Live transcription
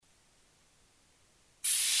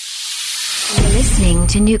listening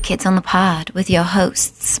to New Kids on the Pod with your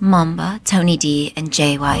hosts, Mamba, Tony D, and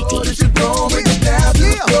JYD.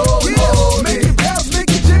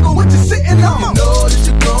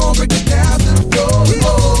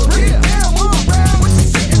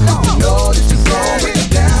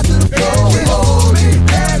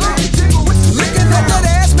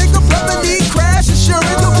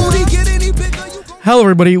 Hello,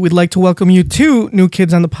 everybody. We'd like to welcome you to New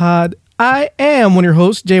Kids on the Pod. I am one of your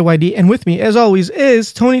hosts, JYD, and with me, as always,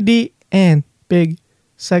 is Tony D and Big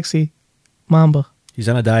Sexy Mamba. He's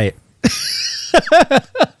on a diet.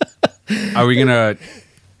 Are we gonna?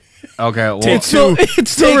 Okay, well, It's still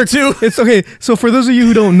Take two. It's okay. So for those of you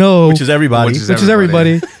who don't know, Which is everybody. Which is which is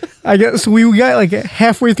everybody, I guess we got like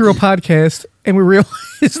halfway through a podcast and we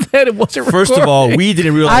realized that it wasn't. First of all, we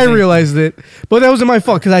didn't realize. I realized it, but that wasn't my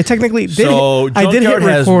fault because I technically did. So I did hit Junkyard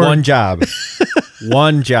has record. one job.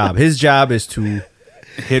 One job. His job is to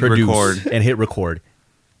hit produce record. and hit record.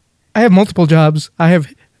 I have multiple jobs. I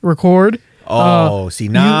have record. See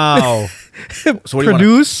now. So what do you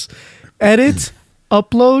Produce, edit,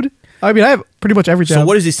 upload. I mean, I have pretty much every job. So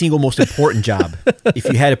what is the single most important job? If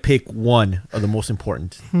you had to pick one of the most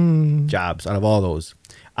important jobs out of all those,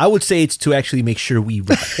 I would say it's to actually make sure we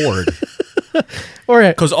record. All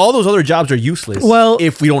right. Because all those other jobs are useless. Well,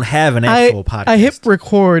 if we don't have an actual podcast. I hit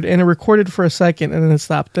record and it recorded for a second and then it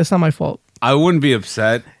stopped. That's not my fault. I wouldn't be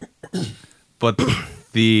upset, but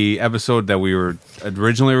the episode that we were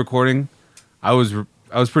originally recording, I was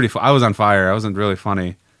pretty. I was on fire. I wasn't really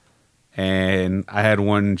funny, and I had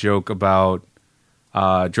one joke about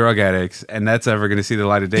drug addicts, and that's ever going to see the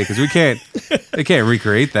light of day because they can't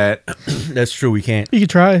recreate that. That's true. We can't. You could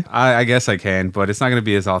try. I guess I can, but it's not going to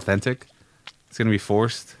be as authentic. It's going to be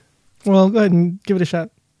forced. Well, go ahead and give it a shot.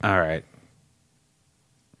 All right.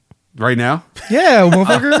 Right now? Yeah,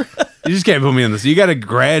 motherfucker. You just can't put me in this. You got to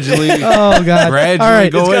gradually. Oh god. Gradually All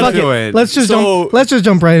right, go fuck into it. Let's just So- jump. Let's just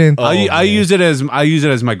jump right in. I use it as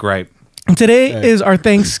my gripe. Today is our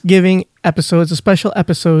Thanksgiving episode. It's a special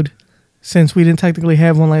episode since we didn't technically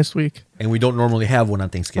have one last week. And we don't normally have one on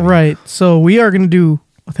Thanksgiving. Right. So we are going to do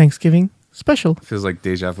a Thanksgiving special. Feels like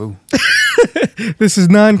deja vu. This is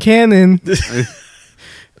non-canon.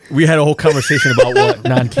 We had a whole conversation about what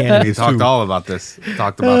non-canon We is talked too. all about this.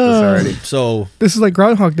 Talked about this already. So, This is like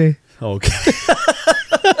Groundhog Day. okay.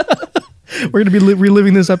 We're going to be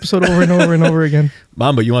reliving this episode over and over and over again.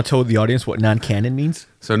 Mamba, you want to tell the audience what non-canon means?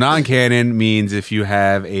 So non-canon means if you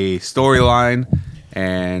have a storyline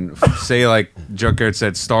and say like Junkyard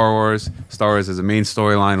said Star Wars is a main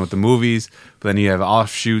storyline with the movies, but then you have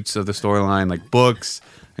offshoots of the storyline like books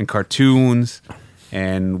and cartoons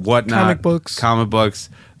and whatnot. Comic books.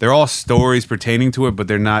 They're all stories pertaining to it, but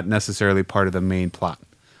they're not necessarily part of the main plot.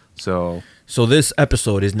 So this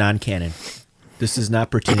episode is non-canon. This is not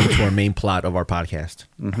pertaining to our main plot of our podcast.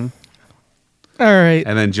 mm-hmm. All right.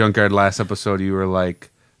 And then Junkyard last episode you were like,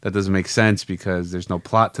 that doesn't make sense because there's no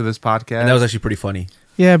plot to this podcast. And that was actually pretty funny.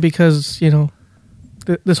 Yeah, because,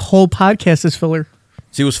 this whole podcast is filler.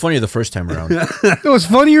 See, it was funnier the first time around. It was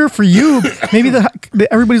funnier for you. Maybe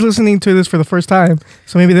everybody's listening to this for the first time,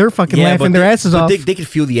 so maybe they're fucking laughing their asses off. They could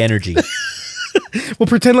feel the energy. We'll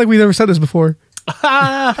pretend like we never said this before.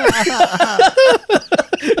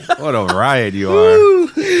 What a riot you are.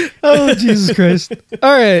 Oh, Jesus Christ.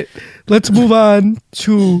 All right, let's move on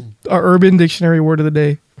to our Urban Dictionary word of the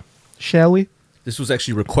day. Shall we? This was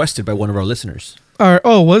actually requested by one of our listeners. All right.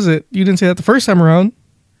 Oh, was it? You didn't say that the first time around.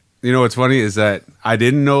 You know what's funny is that I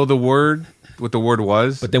didn't know what the word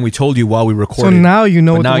was. But then we told you while we recorded. So now you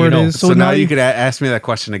know But what the now you word know. is. So now you could ask me that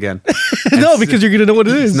question again. No, because you're going to know what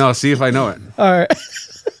it is. No, see if I know it. All right.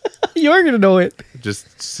 You're going to know it.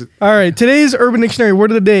 Just All right. Today's Urban Dictionary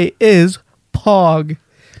word of the day is POG.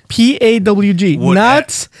 P-A-W-G.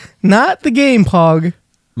 What- Not the game POG.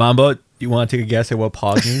 Mamba, you want to take a guess at what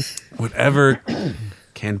pog means? whatever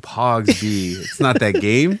can pogs be. It's not that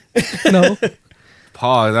game. No.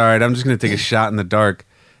 Pogs. All right, I'm just going to take a shot in the dark.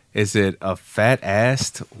 Is it a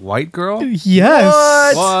fat-assed white girl?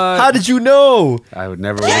 Yes. What? How did you know? I would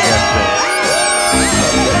never would have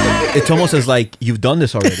guessed It's almost as like you've done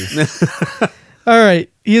this already. All right.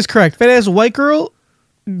 He is correct. Fat ass white girl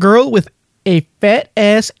with a fat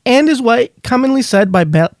ass and is white, commonly said by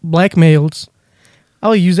black males.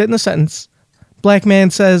 I'll use that in a sentence. Black man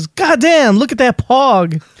says, "God damn, look at that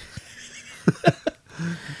pog."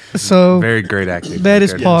 So it. Very great acting. that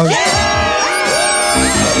is Good. pog.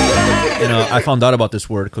 I found out about this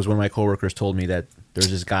word because one of my coworkers told me that there's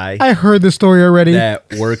this guy I heard the story already. that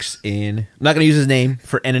works in. I'm not going to use his name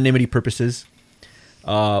for anonymity purposes,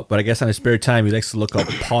 but I guess on his spare time he likes to look up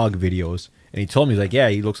pog videos. And he told me, he's like, yeah,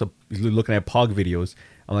 he's looking at pog videos.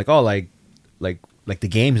 I'm like, oh, like like the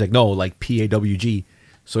game? He's like, no, like PAWG.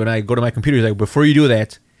 So when I go to my computer, he's like, before you do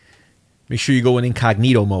that, make sure you go in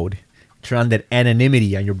incognito mode. Turn on that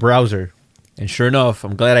anonymity on your browser. And sure enough,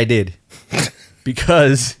 I'm glad I did.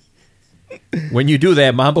 Because when you do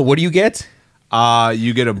that, Mamba, what do you get?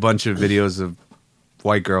 You get a bunch of videos of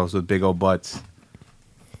white girls with big old butts.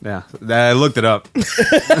 Yeah, I looked it up.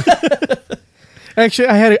 Actually,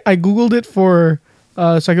 I Googled it for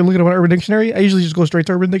so I could look it up on Urban Dictionary. I usually just go straight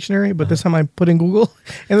to Urban Dictionary, but this time I put in Google,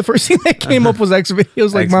 and the first thing that came up was X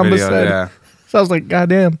videos, like Mamba X-Video, said. yeah. So I was like, God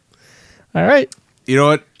damn. All right. You know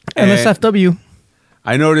what? NSFW.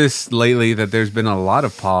 I noticed lately that there's been a lot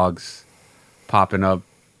of pogs popping up,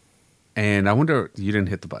 and I wonder you didn't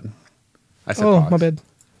hit the button. I said Oh, pogs. my bad.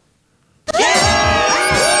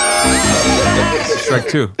 Strike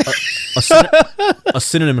two. A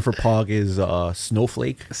synonym for Pog is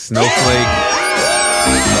snowflake. Snowflake.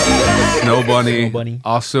 Snow bunny. Snow bunny.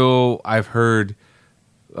 Also, I've heard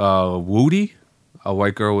Woody, a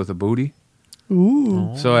white girl with a booty.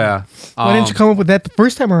 Ooh. So yeah. Why didn't you come up with that the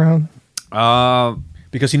first time around?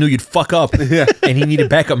 Because he knew you'd fuck up and he needed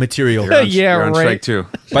backup material. You're on, Yeah, you're on right. strike two.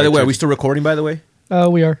 By the way, are we still recording, by the way?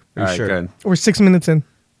 We are. All right, sure? good. We're 6 minutes in.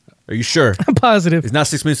 Are you sure? I'm positive. It's not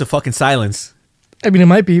 6 minutes of fucking silence. I mean, it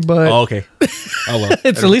might be, but Oh, okay. Oh, well.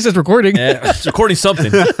 it's at least it's recording. It's recording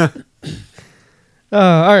something.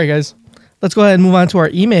 All right, guys. Let's go ahead and move on to our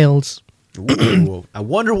emails. Ooh, I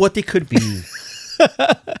wonder what they could be.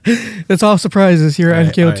 It's all surprises here on All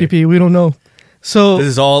right, KOTP. We don't know. So This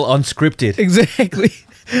is all unscripted, exactly.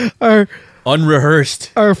 Our unrehearsed.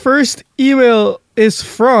 first email is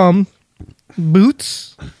from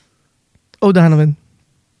Boots O'Donovan.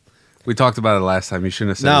 We talked about it last time. You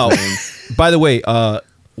shouldn't have said Now, his name. by the way,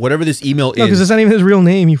 whatever this email No, because is, it's not even his real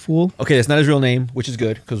name, you fool. okay, that's not his real name, which is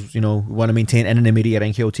good because we want to maintain anonymity at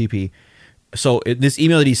NKOTP. So this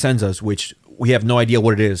email that he sends us, which we have no idea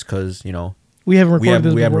what it is because We haven't we recorded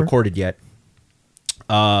haven't this before. recorded yet.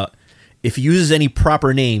 If he uses any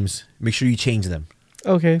proper names, make sure you change them.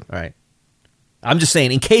 Okay. All right. I'm just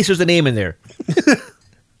saying, in case there's a name in there.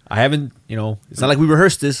 I haven't, it's not like we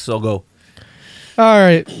rehearsed this, so go. All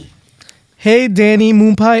right. Hey, Danny,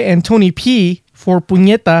 Moonpie, and Tony P for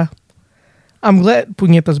Puñeta. I'm glad...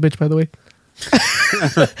 Puñeta's bitch, by the way.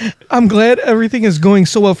 I'm glad everything is going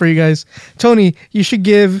so well for you guys. Tony, you should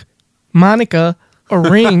give Monica a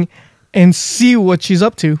ring and see what she's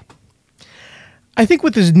up to. I think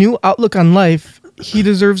with his new outlook on life, he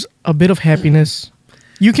deserves a bit of happiness.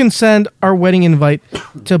 You can send our wedding invite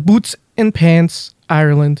to Boots and Pants,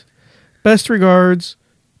 Ireland. Best regards,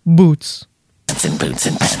 Boots. And boots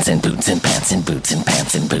and pants and boots and pants and boots and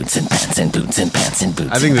pants and boots and pants and boots and pants and boots.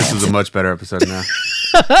 I think this is a much better episode now.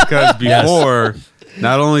 Because before,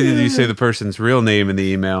 not only did you say the person's real name in the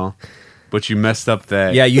email, but you messed up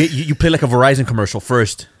that. Yeah, you play like a Verizon commercial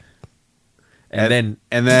first. And then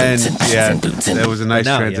yeah, that was a nice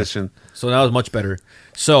now, yeah. transition. So that was much better.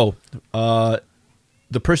 So, the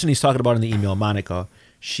person he's talking about in the email, Monica,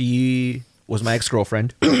 she was my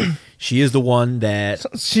ex-girlfriend. She is the one that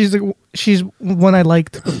She's one I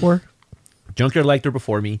liked before Junkyard liked her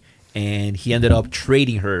before me, and he ended up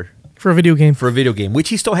trading her for a video game. for a video game, which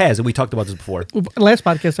he still has, and we talked about this before. Last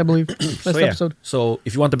podcast, I believe. Last So, yeah. episode. So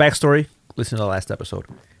if you want the backstory, listen to the last episode.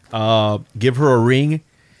 Give her a ring.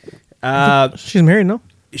 She's married, no?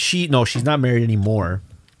 She's not married anymore.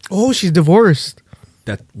 Oh, she's divorced.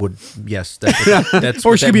 That's that's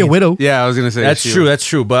Or what she that could be a means. widow. Yeah, I was gonna say That's true. That's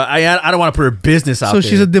true. But I don't want to put her business out So there.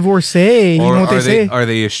 she's a divorcee. You Or know what they say? are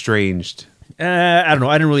they estranged? I don't know.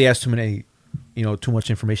 I didn't really ask too much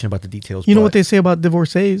information about the details. You know but what they say about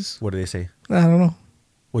divorcees? What do they say? I don't know.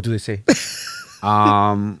 What do they say?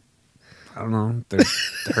 I don't know. They're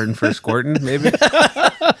hurting for squirting, maybe.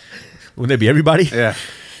 Wouldn't that be everybody? Yeah.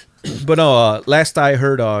 But no. Last I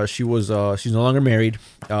heard, she's no longer married.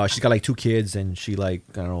 She's got like 2 kids, and she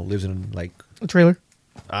lives in like A trailer.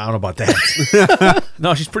 I don't know about that.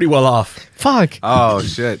 No, she's pretty well off. Fuck. Oh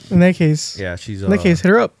shit. In that case. Yeah, she's In that case, hit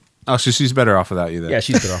her up. Oh, so she's better off without you then. yeah,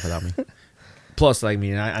 she's good off without me. Plus, I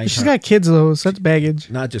mean, I She's got kids, though, so that's baggage.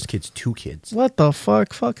 not just kids, 2 kids. What the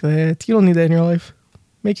fuck? Fuck that. You don't need that in your life.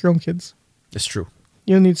 Make your own kids. It's true.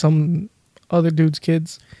 You don't need some other dude's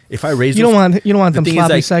kids. If I raise, You don't want the them thing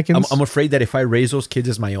sloppy is, seconds. I'm afraid that if I raise those kids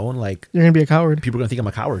as my own, like You're gonna be a coward. people are gonna think I'm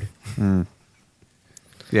a coward.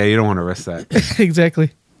 Yeah, you don't want to risk that.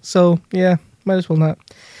 Exactly. So yeah, might as well not.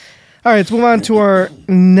 All right, let's move on to our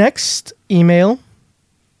next email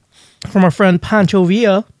from our friend Pancho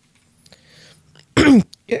Villa, and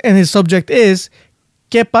his subject is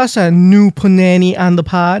 "¿Qué pasa, new punani on the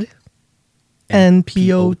pod?"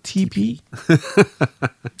 NPOTP.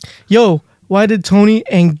 Yo, Why did Tony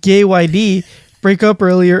and Gay YD break up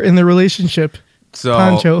earlier in the relationship? So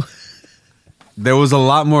Pancho. there was a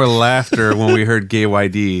lot more laughter when we heard Gay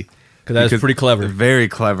YD. Because that was pretty clever. Very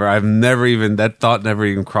clever. That thought never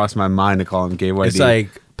even crossed my mind to call him Gay YD. It's like,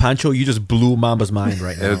 Pancho, you just blew Mamba's mind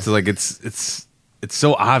right now. It's like it's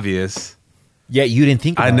so obvious. Yeah, you didn't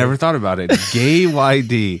think about I it. never thought about it. Gay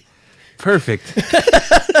YD. Perfect.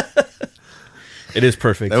 It is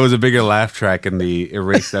perfect. That was a bigger laugh track in the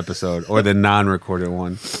erased episode or the non-recorded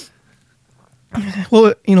one.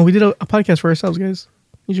 Well, we did a podcast for ourselves, guys.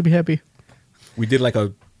 You should be happy. We did like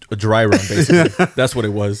a dry run, basically. That's what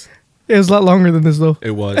it was. It was a lot longer than this, though.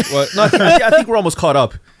 It was. Well, no, I think we're almost caught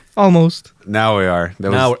up. Almost. Now we are.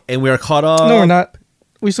 And we are caught up. No, we're not.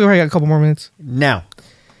 We still probably got a couple more minutes. Now.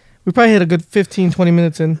 We probably had a good 15, 20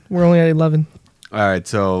 minutes in. We're only at 11. All right.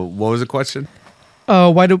 So what was the question?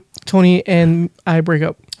 Why do Tony and I break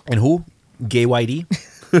up? And who? Gay YD?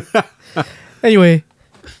 Anyway,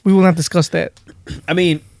 we will not discuss that. I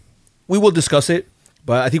mean, we will discuss it,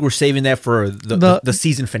 but I think we're saving that for the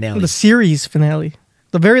season finale. The series finale.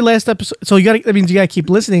 The very last episode. So that means you gotta keep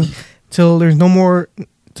listening till there's no more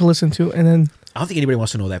to listen to, and then I don't think anybody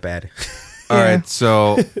wants to know that bad. All Yeah. right.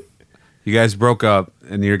 So you guys broke up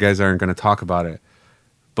and you guys aren't going to talk about it.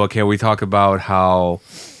 But can we talk about how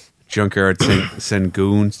Junkyard send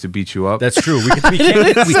goons to beat you up? That's true.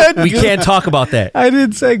 We can't talk about that. I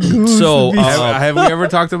didn't say goose. So, have we ever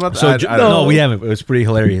talked about that? So I don't no, know. we haven't. It was pretty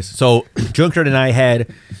hilarious. So Junkyard and I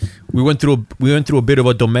we went through a bit of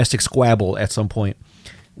a domestic squabble at some point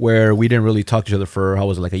where we didn't really talk to each other for how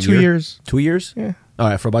was it, like a 2 year? years. 2 years? Yeah. All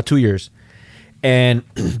right, for about 2 years. And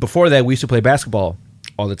before that, we used to play basketball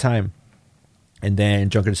all the time. And then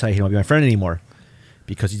Junkyard decided he didn't want to be my friend anymore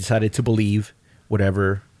because he decided to believe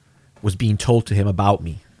whatever was being told to him about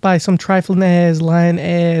me. By some trifling ass, lying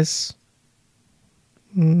ass.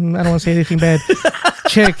 I don't want to say anything bad.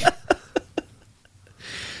 Chick.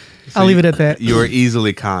 I'll leave it at that. You were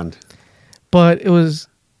easily conned. But it was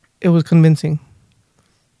convincing.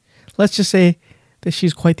 Let's just say that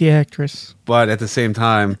she's quite the actress. But at the same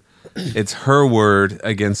time, it's her word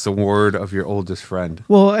against the word of your oldest friend.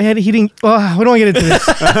 Well, he didn't. We don't want to get into this.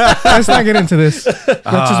 Let's not get into this. Let's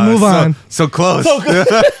just move on. So close.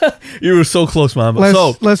 You were so close, Mom.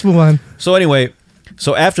 Let's move on. So anyway,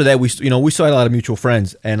 after that, we still had a lot of mutual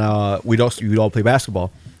friends, and we'd all play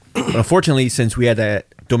basketball. But unfortunately, since we had that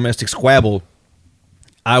domestic squabble,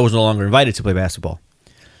 I was no longer invited to play basketball.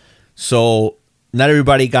 So not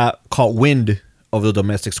everybody got caught wind of the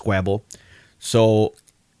domestic squabble. So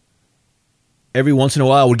every once in a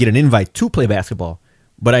while, I would get an invite to play basketball.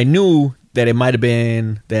 But I knew that it might have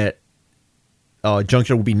been that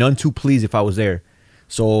Junkyard would be none too pleased if I was there.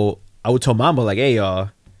 So I would tell Mamba, like, hey, I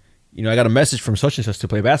got a message from such and such to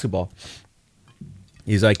play basketball.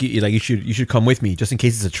 He's like, you should come with me just in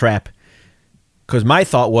case it's a trap. Because my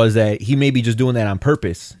thought was that he may be just doing that on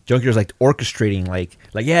purpose. Junkyard's like orchestrating, like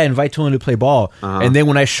yeah, invite Tony to play ball. And then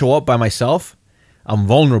when I show up by myself, I'm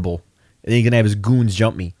vulnerable. And then he's going to have his goons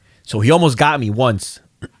jump me. So he almost got me once.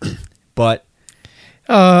 But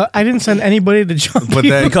I didn't send anybody to jump But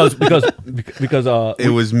you. then because it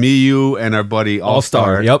was me, you, and our buddy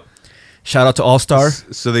All-Star. Yep. Shout out to All-Star.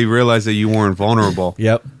 So they realized that you weren't vulnerable.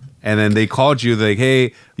 Yep. And then they called you like,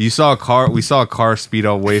 hey, we saw a car speed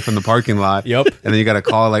away from the parking lot. Yep. And then you got a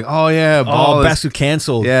call like, oh yeah, ball is- basket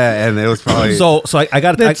canceled. Yeah, and it was probably So I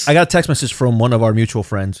got That's- a text message from one of our mutual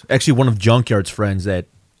friends, actually one of Junkyard's friends that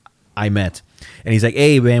I met, and he's like,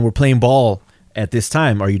 "Hey man, we're playing ball at this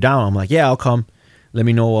time. Are you down?" I'm like, "Yeah, I'll come. Let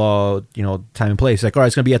me know, time and place." He's like, "All right,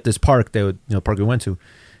 it's gonna be at this park park we went to.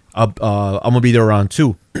 I'm gonna be there around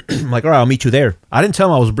 2." I'm like, "All right, I'll meet you there." I didn't tell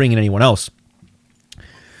him I was bringing anyone else.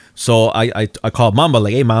 So I called Mamba,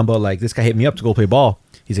 like, "Hey Mamba, like this guy hit me up to go play ball."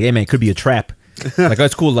 He's like, "Hey man, it could be a trap." Like,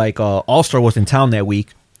 that's cool. Like All-Star was in town that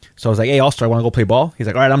week. So I was like, "Hey, All-Star, want to go play ball?" He's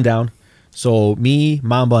like, "All right, I'm down." So me,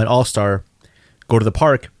 Mamba, and All-Star go to the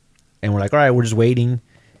park, and we're like, "All right, we're just waiting."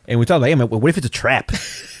 And we thought, like, "Hey, man, what if it's a trap?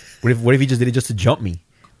 What if he just did it just to jump me?"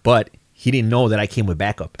 But he didn't know that I came with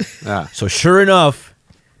backup. So sure enough,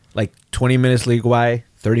 like 20 minutes go by,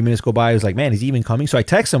 30 minutes go by. I was like, "Man, is he even coming?" So I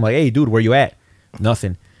text him like, "Hey, dude, where you at?"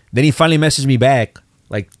 Nothing. Then he finally messaged me back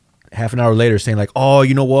like half an hour later saying like, "Oh,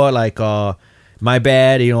 you know what? Like, my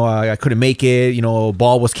bad. I couldn't make it.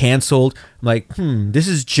 Ball was canceled." I'm like, this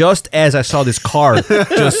is just as I saw this car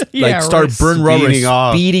just Yeah, start right. burn rubber,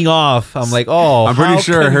 speeding off. I'm like, oh, I'm pretty how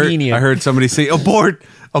sure convenient. I heard somebody say abort.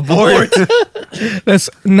 That's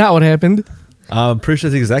not what happened. I'm pretty sure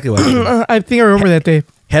that's exactly what happened. I think I remember that day.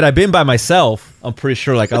 Had I been by myself, I'm pretty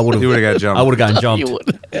sure like I would have. You would've got jumped. I would have gotten You jumped.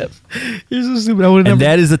 wouldn't have. You're so stupid. I would have And never.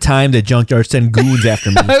 that is the time that Junkyard sent goons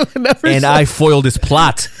after me, I would never. and say- I foiled his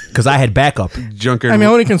plot because I had backup. Junkyard. I mean,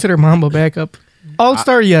 I wouldn't consider Mamba backup. All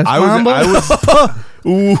Star, yes. I was, Mamba.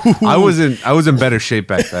 I was in better shape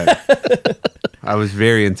back then. I was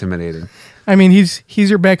very intimidating. I mean, he's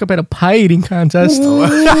your backup at a pie eating contest.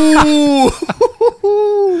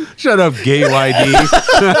 Shut up, gay YD.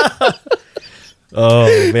 Oh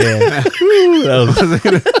man!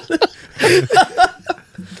 That was-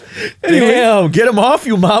 Damn, get him off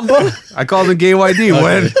you, Mamba. I called him gay YD.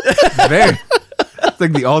 When? Very. It's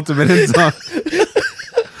like the ultimate insult.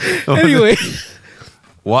 Anyway,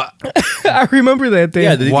 What? I remember that day.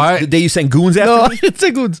 Yeah, Why- the day you sent goons after no, me? it's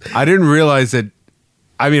a good. I didn't realize that.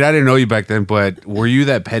 I mean, I didn't know you back then, but were you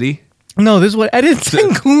that petty No, this is what I didn't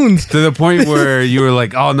send goons. to the point where you were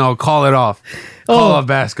like, "Oh no, call it off, call off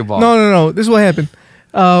basketball, No. This is what happened.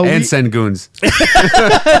 and send goons."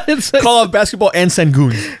 It's like- Call off basketball and send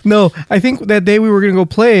goons. no, I think that day we were gonna go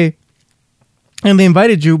play, and they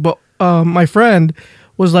invited you, but my friend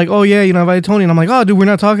was like, "Oh yeah, I invited Tony," and I'm like, "Oh, dude, we're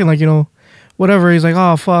not talking like whatever." He's like,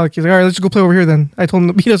 "Oh fuck." He's like, "All right, let's just go play over here then." I told him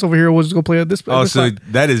to meet us over here. We'll just go play at this. Oh, this so spot.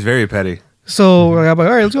 that is very petty. So I'm like,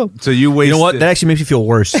 "All right, let's go." So you wasted. You know what? That actually makes me feel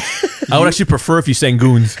worse. I would actually prefer if you sent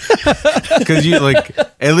goons. Because you like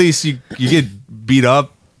at least you get beat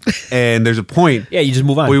up, and there's a point. Yeah, you just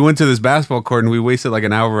move on. We went to this basketball court and we wasted like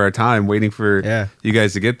an hour of our time waiting for Yeah. you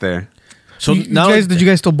guys to get there. so You guys, did you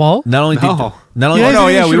guys still ball? not only did No. not only You guys no,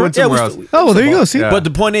 didn't yeah, we shoot- went somewhere else. Oh, well, there you go. See, Yeah. But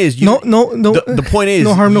the point is, you, no. The point is,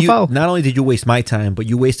 no harm, no you- foul. Not only did you waste my time, but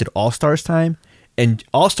you wasted All Star's time, and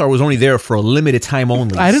All Star was only there for a limited time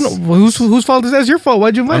only. I didn't know whose fault is that? It's your fault.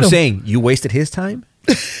 Why'd you invite I'm him? saying you wasted his time,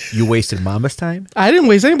 you wasted Mama's time, I didn't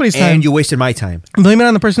waste anybody's time. and you wasted my time. Blame it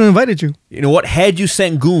on the person who invited you. You know what? Had you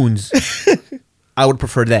sent goons, I would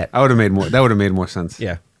prefer that. I would have made more. That would have made more sense.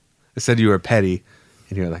 Yeah. I said you were petty,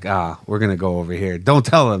 and you're like, we're gonna go over here. Don't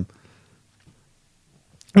tell him.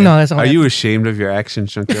 No, that's not. Are what you ashamed of your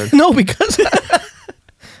actions, Junkyard? No, because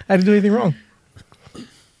I didn't do anything wrong.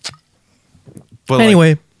 But like,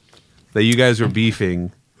 Anyway, that you guys were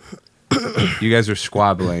beefing, you guys were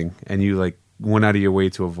squabbling, and you like went out of your way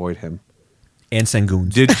to avoid him. And send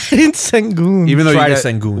goons. Did I didn't send goons. even though Try you to guys,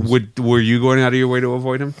 send goons. were you going out of your way to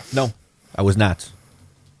avoid him? No, I was not.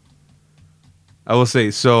 I will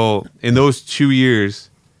say so. In those 2 years,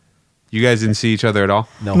 you guys didn't see each other at all.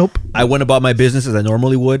 No. Nope. I went about my business as I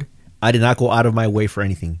normally would. I did not go out of my way for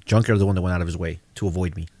anything. Junkyard was the one that went out of his way to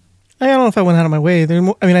avoid me. I don't know if I went out of my way.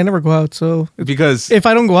 I never go out, so Because if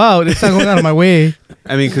I don't go out, it's not going out of my way.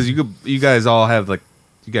 I mean, because you guys all have like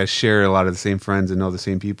you guys share a lot of the same friends and know the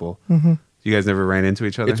same people. Mm-hmm. You guys never ran into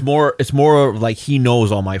each other. It's more of like he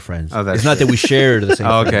knows all my friends. Oh, that's it's not that we share the same.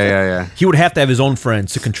 Oh, friends. okay, yeah. He would have to have his own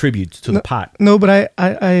friends to contribute to the pot. No, but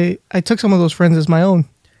I took some of those friends as my own.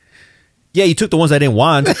 Yeah, you took the ones I didn't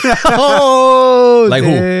want. Oh, Like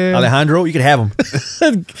who? damn. Alejandro? You could have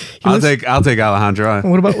him. I'll take Alejandro.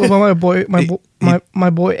 What about my boy, my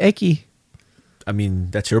boy Eki? I mean,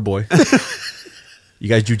 that's your boy. You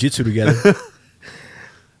guys jujitsu together.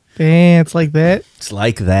 Damn, it's like that. It's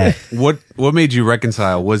like that. What made you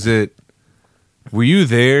reconcile? Were you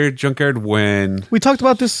there, Junkyard, when We talked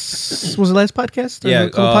about this. Was the last podcast? Or Yeah, a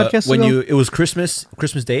couple podcasts when ago? it was Christmas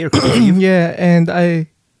Day or Christmas Eve. Yeah, and I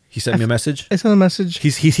He sent me a message. sent a message. He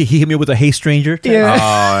hit me with a "Hey stranger." text. Yeah. Oh,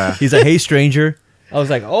 yeah. He's a "Hey stranger." I was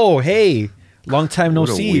like, "Oh, hey, long time no What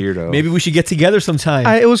a see. weirdo. Maybe we should get together sometime."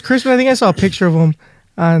 It was Christmas. I think I saw a picture of him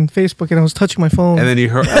on Facebook, and I was touching my phone And then you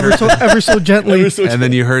heard, ever so gently. and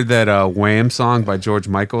then you heard that Wham song by George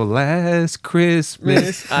Michael. Last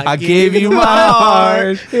Christmas, I gave you my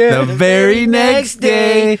heart. Yeah. The very next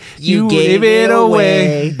day, you gave it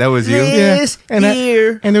away. That was you. Yeah,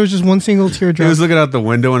 and there was just one single He teardrop. was looking out the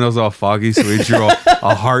window and it was all foggy, so he drew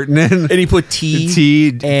a heart in it. and he put T T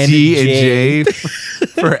and J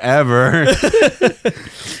forever.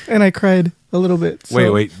 And I cried a little bit.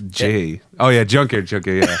 So- Wait, J. Oh yeah, Junkyard.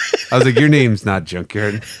 Yeah. I was like, your name's not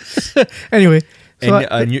Junkyard. Anyway, so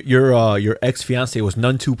And your ex fiance was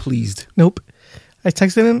none too pleased. nope. I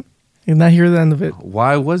texted him. Did not hear the end of it.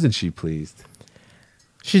 Why wasn't she pleased?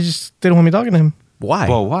 She just didn't want me talking to him Why?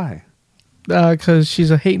 Well, why? because she's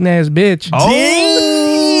a hating ass bitch.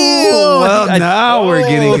 Well, now we're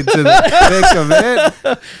getting into the thick of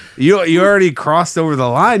it. You already crossed over the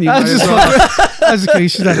line. You I might was as just, well. I was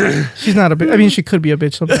just kidding. She's not a bitch. I mean, she could be a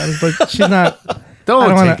bitch sometimes, but she's not. Don't I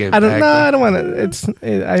don't take want to. it I don't. back. No, I don't want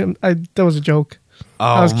to. I. That was a joke.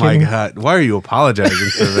 I Oh was my kidding. god! Why are you apologizing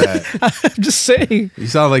for that? I'm just saying. You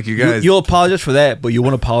sound like you guys. You'll apologize for that, but you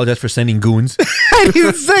won't apologize for sending goons. I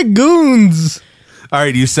didn't say goons. All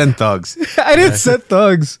right, you sent thugs. I didn't set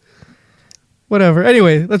thugs. Whatever.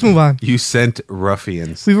 Anyway, let's move on. You sent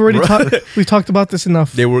ruffians. We've already we've talked about this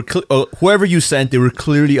enough. They were whoever you sent. They were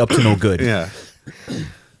clearly up to no good. Yeah.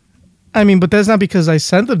 I mean, but that's not because I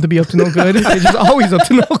sent them to be up to no good. They're just always up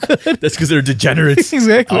to no good. That's because they're degenerates.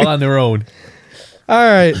 Exactly. All on their own. All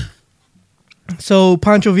right. So,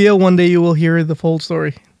 Pancho Villa, one day you will hear the full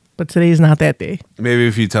story. But today is not that day. Maybe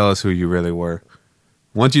if you tell us who you really were.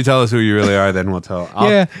 Once you tell us who you really are, then we'll tell. I'll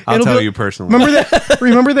it'll tell be- you personally.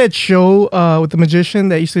 Remember that show with the magician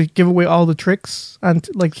that used to give away all the tricks?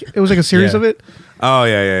 Like it was like a series Yeah. of it. Oh,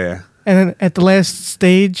 yeah. And then at the last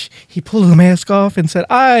stage, he pulled the mask off and said,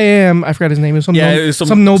 I forgot his name. It was some, It was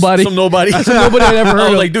some nobody. Some nobody. Some nobody I'd ever I heard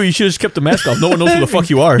was of. like, dude, you should have just kept the mask off. No one knows who the fuck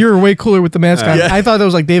you are. You were way cooler with the mask on. Yeah. I thought that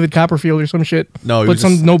was like David Copperfield or some shit. No, he but was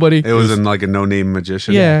some just- nobody. It was in like a no-name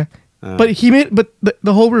magician. Yeah. But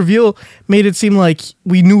the whole reveal made it seem like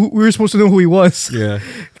we were supposed to know who he was. Yeah.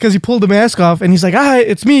 Because he pulled the mask off and he's like,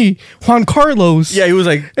 it's me, Juan Carlos. Yeah, he was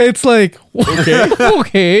like, It's like, okay.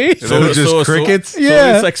 okay. So it was just crickets? Yeah.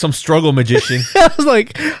 So it's like some struggle magician. I was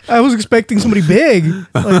like, I was expecting somebody big.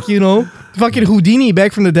 Like, fucking Houdini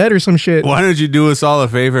back from the dead or some shit. Why don't you do us all a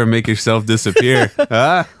favor and make yourself disappear?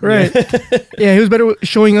 Huh? Right. Yeah, he was better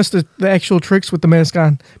showing us the actual tricks with the mask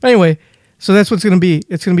on. But anyway, so that's what's going to be.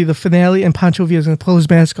 It's going to be the finale, and Pancho Villa is going to pull his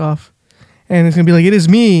mask off. And it's going to be like, it is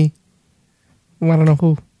me. Well, I don't know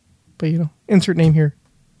who, but insert name here.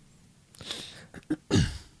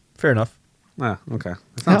 Fair enough. Ah, okay.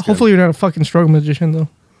 Hopefully, you're not a fucking struggle magician, though.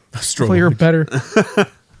 Hopefully, you're better.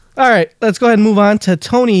 All right, let's go ahead and move on to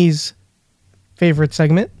Tony's favorite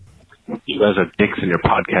segment. You guys are dicks and your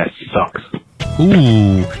podcast sucks.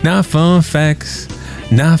 Ooh, not fun facts.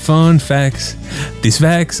 Not fun facts. These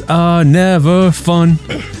facts are never fun.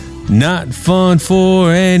 Not fun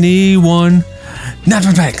for anyone. Not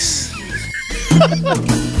fun facts.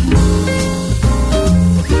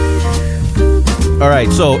 All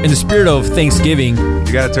right, so in the spirit of Thanksgiving,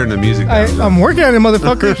 You gotta turn the music down. I'm working on it,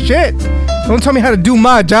 motherfucker. Shit. Don't tell me how to do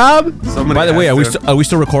my job. Somebody by the way, has to. are we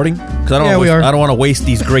still recording? Because Yeah, we are. I don't want to waste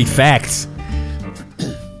these great facts.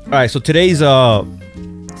 All right, so today's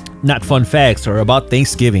not fun facts are about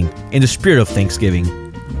Thanksgiving, in the spirit of Thanksgiving.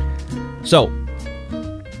 So,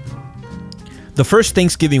 the first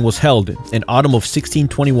Thanksgiving was held in autumn of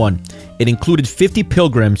 1621. It included 50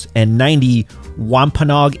 pilgrims and 90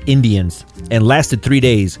 Wampanoag Indians and lasted 3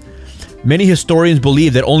 days. Many historians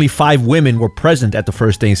believe that only 5 women were present at the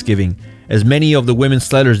first Thanksgiving, as many of the women's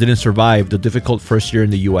settlers didn't survive the difficult first year in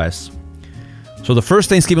the U.S. So the first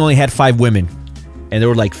Thanksgiving only had 5 women, and there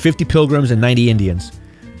were like 50 pilgrims and 90 Indians.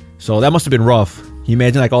 So that must have been rough. Can you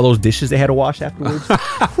imagine like all those dishes they had to wash afterwards?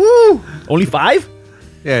 Woo! Only 5?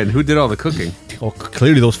 Yeah, and who did all the cooking? Oh,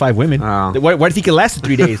 clearly those 5 women. Oh. Why do you think it lasted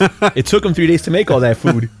 3 days? It took them 3 days to make all that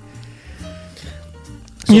food.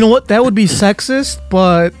 You know what? That would be sexist,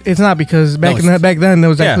 but it's not because back then that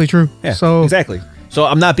was actually true. Yeah, So exactly. So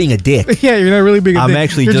I'm not being a dick. yeah, you're not really being. I'm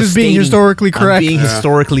actually you're just being stating- historically correct. I'm being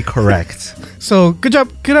historically correct. So good job.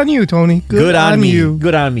 Good on you, Tony. Good on me. you.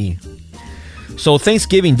 Good on me. So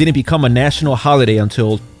Thanksgiving didn't become a national holiday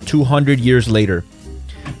until 200 years later.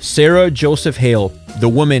 Sarah Joseph Hale, the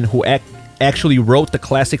woman who actually wrote the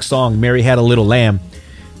classic song Mary Had a Little Lamb,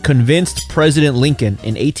 convinced President Lincoln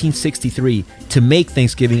in 1863 to make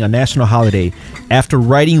Thanksgiving a national holiday after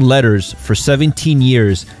writing letters for 17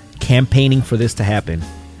 years campaigning for this to happen.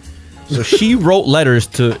 So she wrote letters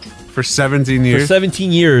For 17 for years?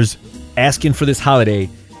 17 years asking for this holiday,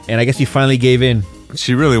 and I guess he finally gave in.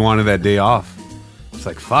 She really wanted that day off. It's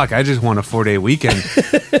like, fuck, I just want a 4-day weekend.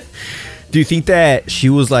 Do you think that she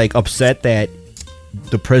was like upset that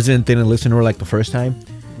the president didn't listen to her like the first time?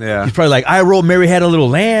 Yeah. He's probably like, I wrote Mary Had a Little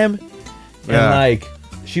Lamb. And Yeah. like,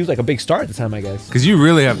 she was like a big star at the time, I guess. Because you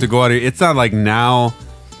really have to go out here. It's not like now,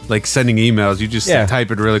 like sending emails. You just Yeah. type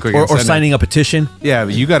it really quick. Or and send it. signing a petition. Yeah,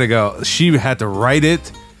 but you got to go. She had to write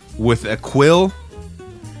it with a quill,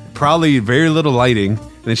 probably very little lighting.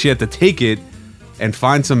 And then she had to take it and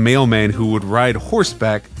find some mailman who would ride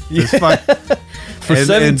horseback For and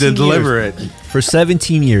 17 to deliver years. it. For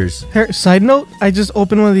 17 years. Here, side note: I just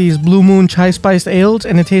opened one of these Blue Moon chai spiced ales,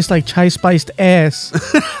 and it tastes like chai spiced ass.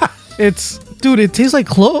 Dude, it tastes like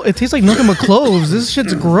It tastes like nothing but cloves. This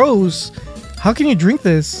shit's gross. How can you drink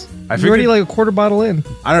this? I You're already figured- like a quarter bottle in.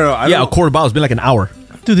 I don't know. Yeah, a quarter bottle. It's been like an hour.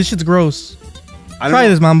 Dude, this shit's gross. I don't Try know.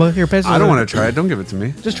 this, Mamba. Here, pass it. I don't over. want to try it. Don't give it to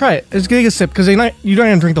me. Just try it. Just take a sip because you don't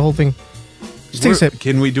have to drink the whole thing. Just take a sip.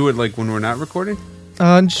 Can we do it like when we're not recording?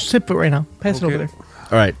 Just sip it right now. Pass it Okay. over there.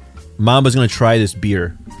 All right. Mamba's going to try this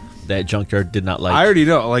beer that Junkyard did not like. I already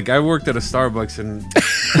know. Like, I worked at a Starbucks and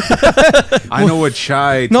I know what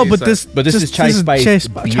chai. No, tastes but this But this is chai spiced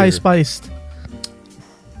chai beer. spiced. like.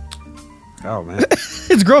 Oh man.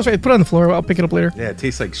 It's gross, right? Put it on the floor. I'll pick it up later. Yeah, it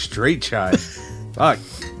tastes like straight chai. Fuck.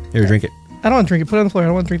 Here, drink it. I don't want to drink it. Put it on the floor. I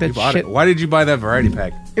don't want to drink You that bought shit. it. Why did you buy that variety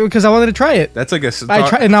pack? Because I wanted to try it. That's like a. I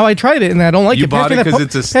tried, and now I tried it, and I don't like You it. bought it me that 'cause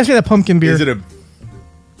it's a- pass me that pumpkin beer.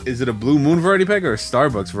 Is it a Blue Moon variety pack or a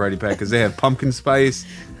Starbucks variety pack? Because they have pumpkin spice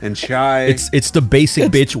and chai. It's the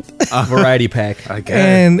basic bitch variety pack. I guess.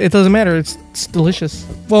 And it doesn't matter. It's delicious.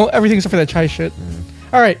 Well, everything except for that chai shit.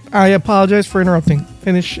 All right. I apologize for interrupting.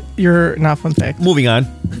 Finish your not fun fact. Moving on.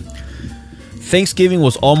 Thanksgiving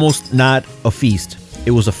was almost not a feast.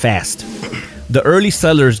 It was a fast. The early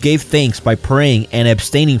settlers gave thanks by praying and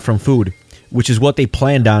abstaining from food, which is what they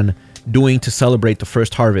planned on doing to celebrate the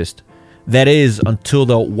first harvest. That is, until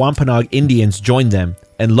the Wampanoag Indians joined them,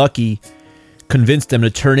 and Lucky convinced them to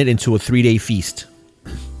turn it into a 3-day feast.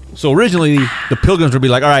 So originally, the Pilgrims would be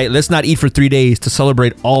like, all right, let's not eat for 3 days to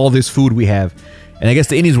celebrate all this food we have. And I guess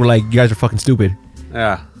the Indians were like, you guys are fucking stupid.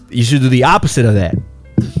 Yeah. You should do the opposite of that.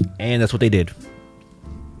 And that's what they did.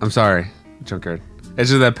 I'm sorry, Junkyard. It's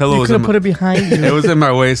just that pillow You was could in have put it behind you. it was in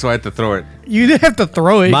my way, so I had to throw it. You didn't have to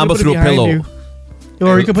throw it. You Mamba could put it threw a behind pillow. you.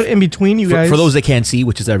 Or you could put it in between you guys. For those that can't see,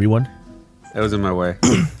 which is everyone. It was in my way.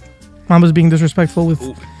 Mamba's being disrespectful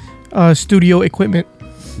with studio equipment.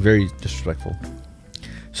 Very disrespectful.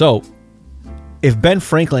 So, if Ben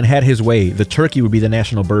Franklin had his way, the turkey would be the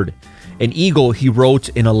national bird. An eagle, he wrote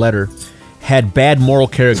in a letter, had bad moral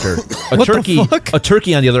character. What the fuck? A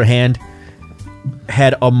turkey, on the other hand,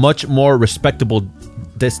 had a much more respectable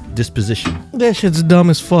disposition. That shit's dumb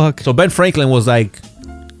as fuck. So Ben Franklin was like,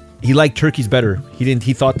 he liked turkeys better.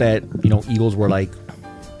 He thought that eagles were like,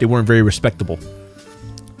 they weren't very respectable.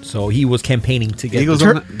 So he was campaigning to get Eagles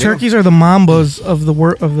the- don't- Turkeys are the mambas of the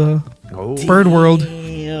Oh. bird world.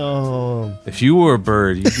 Damn. If you were a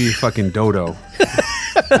bird, you'd be a fucking dodo.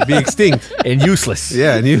 You'd be extinct. And useless.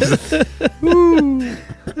 Yeah, and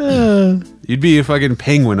you'd be a fucking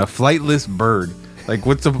penguin, a flightless bird. Like,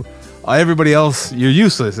 what's the? Everybody else, you're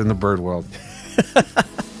useless in the bird world.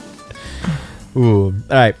 Ooh. All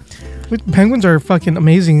right. Penguins are fucking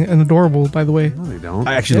amazing and adorable, by the way. No, they don't.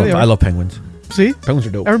 I actually Yeah, they love, are. I love penguins. See? Penguins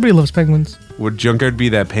are dope. Everybody loves penguins. Would Junkyard be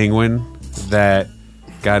that penguin that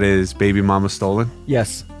got his baby mama stolen?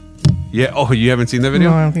 Yes. Yeah. Oh, you haven't seen that video?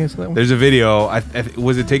 No, I don't think I saw that one. There's a video.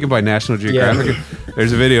 Was it taken by National Geographic?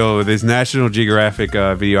 There's a video of this National Geographic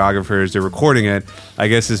videographers. They're recording it. I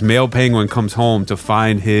guess this male penguin comes home to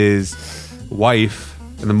find his wife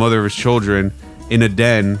and the mother of his children in a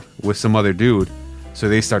den with some other dude. So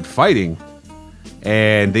they start fighting,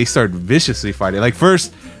 and they start viciously fighting. Like,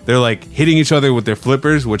 first, they're like hitting each other with their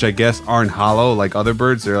flippers, which I guess aren't hollow like other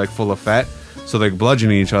birds. They're like full of fat. So they're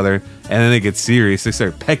bludgeoning each other, and then they get serious. They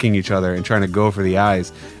start pecking each other and trying to go for the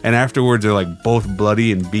eyes. And afterwards, they're like both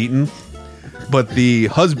bloody and beaten. But the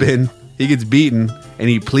husband, he gets beaten, and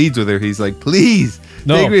he pleads with her. He's like, "Please,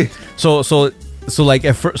 take me." So like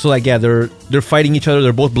at first, yeah, they're fighting each other.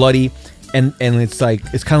 They're both bloody, and it's like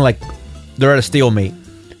it's kind of like they're at a stalemate.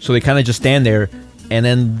 So they kind of just stand there, and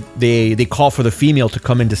then they call for the female to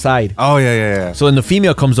come and decide. Oh yeah. So then the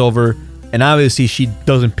female comes over, and obviously she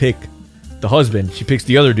doesn't pick the husband. She picks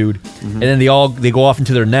the other dude, and then they go off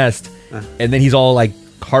into their nest, and then he's all like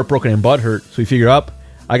heartbroken and butthurt. So he figure up,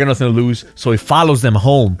 I got nothing to lose. So he follows them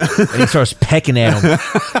home, and he starts pecking at them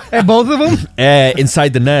And both of them?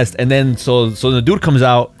 inside the nest. And then so the dude comes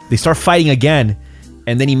out. They start fighting again,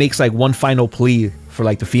 and then he makes like one final plea for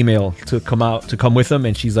like the female to come with him,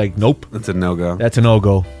 and she's like, nope, That's a no-go. that's a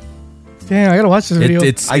no-go. Damn, I gotta watch this video.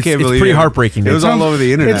 It's I can't it's believe pretty it. heartbreaking. It was all over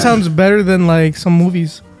the internet. It sounds better than like some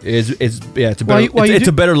movies. It's a While better you- while you it's do-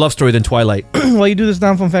 a better love story than Twilight. While you do this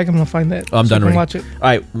non fun fact, I'm gonna find that. I'm so done you can already. watch it. All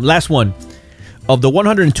right, last one. Of the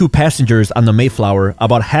 102 passengers on the Mayflower,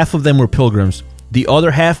 about half of them were pilgrims. The other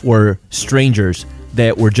half were strangers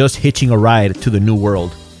that were just hitching a ride to the New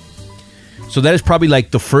World. So that is probably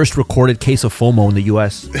like the first recorded case of FOMO in the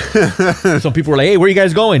U.S. Some people were like, "Hey, where you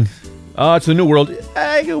guys going?" It's the New World.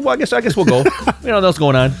 I guess we'll go. We don't know what's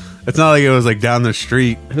going on. It's not like it was like down the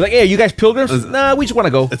street. They're like, "Hey, you guys pilgrims?" Nah, we just want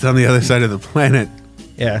to go. It's on the other side of the planet.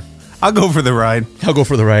 Yeah, I'll go for the ride. I'll go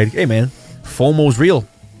for the ride. Hey, man, FOMO's real.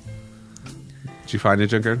 Did you find it,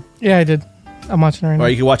 Junkyard? Yeah, I did. I'm watching it right All now. right,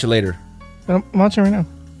 you can watch it later. I'm watching it right now.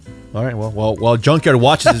 All right, well, while Junkyard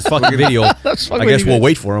watches his fucking video, Let's fuck I with guess you we'll guys.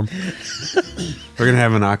 wait for him. We're gonna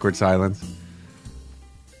have an awkward silence.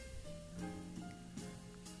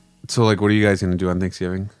 So, like, what are you guys gonna do on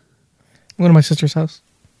Thanksgiving? I'm going to my sister's house.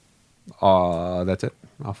 That's it.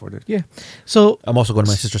 I'll afford it. Yeah. So I'm also going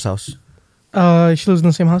to my sister's house. she lives in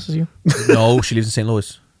the same house as you. No, she lives in St.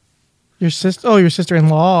 Louis. Your sister? Oh, your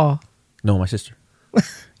sister-in-law. No, my sister.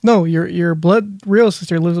 No, your blood real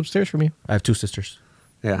sister lives upstairs from you. I have 2 sisters.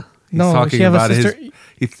 Yeah. No, she have a sister.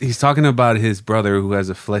 He's talking about his brother who has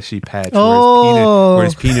a fleshy patch Oh. where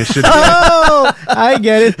his penis should be. Oh, I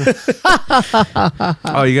get it.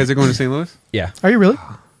 Oh, you guys are going to St. Louis? Yeah. Are you really?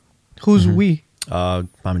 Who's we? Mom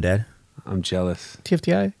and dad. I'm jealous.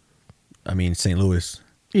 TFTI? I mean, St. Louis.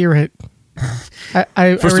 You're right.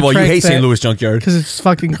 First of all, you hate St. Louis Junkyard. because it's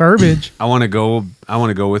fucking garbage. I want to go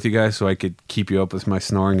with you guys so I could keep you up with my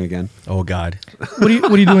snoring again. Oh, God. What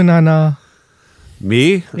are you doing on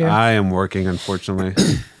Me? Yeah. I am working, unfortunately,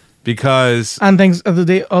 because the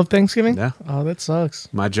day of Thanksgiving? Yeah. Oh, that sucks.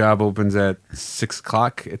 my job opens at 6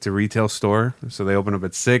 o'clock. It's a retail store, so they open up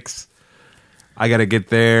at 6. I got to get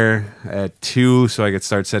there at 2 so I could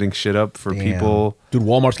start setting shit up for Damn. people. Dude,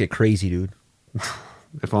 Walmarts get crazy, dude.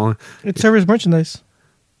 If only. It's service merchandise.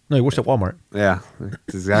 No, he works at Walmart. Yeah,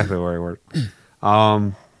 that's exactly where I work. I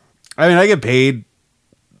mean, I get paid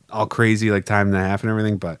all crazy, like time and a half and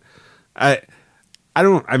everything, but I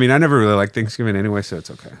never really liked Thanksgiving anyway, so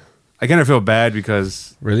it's okay. I kind of feel bad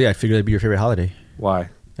because Really? I figured that'd be your favorite holiday. why?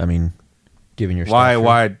 I mean, given your Why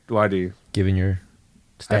stature, do you? Given your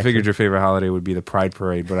I figured your favorite holiday would be the Pride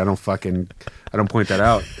Parade, but I don't point that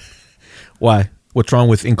out. Why? What's wrong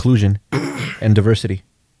with inclusion and diversity?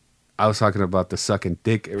 I was talking about the sucking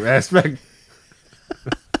dick aspect.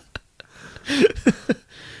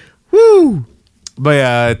 Woo! But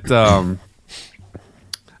yeah,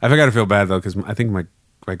 I gotta feel bad though because I think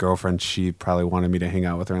my girlfriend, she probably wanted me to hang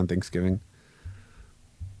out with her on Thanksgiving.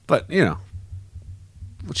 But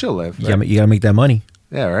she'll live. You gotta make that money.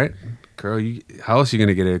 Yeah, right, girl. How else are you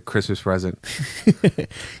gonna get a Christmas present?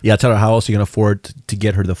 Yeah, tell her how else you can afford to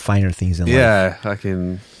get her the finer things in life. Yeah,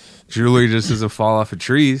 fucking jewelry just doesn't fall off of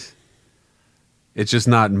trees. It's just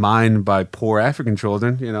not mined by poor African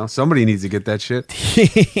children. Somebody needs to get that shit.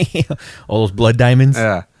 All those blood diamonds.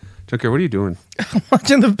 Yeah, Junker, what are you doing?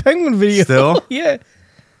 Watching the penguin video. Still? Yeah.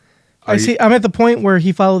 I'm at the point where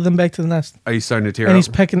he followed them back to the nest. Are you starting to tear And up?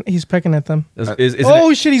 he's pecking at them. Isn't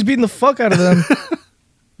Shit, he's beating the fuck out of them.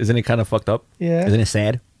 Isn't it kind of fucked up? Yeah. Isn't it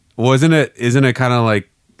sad? Well, isn't it kind of like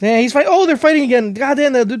Yeah, he's fighting. Oh, they're fighting again. God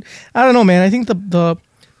damn that dude. I don't know, man. I think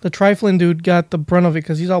the trifling dude got the brunt of it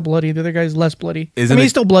because he's all bloody. The other guy's less bloody. He's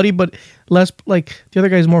still bloody, but less, like, the other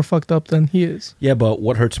guy's more fucked up than he is. Yeah, but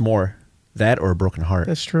what hurts more? That or a broken heart?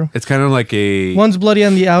 That's true. it's kind of like a One's bloody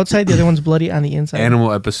on the outside, the other one's bloody on the inside.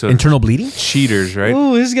 animal episode. Internal bleeding? Cheaters, right?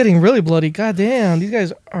 Ooh, this is getting really bloody. God damn. These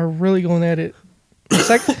guys are really going at it.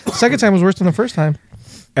 Second time was worse than the first time.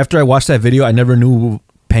 After I watched that video, I never knew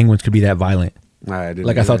penguins could be that violent. I didn't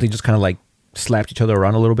Like, I either. thought they just kind of, like, slapped each other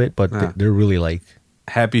around a little bit, but they're really, like...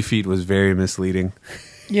 Happy Feet was very misleading.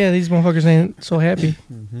 Yeah, these motherfuckers ain't so happy.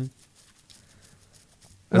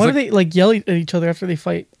 Why do they, like, yell at each other after they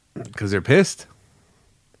fight? Because they're pissed.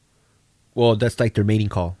 Well, that's like their mating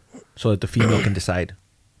call, so that the female can decide.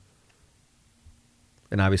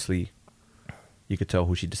 And obviously, you could tell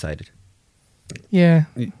who she decided. Yeah,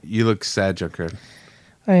 You look sad, Junker.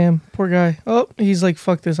 I am. Poor guy. Oh, he's like,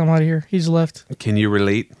 fuck this, I'm out of here. He's left. Can you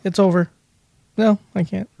relate? It's over. No, I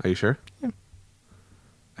can't. Are you sure? Yeah.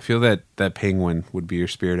 I feel that penguin would be your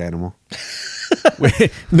spirit animal. The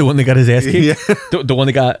one that got his ass kicked? Yeah. The one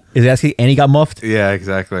that got his ass kicked and he got muffed? Yeah,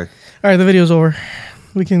 exactly. All right, the video's over.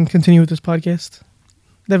 We can continue with this podcast.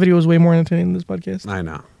 That video was way more entertaining than this podcast. I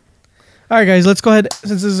know. All right, guys, let's go ahead.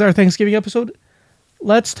 Since this is our Thanksgiving episode,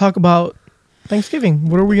 let's talk about Thanksgiving.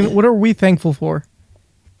 What are we thankful for?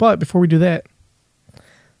 But before we do that,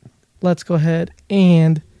 let's go ahead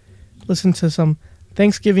and listen to some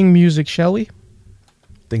Thanksgiving music, shall we?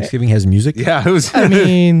 Thanksgiving has music? Yeah, it was. I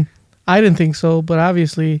mean, I didn't think so, but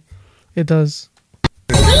obviously it does.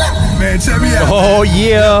 Man, check me out. Oh,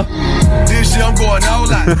 yeah. This year I'm going all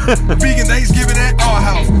out. Vegan Thanksgiving at our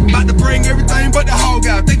house. About to bring everything but the hog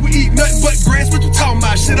out. Think we eat nothing but grass, what you talking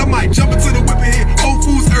about? Shit, I might jump into the whip and hit Whole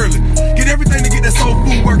Foods early. Get everything to get that soul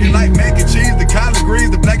food working. Like mac and cheese, the collard greens,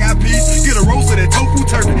 the black eyed peas. Get a roast of that tofu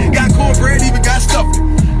turkey. Got cornbread, even got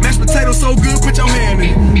stuffing. Mashed potatoes so good, put your hand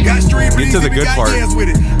in it. Got string beans, to the even good got part. yams with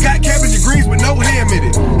it. Got cabbage and greens with no ham in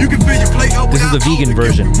it. You can fill your plate up. This is the without vegan almond milk.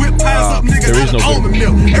 version. Whip pies up, nigga, there is out of no good. almond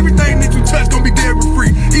milk. Everything that you touch gonna be dairy free.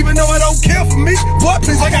 Even though I don't care for me, boy,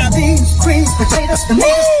 please, I got beans, creams, potatoes, tomatoes,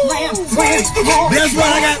 lamb, lamb, That's what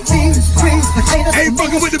I got. beans, creams, potatoes, Ain't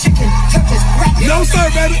fucking with the chicken, turkeys, rabbit, No sir,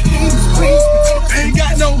 baby. beans, creams, potatoes, Ain't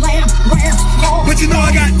got no. lamb, lamb, But you know I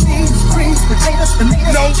got. beans, creams, potatoes, tomatoes,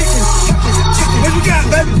 No. chicken, turkeys, chicken, What you got,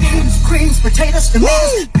 baby? beans, creams, potatoes,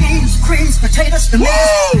 tomatoes, beans, creams, potatoes,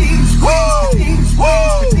 tomatoes, beans, creams, Woo! beans,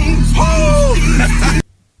 Woo! beans, Woo!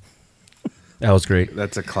 That was great.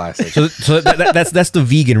 That's a classic. So that's the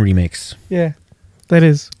vegan remix. Yeah, that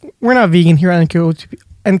is. We're not vegan here on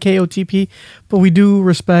NKOTP, but we do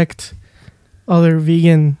respect other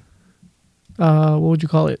vegan. What would you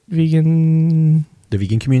call it? Vegan. The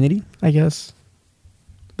vegan community, I guess.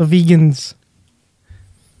 The vegans.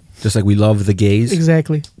 just like we love the gays.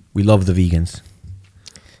 Exactly. We love the vegans.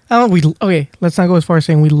 Okay, let's not go as far as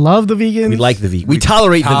saying we love the vegans. We like the vegans. We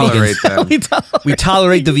tolerate the vegans. them. We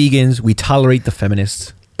tolerate the vegans. We tolerate the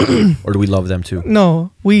feminists. Or do we love them too?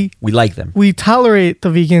 No, we like them. We tolerate the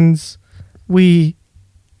vegans. We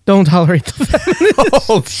don't tolerate the feminists.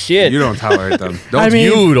 Oh shit! You don't tolerate them. I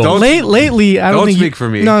mean, lately, I don't don't think speak for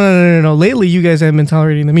me. No. Lately, you guys haven't been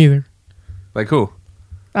tolerating them either. Like who?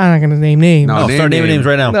 I'm not gonna name names. No, Start naming names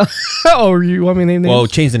right now. No. Oh, you want me to name names? Well,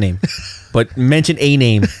 change the name, but mention a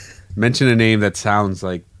name. Mention a name that sounds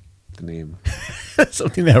like the name.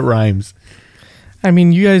 Something that rhymes. I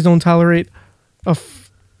mean, you guys don't tolerate a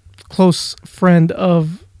close friend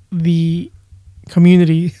of the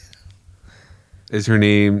community. Does her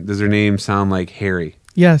name sound like Harry?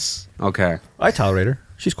 Yes. Okay. I tolerate her.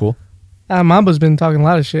 She's cool. Mamba's been talking a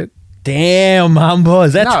lot of shit. Damn, Mamba,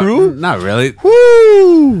 is that true? Not really.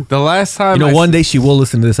 Woo! The last time one day she will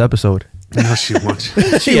listen to this episode. No, she won't.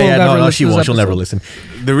 She won't. She'll never listen.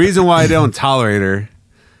 The reason why I don't tolerate her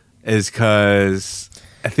is because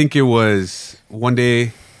I think it was one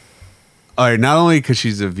day. All right, not only because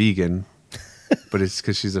she's a vegan, but it's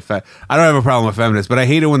because she's a I don't have a problem with feminists, but I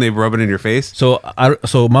hate it when they rub it in your face. So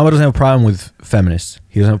Mama doesn't have a problem with feminists.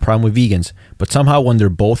 He doesn't have a problem with vegans. But somehow when they're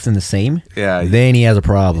both in the same, then he has a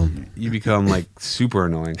problem. You become like super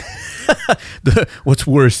annoying. What's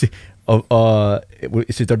worse? Is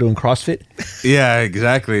it they're doing CrossFit? Yeah,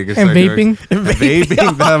 exactly. And vaping. Vaping,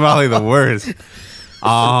 that's probably the worst.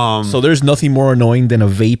 So there's nothing more annoying than a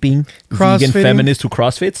vaping vegan feminist who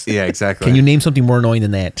CrossFits? Yeah, exactly. Can you name something more annoying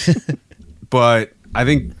than that? But I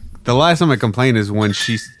think the last time I complained is when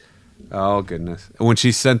she's... Oh, goodness. When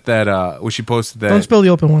she sent that... when she posted that... Don't spill the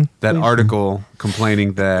open one. That please. article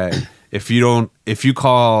complaining that if you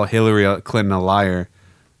call Hillary Clinton a liar,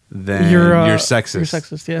 then you're sexist. You're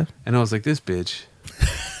sexist, yeah. And I was like, this bitch.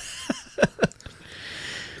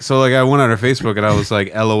 So like I went on her Facebook and I was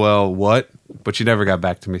like, LOL, what? But she never got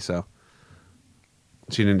back to me, so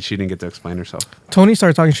she didn't get to explain herself. Tony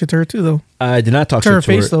started talking shit to her too, though. I did not talk to shit her to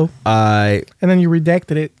face, her. though. And then you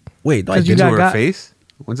redacted it. Wait, I did to her face?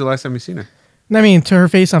 When's the last time you seen her? I mean, to her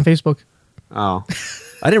face on Facebook. Oh,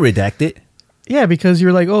 I didn't redact it. Yeah, because you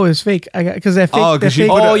were like, "Oh, it's fake." Because that fake. Oh, because she.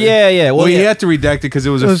 Yeah. Well, he had to redact it because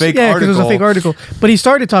it was a fake article. Yeah, because it was a fake article. But he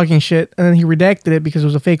started talking shit, and then he redacted it because it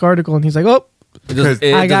was a fake article, and he's like, "Oh,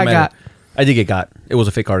 I got." I did get got. It was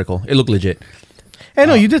a fake article. It looked legit. I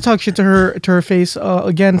know you did talk shit to her face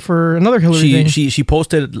again for another Hillary thing. She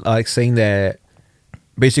posted like saying that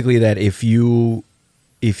basically that if you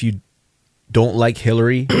don't like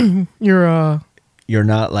Hillary, you're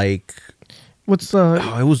not like. What's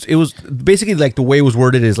the? It was basically like the way it was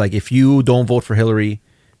worded is like if you don't vote for Hillary,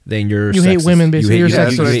 then you hate women. Basically, you're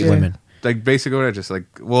sexist. You hate women. Like basically, just like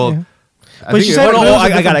well. Yeah. But she said,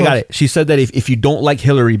 I got it. She said that if you don't like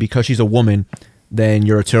Hillary because she's a woman, then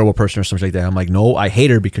you're a terrible person or something like that. I'm like, no, I hate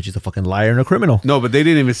her because she's a fucking liar and a criminal. No, but they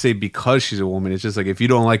didn't even say because she's a woman. It's just like if you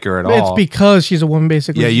don't like her at all. It's because she's a woman,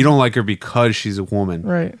 basically. Yeah, you don't like her because she's a woman.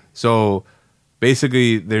 Right. So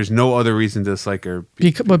basically, there's no other reason to dislike her.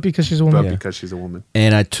 But because she's a woman. But because she's a woman.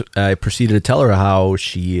 And I proceeded to tell her how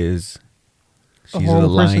she's a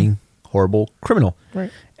lying, horrible criminal. Right.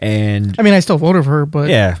 And I mean, I still voted for her, but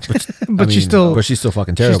yeah, but she's still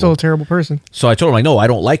fucking terrible. She's still a terrible person. So I told her like, no, I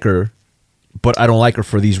don't like her, but I don't like her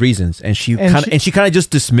for these reasons. And she kind of just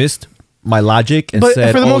dismissed my logic and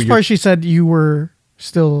said, for the most part, she said you were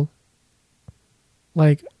still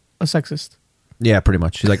like a sexist. Yeah, pretty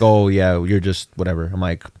much. She's like, oh yeah, you're just whatever. I'm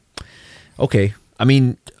like, okay. I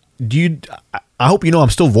mean, I hope you know I'm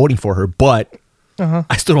still voting for her, but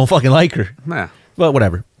I still don't fucking like her. Nah. But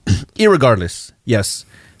whatever. Irregardless, yes.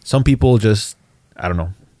 Some people just, I don't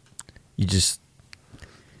know. You just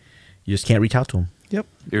can't reach out to them. Yep.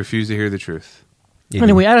 You refuse to hear the truth.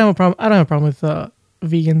 Anyway, I don't have a problem. I don't have a problem with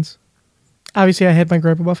vegans. Obviously, I had my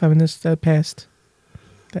gripe about feminists that passed.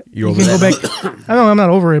 You can go back. I know I'm not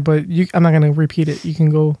over it, but I'm not going to repeat it. You can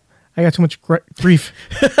go. I got too much grief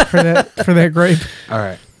for that gripe. All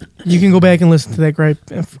right. You can go back and listen to that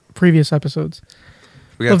gripe in previous episodes.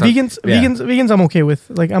 But vegans, I'm okay with.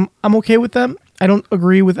 Like, I'm okay with them. I don't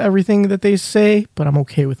agree with everything that they say, but I'm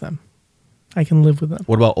okay with them. I can live with them.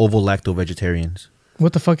 What about ovo-lacto vegetarians?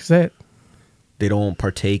 What the fuck is that? They don't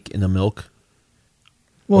partake in the milk.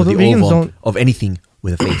 Well, the vegans don't of anything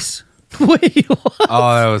with a face. Wait, what?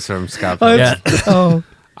 Oh, that was from Scott. Oh, Yeah. it's- oh,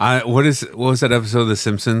 What was that episode of The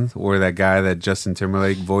Simpsons where that guy that Justin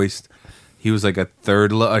Timberlake voiced? He was like a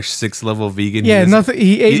sixth level vegan. yeah, nothing.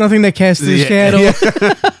 He ate nothing that casts his Yeah, shadow,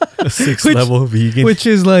 A 6th level vegan. which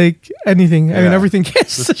is like anything. I mean, Yeah. everything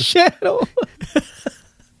casts a shadow.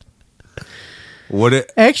 What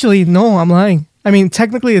it? Actually, no, I'm lying. I mean,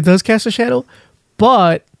 technically, it does cast a shadow,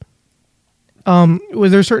 but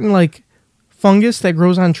there's certain like fungus that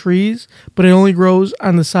grows on trees, but it only grows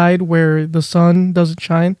on the side where the sun doesn't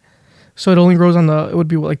shine. So it only grows on it would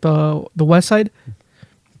be like the west side,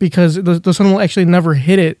 because the sun will actually never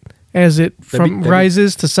hit it as it that'd be-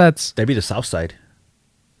 rises to sets. That'd be the south side.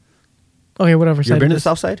 Okay, whatever. You side ever been it to the is.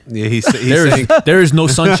 south side? Yeah, he's There saying is, there is no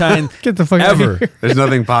sunshine Get the fuck out ever. of here. there's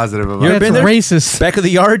nothing positive about You ever it. been That's there? racist. Back of the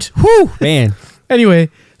yard? Whoo! Man, Anyway,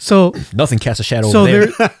 so nothing casts a shadow so over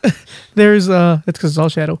there. there's that's because it's all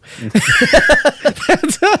shadow.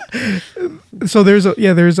 So there's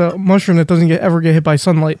a mushroom that doesn't ever get hit by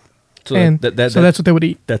sunlight, So and that's so that's what they would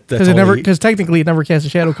eat. that's Because it all never they eat? because technically it never casts a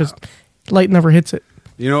shadow because light never hits it.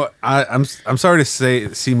 You know, I'm sorry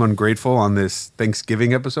to seem ungrateful on this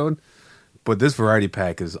Thanksgiving episode, but this variety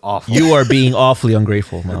pack is awful. You are being awfully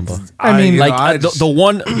ungrateful, Mamba. I mean, you know, Like I the, just- the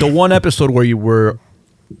one episode where you were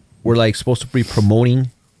like supposed to be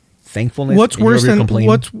promoting thankfulness. What's and you're worse over here than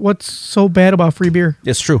complaining. what's so bad about free beer?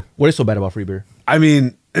 It's true. What is so bad about free beer? I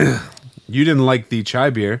mean, you didn't like the chai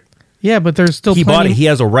beer. Yeah, but there's still He plenty, bought it. He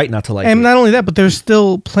has a right not to like and it. not only that, but there's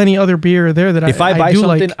still plenty other beer there that If I buy do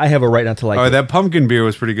something, like. I have a right not to like Oh, it. that pumpkin beer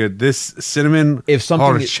was pretty good. This cinnamon If something-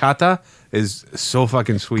 horchata is so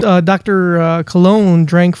fucking sweet. Dr. Cologne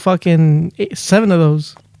drank fucking 7 of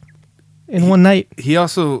those in one night. He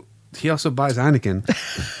also buys Heineken.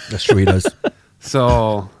 That's true. He does.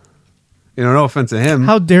 So, no offense to him.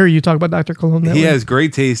 How dare you talk about Dr. Cologne that He way? has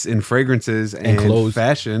great taste in fragrances and clothes.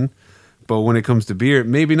 fashion, but when it comes to beer,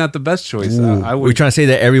 maybe not the best choice. I We're would. trying to say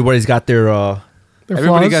that everybody's got their. Their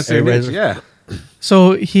Everybody flaws. got their Everybody's- niche. Yeah,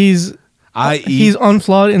 So he's I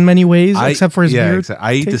unflawed in many ways, except for his beard.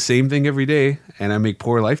 I eat the taste. same thing every day, and I make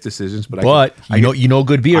poor life decisions. But But I you know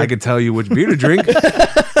good beer. I could tell you which beer to drink.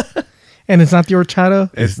 And it's not the horchata.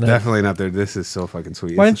 It's definitely not there. This is so fucking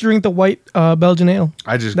sweet. Why don't you drink the white Belgian ale?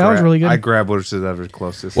 I just that was really good. I grab what's ever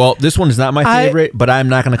closest. Well, this one is not my I- favorite, but I'm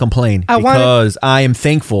not going to complain I wanted- because I am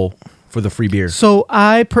thankful for the free beer. So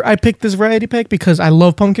I picked this variety pack because I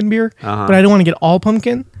love pumpkin beer, but I don't want to get all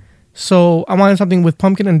pumpkin. So I wanted something with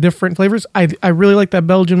pumpkin and different flavors. I really like that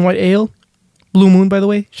Belgian white ale, Blue Moon, by the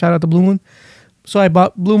way. Shout out to Blue Moon. So I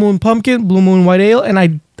bought Blue Moon pumpkin, Blue Moon white ale, and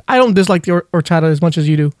I don't dislike the horchata as much as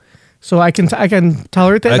you do. So I can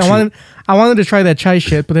tolerate that. And Actually- I wanted to try that chai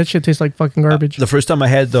shit, but that shit tastes like fucking garbage. The first time I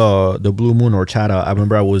had the Blue Moon horchata, I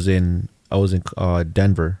remember I was in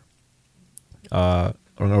Denver, or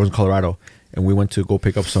I was in Colorado, and we went to go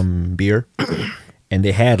pick up some beer, and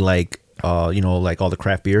they had like all the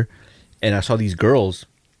craft beer, and I saw these girls,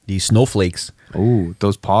 these snowflakes, ooh,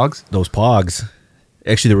 those pogs. those pogs.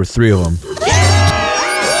 Actually, there were 3 of them.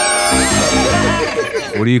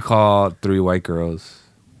 What do you call 3 white girls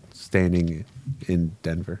standing in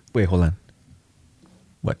Denver? Wait, hold on.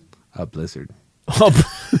 What? A blizzard. You're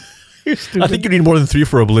I stupid. think you need more than 3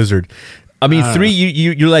 for a blizzard. I mean, 3.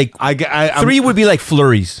 You're like I'm 3 would be like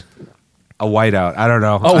flurries. a whiteout. I don't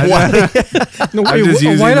know. Oh, what? No, I'm just a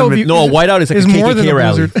using whiteout the would be- No, a whiteout is like is a more than KKK a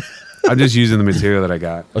rally. blizzard. I'm just using the material that I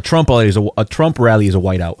got. A Trump rally is a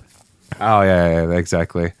whiteout. Oh yeah,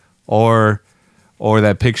 exactly. Or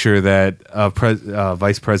that picture that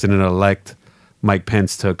Vice President elect Mike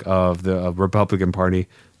Pence took of the Republican Party.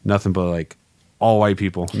 Nothing but like all white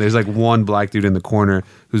people. There's like one black dude in the corner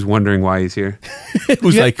who's wondering why he's here.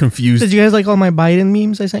 Who's Yeah. like confused. Did you guys like all my Biden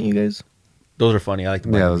memes I sent you guys? Those are funny. I like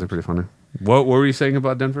them. Yeah, those are pretty funny. What were you saying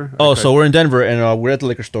about Denver? Oh, so we're in Denver and we're at the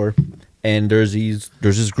liquor store, and there's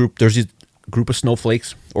this group of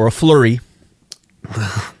snowflakes or a flurry.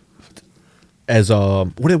 As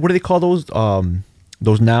what do they call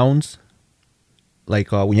those nouns?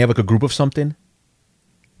 Like when you have like a group of something.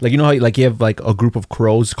 Like you know how like you have like a group of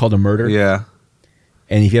crows called a murder. yeah.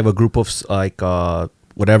 And if you have a group of like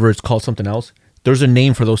whatever, it's called something else. There's a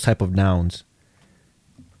name for those type of nouns.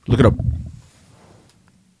 Look it up.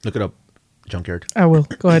 Look it up, Junkyard. I will.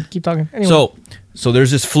 Go ahead. Keep talking. Anyway. So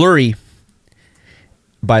there's this flurry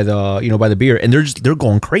by the beer, and they're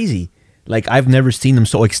going crazy. Like I've never seen them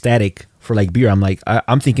so ecstatic for like beer. I'm like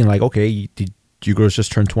I'm thinking like, okay, did you girls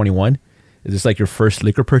just turn 21? Is this like your first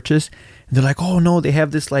liquor purchase? And they're like, oh no, they have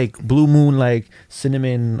this like Blue Moon like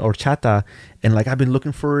cinnamon horchata, and like I've been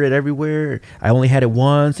looking for it everywhere. I only had it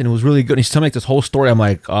once, and it was really good. And he's telling me like this whole story. I'm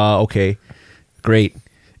like, okay, great.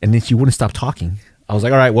 And then she wouldn't stop talking. I was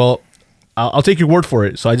like, all right, well, I'll take your word for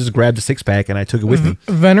it. So I just grabbed a 6-pack and I took it with me.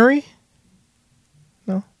 Venery?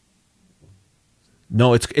 No.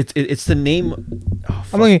 No, it's the name. Oh,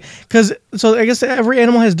 I'm looking because I guess every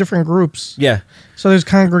animal has different groups. Yeah. So there's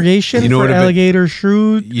congregation for alligator,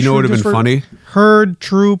 shrew. You know what would have been funny? Herd,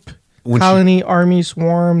 troop, colony, army,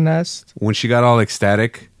 swarm, nest. When she got all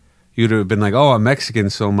ecstatic, you'd have been like, "Oh, I'm Mexican,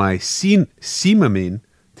 so my semen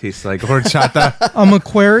tastes like horchata." A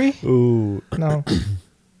macquarie? Ooh. No.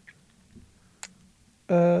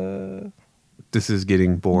 This is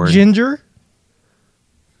getting boring. Ginger?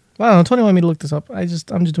 Well, I don't know. Tony wanted me to look this up. I'm just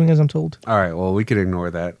doing as I'm told. All right. Well, we could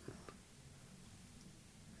ignore that.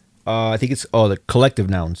 I think it's the collective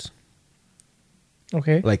nouns.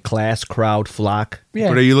 Okay. Like class, crowd, flock. Yeah.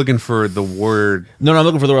 But are you looking for the word? No, I'm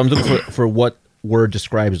looking for the word. I'm looking for what word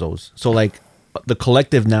describes those. So like the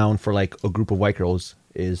collective noun for like a group of white girls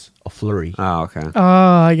is a flurry. Oh, okay. Oh,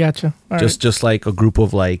 I gotcha. All just like a group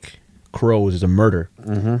of like crows is a murder.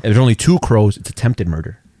 Mm-hmm. If there's only 2 crows, it's attempted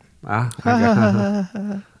murder.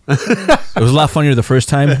 It was a lot funnier the first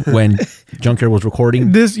time when Junkyard was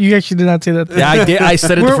recording. This you actually did not say that. Yeah, I did. I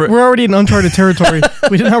said it. We're already in uncharted territory.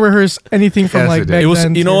 We did not rehearse anything from back it was.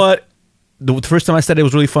 then. You know what? The first time I said it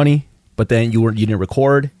was really funny, but then you didn't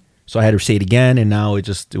record, so I had to say it again, and now it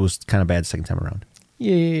was kind of bad the second time around.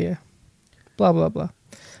 Yeah. Blah blah blah.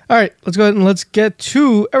 All right, let's go ahead and let's get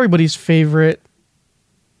to everybody's favorite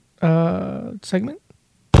segment.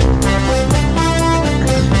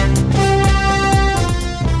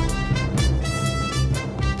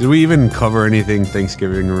 Did we even cover anything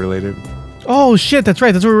Thanksgiving related? Oh shit, that's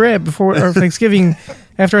right. That's where we were at before our Thanksgiving.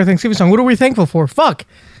 After our Thanksgiving song, what are we thankful for? Fuck.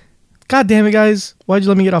 God damn it, guys! Why'd you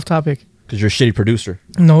let me get off topic? Because you're a shitty producer.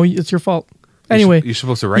 No, it's your fault. Anyway, you're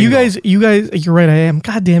supposed to write. You guys. You're right. I am.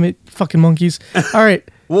 God damn it, fucking monkeys. All right.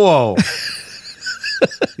 Whoa.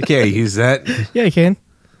 You can't use that. Yeah, you can.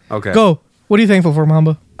 Okay. Go. What are you thankful for,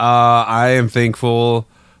 Mamba? I am thankful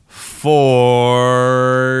for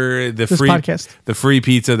the free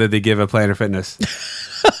pizza that they give at Planet Fitness.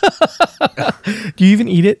 Do you even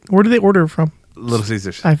eat it? Where do they order it from? Little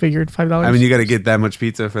Caesars. I figured $5. I mean, you got to get that much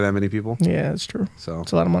pizza for that many people. Yeah, that's true. So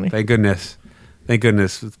it's a lot of money. Thank goodness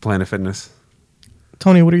with Planet Fitness.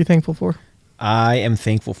 Tony, what are you thankful for? I am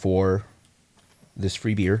thankful for this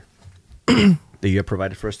free beer that you have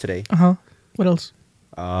provided for us today. What else?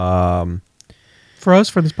 For us,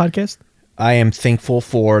 for this podcast? I am thankful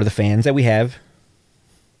for the fans that we have.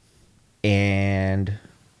 And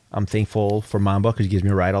I'm thankful for Mamba because he gives me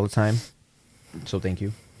a ride all the time. So thank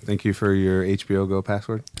you. Thank you for your HBO Go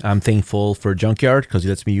password. I'm thankful for Junkyard because he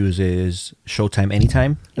lets me use his Showtime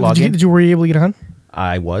anytime login. Were you able to get on?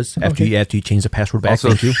 I was. After you changed the password back.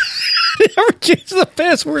 Thank you. He never changed the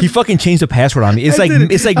password. He fucking changed the password on me. It's like I'm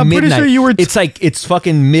midnight. Pretty sure it's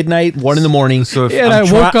fucking midnight, 1 a.m. So if I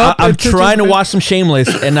woke up. I'm trying to watch some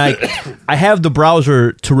Shameless, and I have the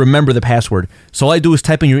browser to remember the password. So all I do is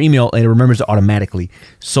type in your email, and it remembers it automatically.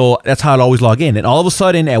 So that's how I always log in. And all of a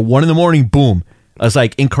sudden, at 1 a.m, boom, I was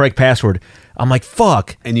like, incorrect password. I'm like,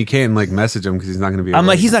 fuck. And you can't like message him because he's not going to be. I'm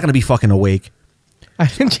like, he's not going to be fucking awake. I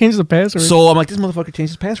didn't change the password. So I'm like, this motherfucker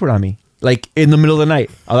changed his password on me, like in the middle of the night.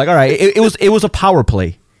 I was like, all right, it was a power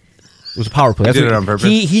play. It was a power play. He did it on purpose.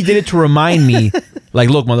 He did it to remind me, like,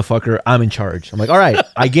 look, motherfucker, I'm in charge. I'm like, all right,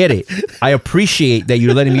 I get it. I appreciate that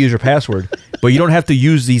you're letting me use your password, but you don't have to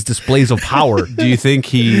use these displays of power. Do you think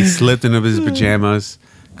he slipped into his pajamas,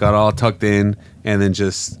 got all tucked in, and then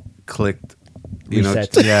just clicked?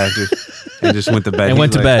 Reset. And just went to bed. And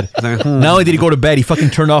went to bed. Not only did he go to bed, he fucking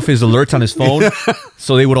turned off his alerts on his phone,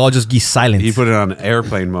 so they would all just be silent. He put it on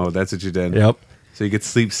airplane mode. That's what you did. Yep. So you could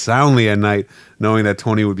sleep soundly at night, knowing that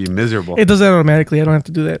Tony would be miserable. It does that automatically. I don't have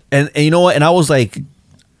to do that. And you know what? And I was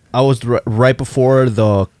right before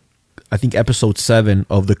I think episode 7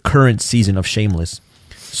 of the current season of Shameless.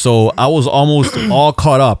 So I was almost all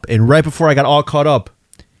caught up, and right before I got all caught up,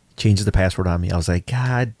 changes the password on me. I was like,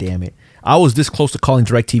 God damn it. I was this close to calling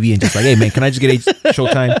DirecTV and just like, hey, man, can I just get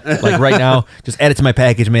Showtime? Like right now, just add it to my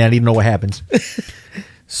package, man. I need to know what happens.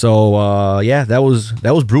 So, yeah, that was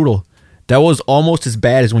brutal. That was almost as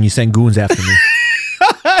bad as when you send goons after me.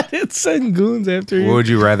 I didn't send goons after you. What would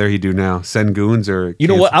you rather he do now? Send goons or... You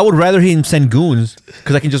know what? I would rather him send goons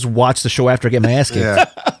because I can just watch the show after I get my ass kicked. Yeah.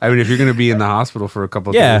 I mean, if you're going to be in the hospital for a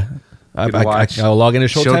couple of days, I'll log into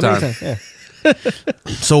Showtime. Anytime. Yeah.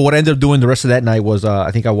 So what I ended up doing the rest of that night was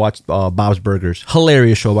I think I watched Bob's Burgers.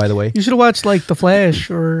 Hilarious show, by the way. You should have watched like The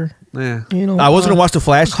Flash or I was gonna watch The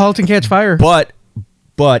Flash, Halt and Catch Fire, but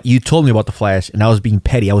you told me about The Flash and I was being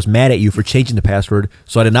petty. I was mad at you for changing the password,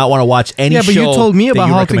 so I did not want to watch any show. Yeah, but you told me about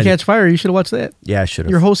Halt and Catch Fire. You should have watched that. Yeah, I should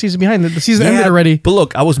have. Your whole season behind it. The season ended already. But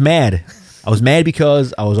look, I was mad. I was mad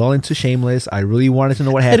because I was all into Shameless. I really wanted to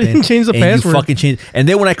know what happened. didn't change the and password. You fucking changed. And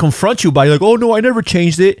then when I confront you by like, oh no, I never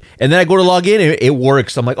changed it. And then I go to log in and it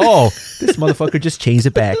works. I'm like, oh, this motherfucker just changed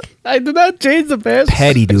it back. I did not change the password.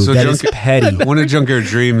 Petty, dude. So That is petty. One of Junkyard's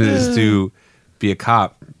dreams is to be a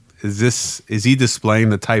cop. Is he displaying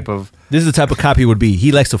the type of? This is the type of cop he would be.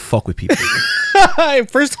 He likes to fuck with people.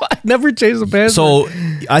 First of all, I never changed the password. So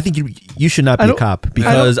I think you should not be a cop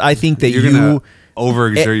because I think that You're gonna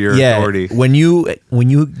overexert your authority. When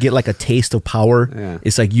you get like a taste of power,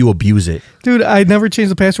 it's like you abuse it. Dude, I never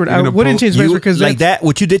changed the password. I wouldn't change the password because like that.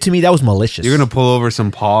 What you did to me, that was malicious. You're gonna pull over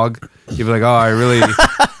some pog. You'll be like, oh,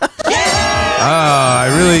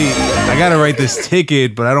 I gotta write this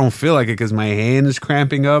ticket, but I don't feel like it because my hand is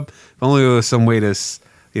cramping up. If only there was some way to,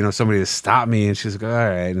 somebody to stop me. And she's like, all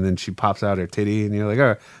right. And then she pops out her titty, and you're like, all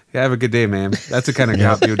right, yeah, have a good day, ma'am. That's the kind of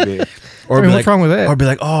cop you would be. Or what's wrong with that? Or be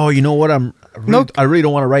like, oh, you know what? I really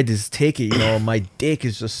don't want to write this ticket. My dick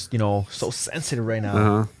is just, so sensitive right now.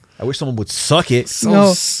 Uh-huh. I wish someone would suck it.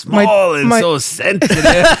 So small and so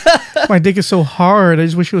sensitive. My dick is so hard. I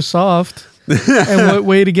just wish it was soft. And what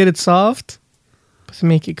way to get it soft? To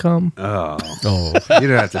make it come. Oh, you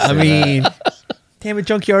don't have to say that. Damn it,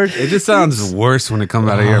 Junkyard. It just sounds worse when it comes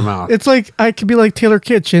out of your mouth. It's like I could be like Taylor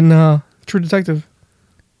Kitsch in True Detective.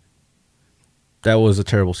 That was a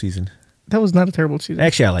terrible season. That was not a terrible season.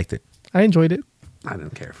 Actually, I liked it. I enjoyed it. I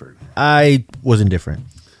didn't care for it. I was indifferent.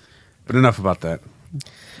 But enough about that.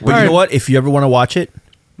 But you know what? If you ever want to watch it,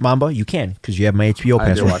 Mamba, you can because you have my HBO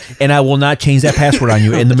I did watch password, it. and I will not change that password on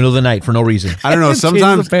you in the middle of the night for no reason. I don't know.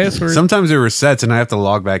 Change the password. Sometimes there resets and I have to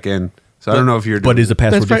log back in. So I don't know if you're. But is the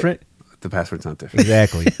password That's right. different? The password's not different.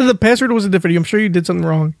 Exactly. The password wasn't different. I'm sure you did something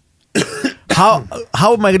wrong. How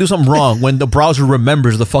am I gonna do something wrong when the browser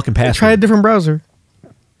remembers the fucking password? Try a different browser.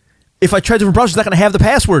 If I try a different browser, it's not gonna have the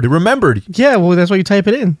password. It remembered. Yeah, well, that's why you type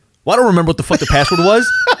it in. Well, I don't remember what the fuck the password was.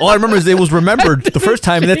 All I remember is it was remembered the first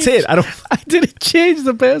time, and that's it. I didn't change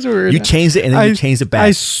the password. You changed it and then you changed it back.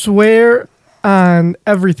 I swear on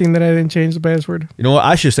everything that I didn't change the password. You know what?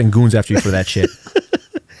 I should send goons after you for that shit.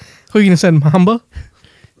 Who are you gonna send, Mamba?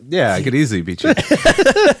 Yeah, I could easily beat you.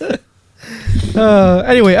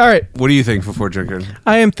 Anyway, all right. What do you think for Junkyard?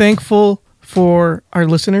 I am thankful for our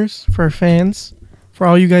listeners, for our fans, for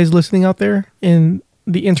all you guys listening out there in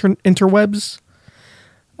the interwebs.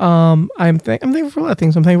 I'm thankful for a lot of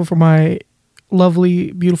things. I'm thankful for my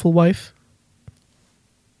lovely, beautiful wife.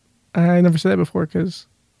 I never said that before because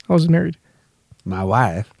I wasn't married. My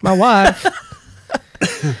wife. My wife.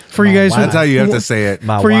 For you guys, That's how you have to say it.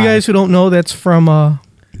 My for you wife. guys who don't know, that's from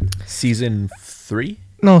Season 3?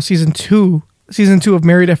 no, season 2. Season 2 of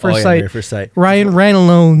Married at First Sight. Married at First Sight. Ryan ran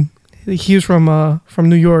alone. He was from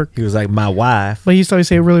New York, He was like, my wife. but he used to always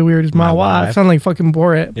say it really weird. It's my My wife. wife. Sound like fucking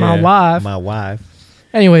Borat. My Yeah, wife. My wife.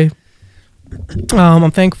 Anyway, I'm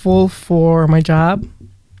thankful for my job,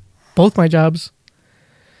 both my jobs.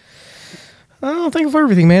 I'm thankful for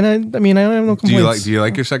everything, man. I mean, I don't have no complaints. Do you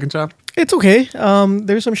like your second job? It's okay.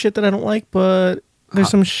 There's some shit that I don't like, but there's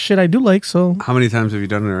some shit I do like. So How many times have you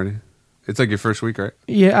done it already? It's like your first week, right?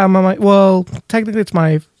 yeah, I'm on my well, technically it's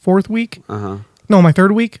my 4th week. Uh-huh. No, my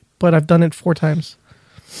 3rd week, but I've done it 4 times.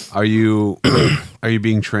 Are you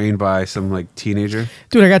being trained by some like teenager?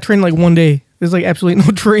 Dude, I got trained like 1 day. There's like absolutely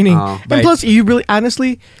no training. Oh. And Right. plus, you really,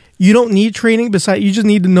 honestly, you don't need training. Besides, you just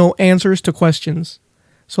need to know answers to questions.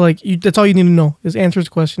 So like, that's all you need to know is answers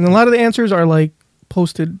to questions. And a lot of the answers are like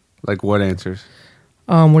posted. Like what answers?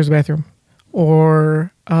 Where's the bathroom?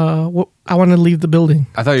 Or what, I want to leave the building.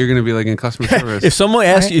 I thought you were gonna be like in customer service. If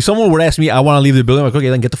someone would ask me, I want to leave the building, I'm like, okay,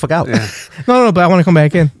 then get the fuck out. Yeah. No, but I want to come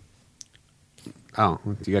back in. Oh,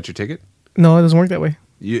 you got your ticket? No, it doesn't work that way.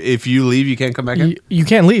 If you leave, you can't come back in. You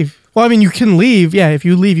can't leave. Well, I mean, you can leave. Yeah, if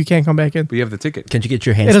you leave, you can't come back in. But you have the ticket. Can't you get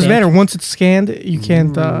your hand It doesn't stamped? matter. Once it's scanned, you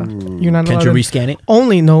can't. You're not. Can't allowed you to- rescan it?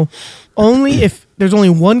 Only if there's only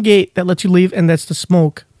one gate that lets you leave, and that's the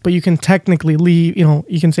smoke. But you can technically leave.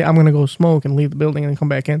 You can say I'm going to go smoke and leave the building and then come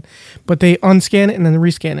back in. But they unscan it and then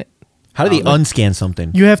rescan it. How do they unscan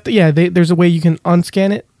something? You have to. Yeah, there's a way you can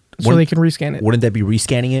unscan it so Wouldn't- they can rescan it. Wouldn't that be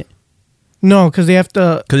rescanning it? No, because they have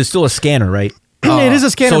to. Because it's still a scanner, right? It is a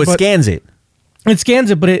scanner, So it but scans it. it scans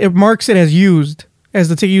it, but it marks it as used, as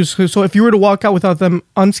the ticket used. So if you were to walk out without them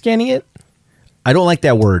unscanning it, I don't like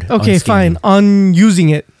that word. okay, unscanning. fine, unusing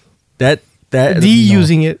it, That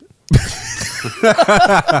de-using it,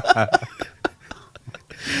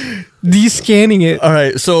 de-scanning it. All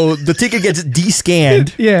right, so the ticket gets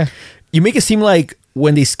de-scanned. Yeah. You make it seem like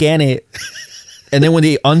when they scan it, and then when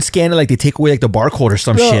they unscan it, like they take away like the barcode or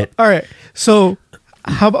some No, shit. All right. So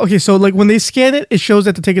how about so like when they scan it, it shows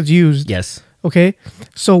that the ticket's used. Yes, Okay.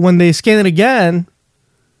 So when they scan it again,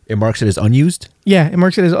 It marks it as unused. Yeah, it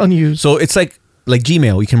marks it as unused. So it's like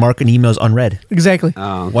Gmail. You can mark an email as unread. Exactly.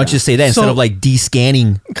 Oh, okay. Why don't you say that instead So- of like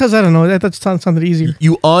de-scanning? Because I don't know, that sounded easier.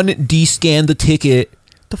 You un-de-scan the ticket.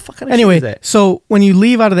 The fuck kind of Anyway, shit is that? so when you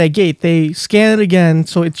leave out of that gate, they scan it again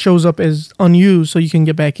so it shows up as unused so you can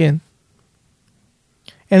get back in.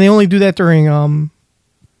 And they only do that during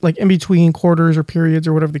like in between quarters or periods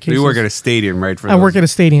or whatever the case You work is. at a stadium, right? I work at a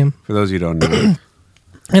stadium. For those who don't know.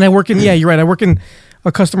 And I work in you're right. I work in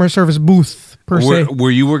a customer service booth per se. Were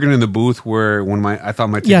you working in the booth where I thought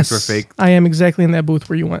my tickets were fake? I am exactly in that booth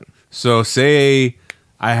where you went. So say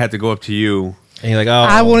I had to go up to you. And you're like, oh.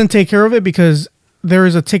 I wouldn't take care of it because there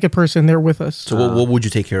is a ticket person there with us. So what would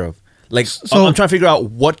you take care of? Like, So- I'm trying to figure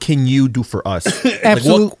out what can you do for us?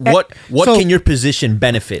 Absolute- Like what so- can your position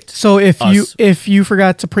benefit? So if us? you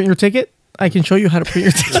forgot to print your ticket, I can show you how to print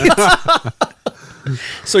your ticket.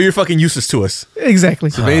 So you're fucking useless to us.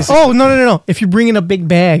 Exactly. So basically- Oh no! If you bring in a big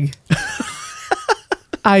bag,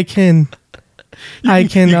 I can You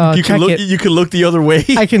check can look. it. You can look the other way.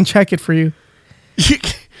 I can check it for you.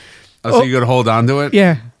 So you got to hold on to it?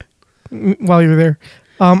 Yeah, while you're there.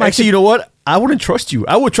 Actually, you know what? I wouldn't trust you.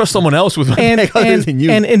 I would trust someone else with my bag other than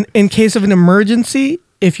you. And in case of an emergency,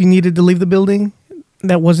 if you needed to leave the building,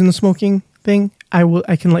 that wasn't a smoking thing,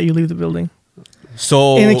 I can let you leave the building.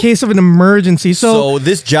 so In the case of an emergency, so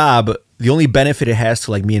this job, the only benefit it has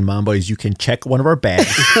to like me and Mamba is you can check one of our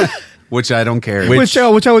bags. Which I don't care. which I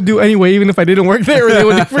would do anyway, even if I didn't work there, they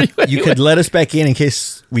would do for you. You could let us back in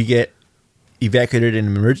case we get evacuated in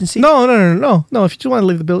an emergency. No. If you just want to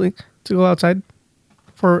leave the building to go outside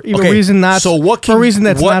for either Okay, reason not so what for a reason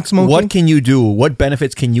that's not smoking. What can you do? What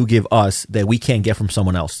benefits can you give us that we can't get from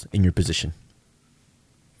someone else in your position?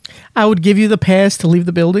 I would give you the pass to leave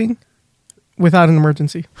the building without an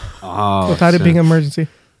emergency, without it shit. being an emergency.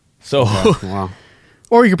 So, Wow.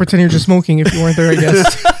 Or you could pretend you're just smoking if you weren't there, I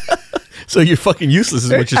guess. so you're fucking useless,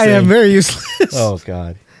 is what you're I saying. am very useless. Oh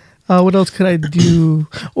God. What else could I do?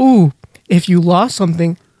 Ooh, if you lost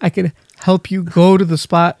something, I could help you go to the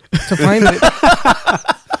spot to find it.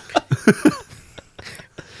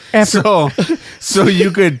 After So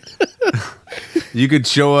you could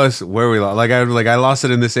show us where we lost. Like I lost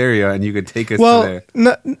it in this area, and you could take us to well,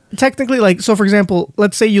 there. technically, like so. For example,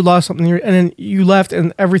 let's say you lost something, and then you left,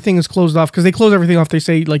 and everything is closed off because they close everything off. They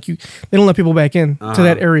say like they don't let people back in to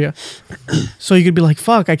that area. So you could be like,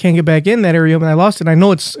 "Fuck, I can't get back in that area, but I lost it. I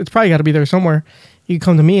know it's probably got to be there somewhere." You could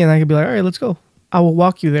come to me, and I could be like, "All right, let's go. I will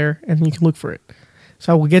walk you there, and you can look for it."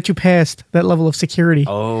 So I will get you past that level of security,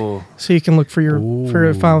 Oh, so you can look for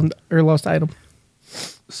your found or lost item.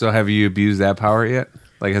 so have you abused that power yet?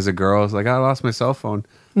 Like as a girl, it's like I lost my cell phone.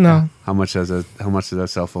 No, How much does that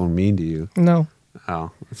cell phone mean to you? no, Oh,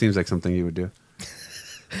 it seems like something you would do.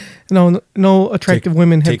 no attractive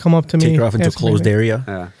women have come up to me. Take her off into a asking me closed that. area.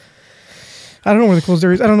 Yeah. I don't know where the closed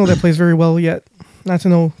areas. I don't know that place very well yet. Not to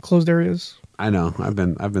know closed areas. I know. I've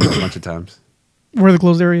been there a bunch of times. Where are the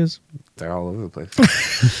closed areas? They're all over the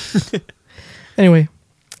place. Anyway,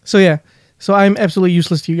 so yeah, so I'm absolutely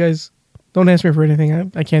useless to you guys. Don't ask me for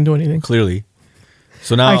anything. I can't do anything. Clearly.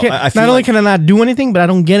 So now I can't. I feel not only like, can I not do anything, but I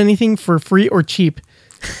don't get anything for free or cheap.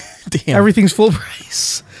 damn, Everything's full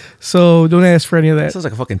price. So don't ask for any of that. sounds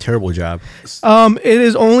like a fucking terrible job. It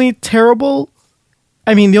is only terrible.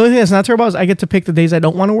 I mean, the only thing that's not terrible is I get to pick the days I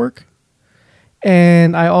don't want to work,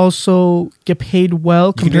 and I also get paid well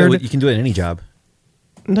You compared to. can do it in any job.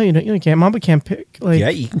 No, you don't. You can't. Mamba can't pick. Like, Yeah,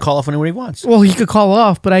 you can call off whenever he wants. well, he could call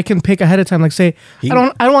off, but I can pick ahead of time. Like, say, He- I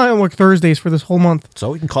don't want to work Thursdays for this whole month.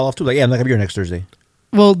 So he can call off too. Like, yeah, I'm not gonna be here next Thursday.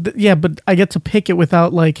 Well, yeah, but I get to pick it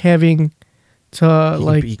without like having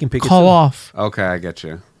to he can pick it call too. off. Okay, I get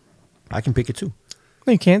you. I can pick it too.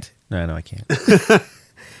 No, you can't. No, I can't.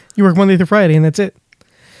 You work Monday through Friday, and that's it.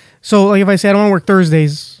 So, like, if I say I don't want to work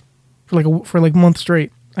Thursdays for like a month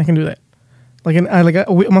straight, I can do that. Like, a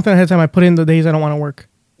month ahead of time, I put in the days I don't want to work.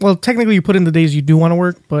 Well, technically, you put in the days you do want to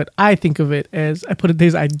work, but I think of it as I put in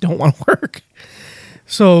days I don't want to work.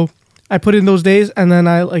 So I put in those days, and then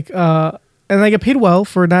I and I get paid well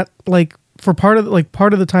for not like for part of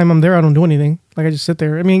the time I'm there, I don't do anything. Like I just sit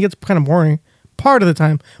there. I mean, it gets kind of boring. Part of the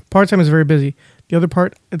time, part time is very busy. The other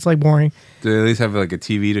part, it's like boring. Do they at least have like a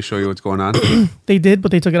TV to show you what's going on? They did,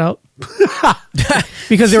 but they took it out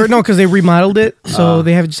because they remodeled it. So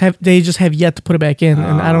they just have yet to put it back in,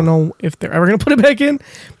 and I don't know if they're ever gonna put it back in.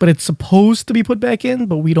 But it's supposed to be put back in,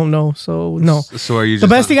 but we don't know. So no. So are you The just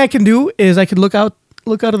best thing I can do is I could look out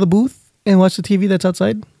of the booth and watch the TV that's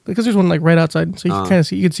outside because there's one like right outside, so you can kind of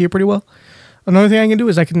see. You can see it pretty well. Another thing I can do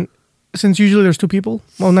is since usually there's two people.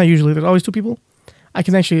 Well, not usually. There's always two people. I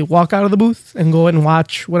can actually walk out of the booth and go and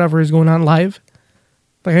watch whatever is going on live.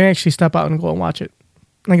 Like I can actually step out and go and watch it.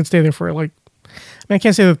 I could stay there for like, I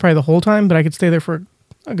can't stay there probably the whole time, but I could stay there for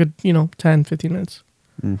a good, 10, 15 minutes.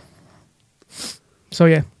 So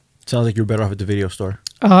yeah. Sounds like you're better off at the video store.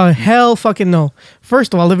 Hell fucking no.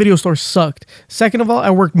 First of all, the video store sucked. Second of all,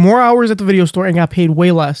 I worked more hours at the video store and got paid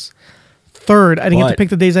way less. Third, I didn't get to pick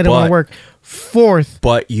the days I didn't want to work. Fourth,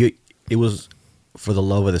 but it was for the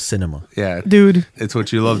love of the cinema. Yeah, dude, it's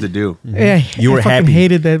what you love to do. Yeah, you were I fucking happy.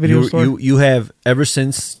 hated that video store. You have ever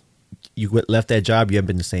since you left that job. You haven't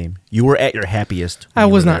been the same. You were at your happiest. I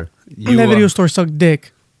was not. And that video store sucked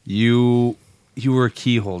dick. You were a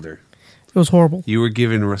key holder. It was horrible. You were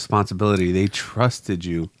given responsibility. They trusted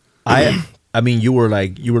you. I mean, you were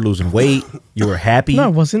losing weight. You were happy. No, I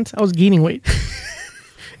wasn't. I was gaining weight.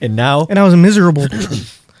 And now? And I was miserable.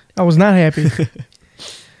 I was not happy.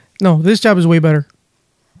 No, this job is way better.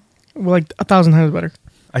 Like 1,000 times better.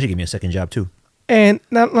 I should give me a second job too. And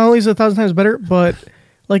not only is it 1,000 times better, but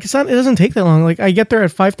like it doesn't take that long. Like I get there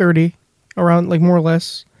at 5:30, around like more or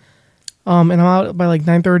less. And I'm out by like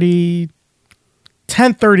 9:30,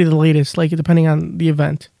 10:30 the latest, like depending on the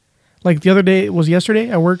event. Like the other day was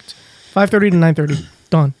yesterday. I worked 5:30 to 9:30.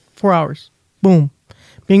 Done. 4 hours. Boom.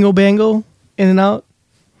 Bingo bango. In and out.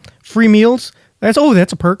 Free meals. That's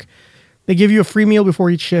a perk. They give you a free meal before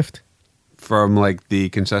each shift. From like the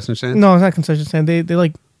concession stand? No, it's not concession stand. They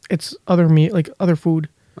like it's other meat, like other food.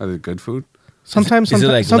 Are they good food? Sometimes it's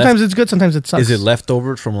good. Sometimes it sucks. Is it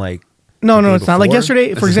leftover from like? No, it's not. Like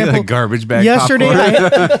yesterday, for example, like garbage bag. Yesterday,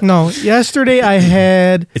 yesterday I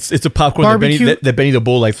had it's a popcorn that Benny the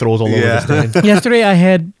Bull like throws all over the stand. Yesterday I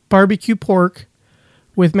had barbecue pork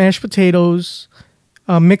with mashed potatoes,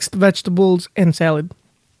 mixed vegetables, and salad.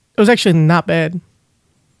 It was actually not bad.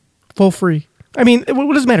 Full free. I mean,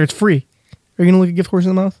 what does it matter? It's free. Are you gonna look a gift horse in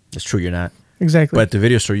the mouth? That's true. You're not. Exactly. But at the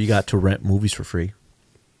video store, you got to rent movies for free.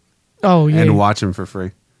 Oh yeah, and watch them for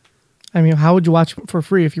free. I mean, how would you watch for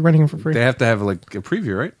free if you're renting them for free? They have to have like a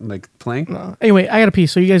preview, right? Like playing. No. Anyway, I gotta pee.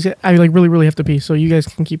 So you guys, I like really have to pee. So you guys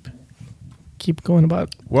can keep going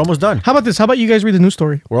about. We're almost done. How about this? How about you guys read the news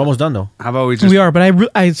story? We're almost done though. How about we just? We are, but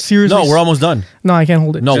I seriously. No, we're almost done. No, I can't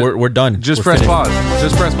hold it. No, we're done. Just we're press finished. pause.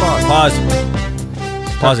 Just press pause.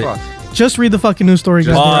 Pause it. Just read the fucking news story,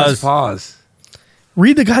 guys. Pause.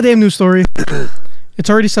 Read the goddamn news story.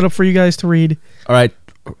 It's already set up for you guys to read. All right.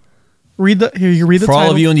 You read the for title.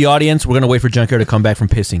 all of you in the audience, we're gonna wait for Junkyard to come back from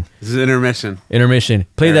pissing. This is intermission.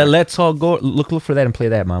 Play that. Let's all go. Look for that and play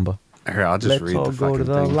that, Mamba. Here, I'll just read the Let's fucking all go to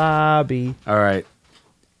the thing. lobby. All right.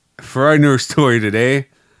 For our news story today,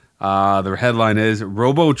 the headline is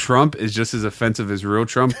Robo Trump is just as offensive as real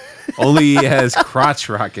Trump, only he has crotch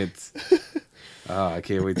rockets. I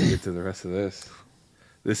can't wait to get to the rest of this.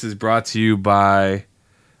 This is brought to you by,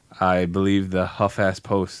 I believe, the Huff-Ass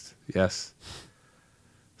Post. Yes.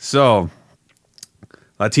 So,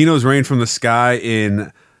 Latinos Rain from the Sky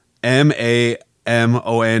in MAMON,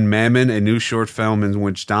 Mammon, a new short film in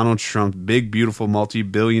which Donald Trump's big, beautiful,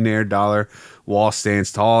 multi-billionaire dollar wall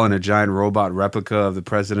stands tall and a giant robot replica of the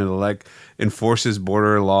president-elect enforces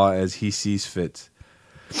border law as he sees fit.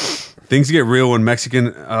 Things get real when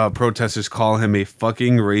Mexican protesters call him a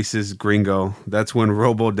fucking racist gringo. That's when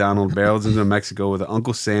Robo Donald barrels into Mexico with an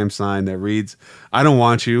Uncle Sam sign that reads, "I don't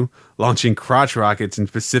want you," launching crotch rockets in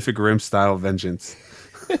Pacific Rim-style vengeance.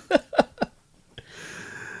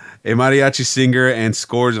 A mariachi singer and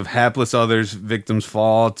scores of hapless others victims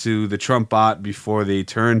fall to the Trump bot before they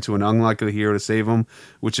turn to an unlikely hero to save them.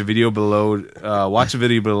 Watch a video below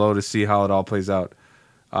to see how it all plays out.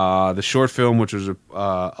 The short film, which was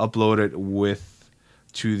uploaded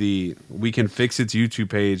to the We Can Fix It's YouTube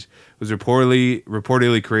page, was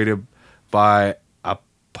reportedly created by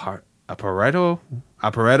Aparetto,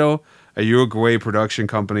 a Uruguay production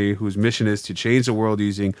company whose mission is to change the world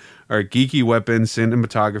using our geeky weapons,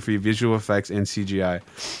 cinematography, visual effects, and CGI.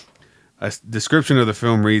 A description of the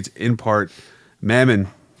film reads, in part, Mammon,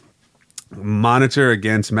 monitor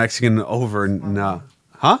against Mexican over...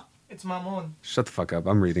 Huh? It's Mamon. Shut the fuck up.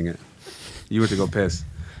 I'm reading it. You went to go piss.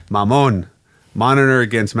 Mamon, monitor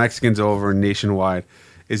against Mexicans over nationwide,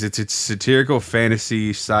 is it's a satirical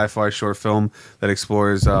fantasy sci-fi short film that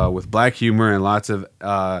explores with black humor and lots of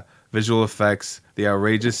visual effects the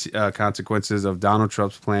outrageous consequences of Donald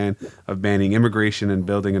Trump's plan of banning immigration and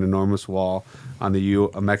building an enormous wall on the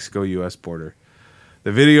Mexico-U.S. border.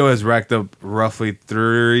 The video has racked up roughly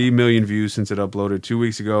 3 million views since it uploaded 2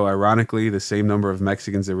 weeks ago. Ironically, the same number of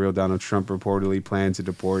Mexicans that real Donald Trump reportedly planned to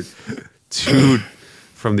deport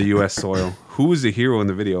from the U.S. soil. Who was the hero in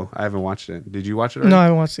the video? I haven't watched it. Did you watch it already? No, I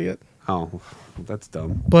haven't watched it yet. Oh, that's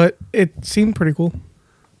dumb. But it seemed pretty cool.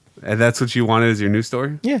 And that's what you wanted as your news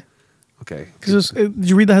story? Yeah. Okay. Did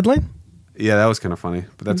you read the headline? Yeah, that was kind of funny,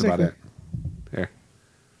 but that's Exactly. about it. Here.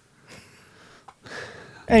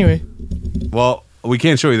 Anyway, Well, we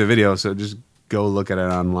can't show you the video, so just go look at it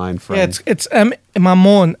online. Friend. yeah, it's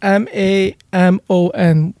mamon,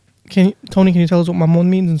 MAMON. Tony? Can you tell us what mamon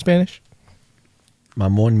means in Spanish?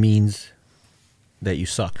 Mamon means that you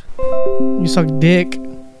suck. You suck dick.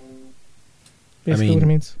 Basically, what it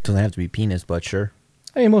means. Doesn't have to be penis, but sure.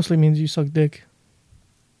 I mean, it mostly means you suck dick.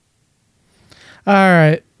 All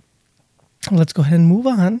right, let's go ahead and move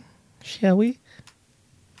on, shall we?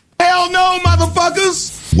 Hell no,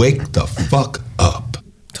 motherfuckers! Wake the fuck up.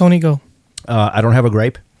 Tony, go. I don't have a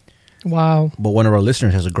gripe, Wow. but one of our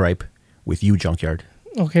listeners has a gripe with you, Junkyard.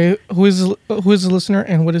 Okay, who is the listener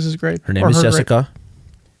and what is his gripe? Her name Or is gripe? Jessica,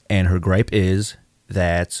 and her gripe is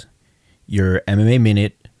that your MMA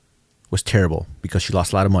minute was terrible because she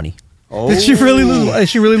lost a lot of money. Did she really lose? Did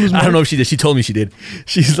she really lose money? I don't know if she did. She told me she did.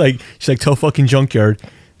 She's like, tell fucking Junkyard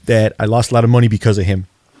that I lost a lot of money because of him.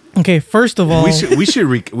 Okay, first of all, we should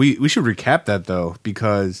recap that though,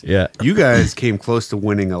 because Yeah. you guys came close to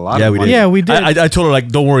winning a lot Yeah, of we money. did. Yeah, we did. I told her, like,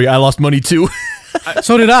 don't worry, I lost money too.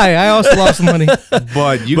 so did I. I also lost some money.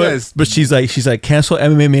 But you guys, But she's like, cancel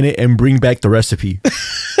MMA minute and bring back the recipe.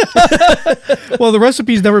 Well, the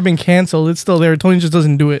recipe's never been canceled. It's still there. Tony just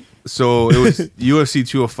doesn't do it. so it was UFC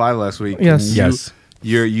 205 last week. Yes. and Yes.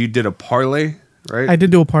 You did a parlay, right? I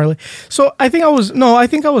did do a parlay. So I think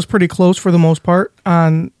I was pretty close for the most part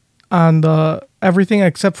on the everything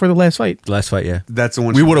except for the last fight. The last fight, yeah. That's the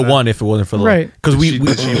one We she would have bet on. won if it wasn't for the Right. Because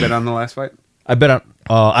Did she bet on the last fight? I bet on.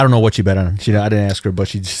 I don't know what she bet on. I didn't ask her, but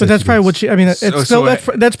she just. But said that's she probably did. what she. I mean, it's So- still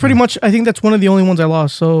so that's pretty much. I think that's one of the only ones I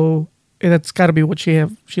lost. So that's got to be what she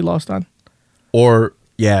lost on. Or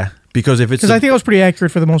yeah, because if it's Because I think I was pretty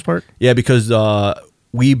accurate for the most part. yeah, because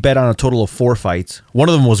we bet on a total of 4 fights. One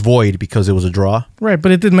of them was void because it was a draw. Right,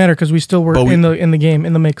 but it didn't matter because we still were But we- in the game,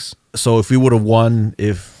 in the mix. So if we would have won,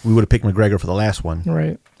 if we would have picked McGregor for the last one,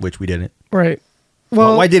 Right, which we didn't. right. Well,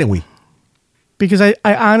 Well, why didn't we? because I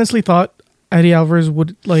honestly thought Eddie Alvarez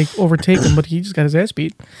would like overtake him, but he just got his ass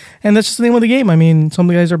beat, and that's just the name of the game. I mean, some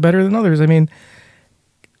guys are better than others. I mean,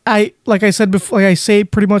 like I said before, like I say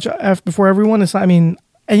pretty much before everyone. It's I mean,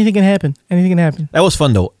 anything can happen. Anything can happen. That was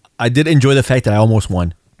fun though. I did enjoy the fact that I almost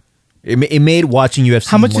won. It made watching UFC.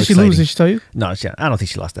 How much more did she exciting. lose? Did she tell you? No, I don't think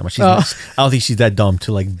she lost that much. Oh. I don't think she's that dumb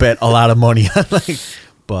to like bet a lot of money.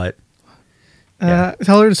 But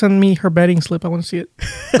Tell her to send me her betting slip. I want to see it.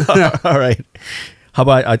 all right. How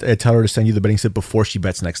about I tell her to send you the betting slip before she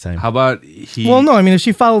bets next time? How about he? Well, no, I mean, if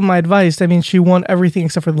she followed my advice, I mean, she won everything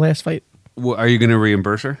except for the last fight. Are you going to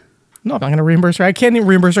reimburse her? No, I'm not going to reimburse her. I can't even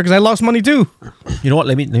reimburse her because I lost money too. You know what?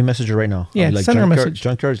 Let me message her right now. Yeah, I'll be send her a message.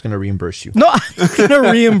 Junkyard is going to reimburse you. No, I'm going to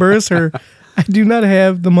reimburse her. I do not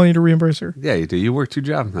have the money to reimburse her. Yeah, you do. You work 2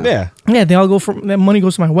 jobs now. Yeah. Yeah, they all go from that money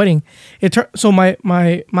goes to my wedding. So my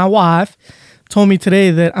wife told me today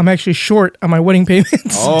that I'm actually short on my wedding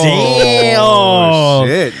payments. Oh,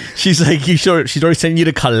 shit. She's like, she's already sending you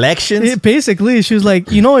the collections. Basically, she was like,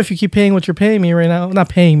 if you keep paying what you're paying me right now, not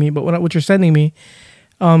paying me, but what you're sending me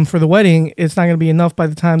for the wedding, it's not going to be enough by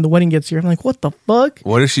the time the wedding gets here. I'm like, what the fuck?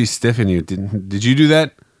 What if she's stiffing you? Did you do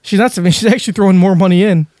that? She's not. She's actually throwing more money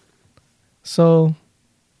in. So,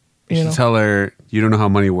 You should tell her you don't know how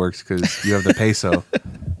money works because you have the peso.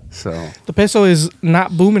 So the peso is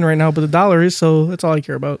not booming right now, but the dollar is. So that's all I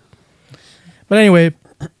care about. But anyway,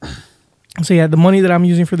 so yeah, the money that I'm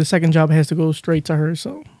using for the second job has to go straight to her.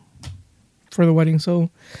 So for the wedding. So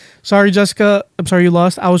sorry, Jessica. I'm sorry you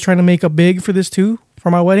lost. I was trying to make a big for this too for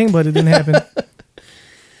my wedding, but it didn't happen.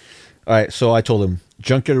 All right, so I told him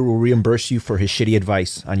Junkyard will reimburse you for his shitty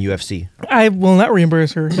advice on UFC. I will not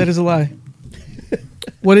reimburse her. That is a lie.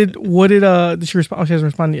 What did she respond? Oh, she hasn't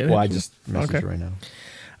responded yet. Well, I just messaged her right now.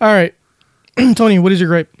 All right. Tony, what is your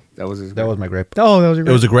gripe? that was his. That was my gripe. Oh, that was your It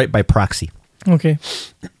gripe. was a gripe by proxy. Okay.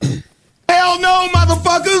 Hell no,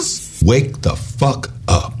 motherfuckers! Wake the fuck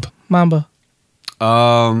up. Mamba.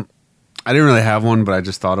 I didn't really have one, but I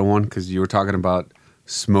just thought of one because you were talking about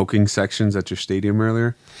smoking sections at your stadium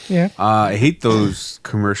earlier. Yeah. I hate those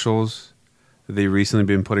commercials that they recently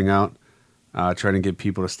been putting out, trying to get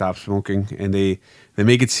people to stop smoking, and they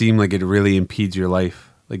make it seem like it really impedes your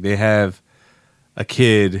life. Like they have a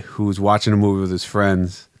kid who's watching a movie with his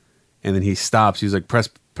friends, and then he stops. He's like, press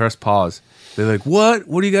pause. They're like, what?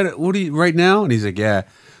 What do you got? What do you right now? And he's like, yeah.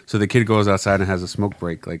 So the kid goes outside and has a smoke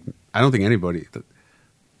break. Like I don't think anybody.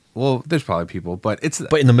 Well, there's probably people, but it's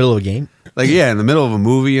But in the middle of a game? like in the middle of a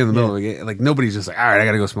movie, in the middle of a game, like nobody's just like, all right, I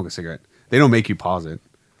gotta go smoke a cigarette. They don't make you pause it.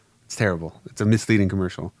 It's terrible. It's a misleading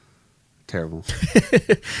commercial. Terrible.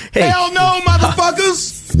 Hey, Hell no,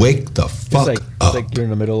 motherfuckers! Wake the fuck it's up. like you're in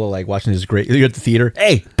the middle of like watching this great. You're at the theater.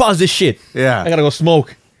 Hey, pause this shit. Yeah. I gotta go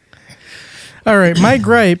smoke. All right. My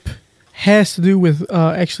gripe has to do with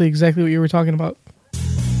actually exactly what you were talking about.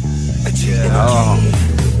 Oh.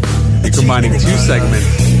 You're combining 2 segments.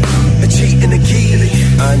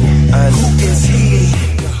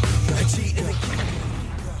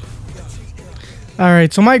 All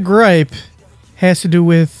right, so my gripe has to do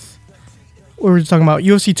with what we were talking about.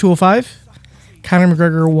 UFC 205. Conor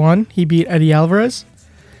McGregor won. He beat Eddie Alvarez.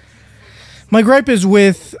 My gripe is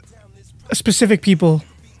with specific people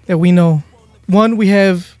that we know. One, we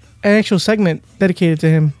have an actual segment dedicated to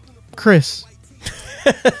him, Chris.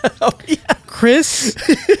 Chris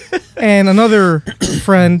and another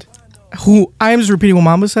friend who I am just repeating what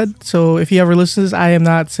Mamba said. So if he ever listens, I am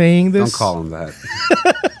not saying this. Don't call him that.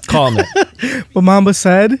 Call him that. What Mamba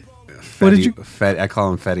said. What did you? I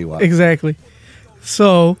call him Fetty Wap. Exactly.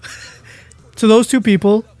 So, to those two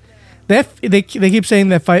people, they keep saying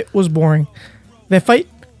that fight was boring. That fight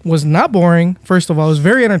was not boring. First of all, it was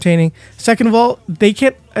very entertaining. Second of all, they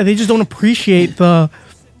just don't appreciate the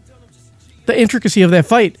intricacy of that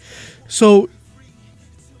fight. So,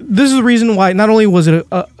 this is the reason why not only was it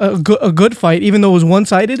a good fight, even though it was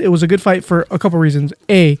one-sided, it was a good fight for a couple reasons.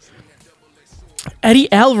 A,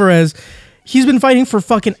 Eddie Alvarez, he's been fighting for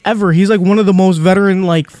fucking ever. He's like one of the most veteran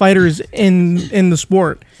like fighters in the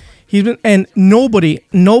sport. And nobody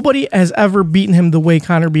has ever beaten him the way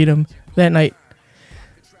Conor beat him that night.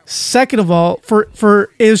 Second of all, for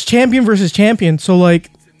it was champion versus champion, so like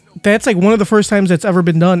that's like one of the first times that's ever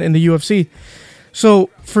been done in the UFC. So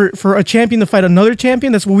for a champion to fight another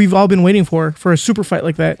champion, that's what we've all been waiting for a super fight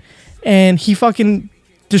like that. And he fucking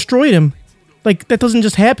destroyed him. Like, that doesn't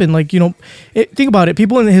just happen. Like, you know, think about it.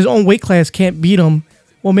 People in his own weight class can't beat him.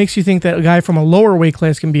 What makes you think that a guy from a lower weight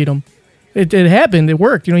class can beat him? It happened. It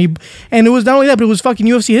worked. You know, and it was not only that, but it was fucking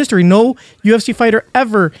UFC history. No UFC fighter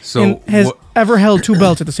ever has ever held 2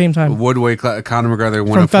 belts at the same time. What weight class? Conor McGregor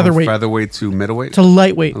went From up featherweight. from featherweight to middleweight? To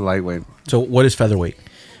lightweight. Lightweight. So what is featherweight?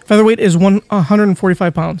 Featherweight is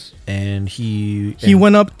 145 pounds. And he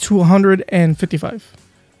went up to 155.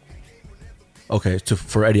 Okay,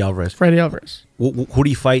 for Eddie Alvarez. For Eddie Alvarez. Who did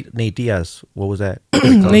he fight? Nate Diaz. What was that?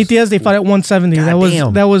 Nate Diaz, they fought at 170. That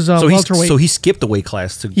was so welterweight. So he skipped the weight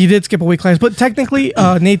class. He did skip a weight class. But technically,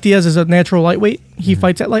 Nate Diaz is a natural lightweight. He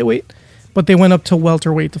fights at lightweight. But they went up to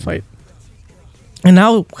welterweight to fight. And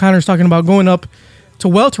now Conor's talking about going up to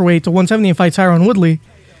welterweight to 170 and fight Tyron Woodley.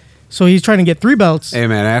 So he's trying to get 3 belts. Hey,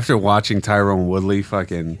 man, after watching Tyron Woodley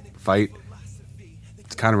fucking fight,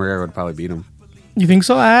 Conor McGregor would probably beat him. You think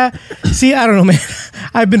so? I don't know, man.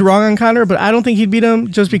 I've been wrong on Conor, but I don't think he'd beat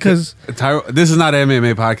him just because... This is not an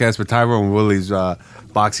MMA podcast, but Tyron Woodley's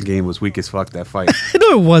boxing game was weak as fuck that fight.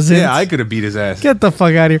 No, it wasn't. Yeah, I could have beat his ass. Get the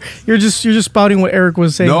fuck out of here. You're just spouting what Eric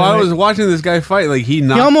was saying. No, I right? was watching this guy fight. Like he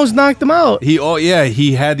almost knocked him out. He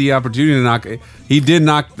had the opportunity to knock. He did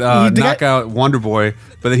knock out Wonder Boy,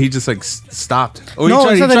 but then he just like stopped. Oh,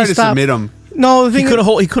 he tried to submit him. No, the thing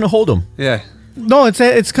he couldn't hold him. Yeah. No, it's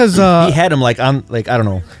because he had him I don't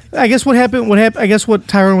know. I guess what happened. I guess what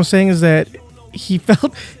Tyron was saying is that he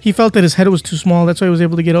felt that his head was too small. That's why he was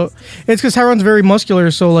able to get out. It's because Tyron's very muscular,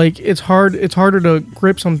 so like it's harder to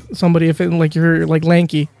grip somebody if you're like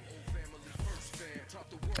lanky.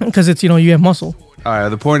 Because it's you have muscle. All right.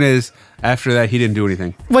 The point is, after that, he didn't do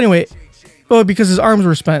anything. Well, anyway, because his arms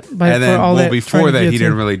were spent. Before that, he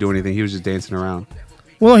didn't really do anything. He was just dancing around.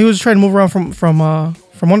 Well, no, he was trying to move around from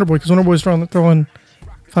Wonder Boy because Wonder Boy was throwing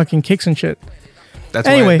fucking kicks and shit. That's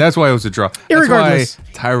why it was a draw. Irregardless, that's why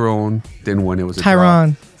Tyrone didn't win. It was a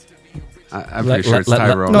Tyron. Draw. I'm pretty sure it's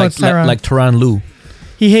Tyrone. No, it's Tyron. Like Tyron Lue.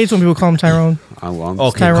 He hates when people call him Tyrone.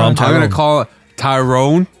 Okay, Tyrone. call him Tyrone. I'm gonna call it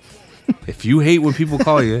Tyrone. If you hate when people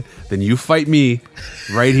call you, then you fight me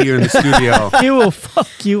right here in the studio. He will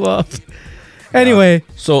fuck you up. Anyway,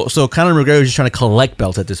 so Conor McGregor is just trying to collect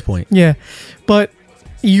belts at this point. Yeah, but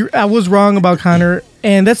I was wrong about Conor,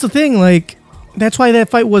 and that's the thing. Like, that's why that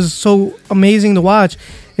fight was so amazing to watch.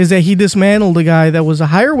 Is that he dismantled a guy that was a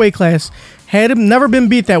higher weight class, had him never been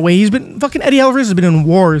beat that way. He's been fucking Eddie Alvarez has been in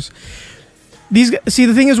wars. The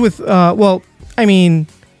thing is with our friend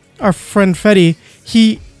Fetty,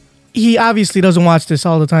 he obviously doesn't watch this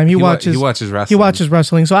all the time. He watches wrestling. He watches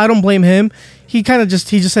wrestling, so I don't blame him. He just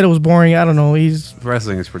said it was boring. I don't know.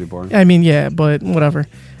 Wrestling is pretty boring. I mean, yeah, but whatever.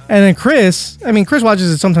 And then Chris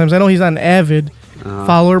watches it sometimes. I know he's not an avid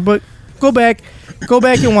follower, but go back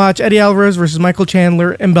and watch Eddie Alvarez versus Michael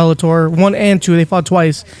Chandler in Bellator 1 and 2. They fought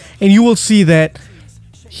twice, and you will see that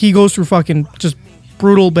he goes through fucking just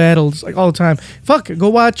brutal battles like all the time. Fuck, go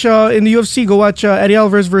watch in the UFC. Go watch Eddie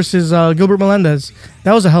Alvarez versus Gilbert Melendez.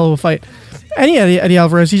 That was a hell of a fight. Eddie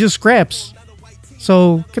Alvarez, he just scraps.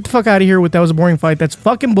 So get the fuck out of here with that was a boring fight. That's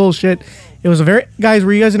fucking bullshit. It was a very guys.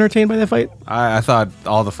 Were you guys entertained by that fight? I thought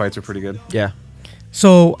all the fights were pretty good. Yeah.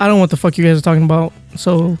 So I don't know what the fuck you guys are talking about.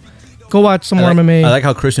 So go watch some more MMA I like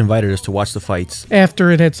how Chris invited us to watch the fights.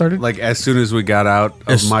 after it had started. Like as soon as we got out of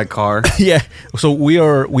As- my car, Yeah. So we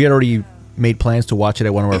had already made plans to watch it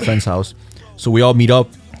at one of our friends' house. So we all meet up,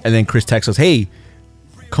 and then Chris texts us, "Hey,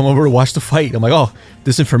 come over to watch the fight." I'm like, "Oh,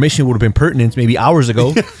 this information would have been pertinent maybe hours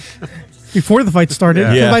ago." Before the fight started.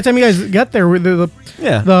 Yeah. So by the time you guys got there, the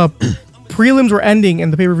prelims were ending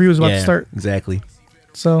and the pay per view was about to start. Exactly.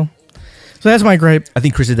 So that's my gripe. I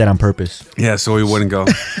think Chris did that on purpose, yeah, so we wouldn't go.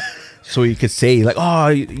 so he could say like, "Oh,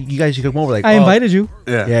 you guys should come over." Like, I "Oh." invited you.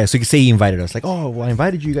 Yeah, Yeah, so he could say he invited us. Like, "Oh, well, I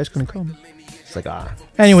invited you. You guys couldn't come." It's like,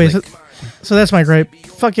 Anyway, so that's my gripe.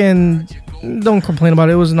 Fucking don't complain about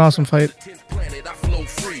it. It was an awesome fight.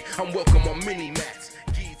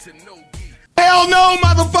 Hell no,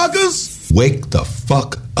 motherfuckers! Wake the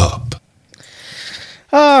fuck up.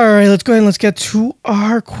 All right, let's go ahead and let's get to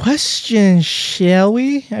our questions, shall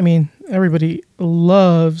we? I mean, everybody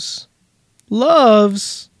loves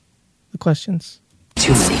the questions.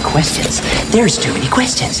 Too many questions. There's too many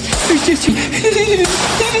questions.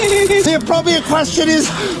 The appropriate question is,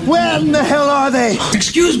 when the hell are they?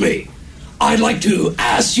 Excuse me. I'd like to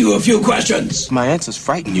ask you a few questions. My answers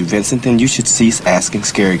frighten you, Vincent, then you should cease asking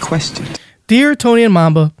scary questions. Dear Tony and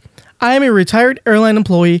Mamba, I am a retired airline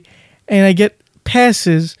employee and I get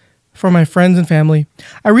passes for my friends and family.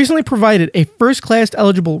 I recently provided a first-class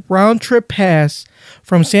eligible round-trip pass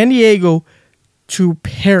from San Diego to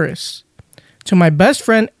Paris to my best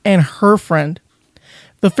friend and her friend.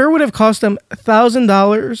 The fare would have cost them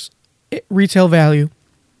 $1,000 retail value.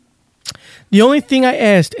 The only thing I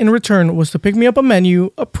asked in return was to pick me up a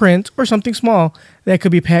menu, a print, or something small that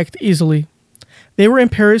could be packed easily. They were in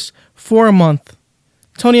Paris for a month.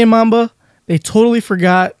 Tony and Mamba, they totally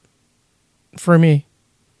forgot for me.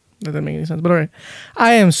 That doesn't make any sense, but all right.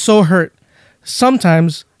 I am so hurt.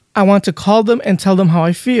 Sometimes I want to call them and tell them how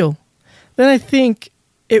I feel. Then I think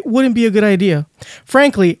it wouldn't be a good idea.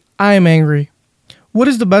 Frankly, I am angry. What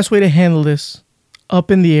is the best way to handle this?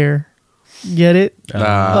 Up in the air. Get it?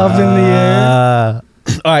 Up in the air.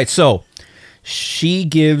 All right, so she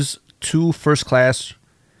gives 2 first-class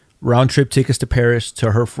round-trip tickets to Paris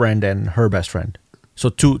to her friend and her best friend. So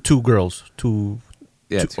two girls, two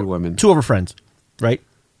women, 2 of her friends, right?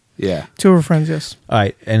 Yeah, 2 of her friends, yes. All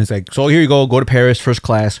right, and it's like, so here you go to Paris, first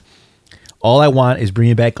class. All I want is bring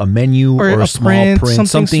you back a menu or a small print,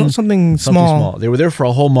 something small. They were there for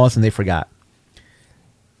a whole month and they forgot.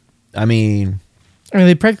 I mean,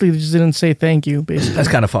 they practically just didn't say thank you, basically. That's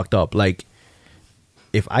kind of fucked up. Like,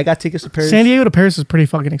 if I got tickets to Paris... San Diego to Paris is pretty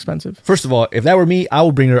fucking expensive. First of all, if that were me, I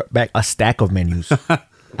will bring her back a stack of menus.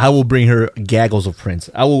 I will bring her gaggles of prints.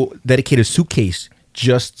 I will dedicate a suitcase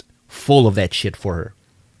just full of that shit for her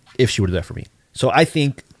if she were there for me. So I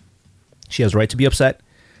think she has a right to be upset.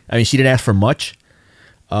 I mean, she didn't ask for much.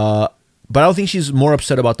 But I don't think she's more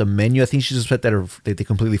upset about the menu. I think she's upset that they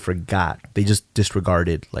completely forgot. They just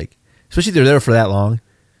disregarded. Like, especially if they're there for that long.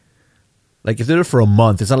 Like, if they're there for a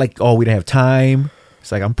month, it's not like, oh, we didn't have time.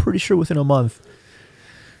 It's like, I'm pretty sure within a month,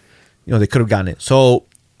 they could have gotten it. So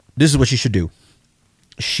this is what she should do.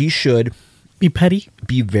 She should be petty.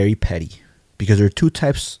 Be very petty. Because there are 2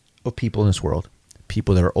 types of people in this world.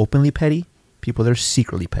 People that are openly petty, people that are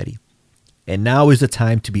secretly petty. And now is the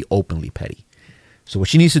time to be openly petty. So what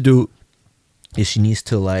she needs to do is she needs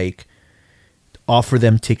to, like, offer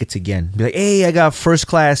them tickets again. Be like, hey, I got first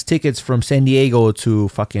class tickets from San Diego to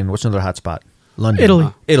fucking, what's another hot spot?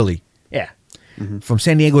 London. Italy. Yeah. Mm-hmm. From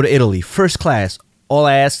San Diego to Italy. First class. All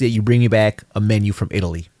I ask is that you bring me back a menu from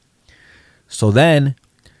Italy. So then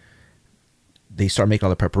they start making all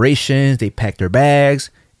the preparations. They pack their bags.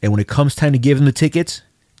 And when it comes time to give them the tickets,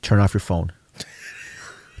 turn off your phone.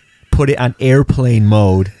 Put it on airplane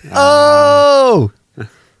mode. Oh!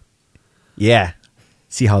 Yeah.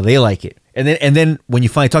 See how they like it. And then when you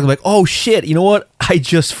finally talk, like, oh shit, you know what? I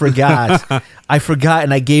just forgot. I forgot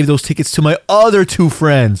and I gave those tickets to my other 2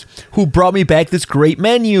 friends who brought me back this great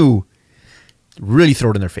menu. Really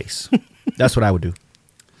throw it in their face. That's what I would do.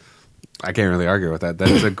 I can't really argue with that.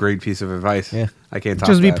 That's a great piece of advice. Yeah, I can't talk.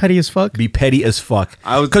 Just be petty as fuck. Be petty as fuck.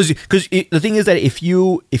 Because the thing is that if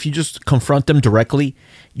you just confront them directly,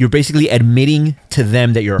 you're basically admitting to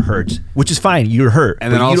them that you're hurt, which is fine. You're hurt,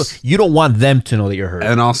 and then you don't want them to know that you're hurt.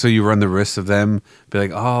 And also, you run the risk of them be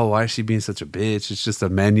like, "Oh, why is she being such a bitch? It's just a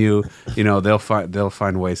menu." They'll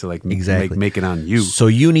find ways to make it on you. So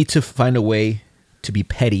you need to find a way to be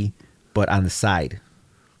petty, but on the side.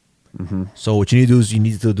 Mm-hmm. So what you need to do is you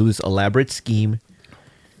need to do this elaborate scheme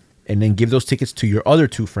and then give those tickets to your other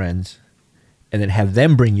 2 friends and then have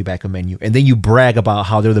them bring you back a menu, and then you brag about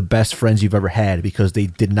how they're the best friends you've ever had because they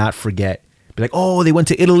did not forget. Be like, oh, they went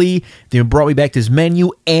to Italy, they brought me back this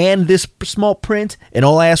menu and this small print, and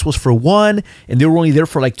all I asked was for one, and they were only there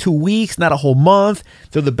for like 2 weeks, not a whole month.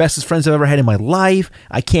 They're the bestest friends I've ever had in my life.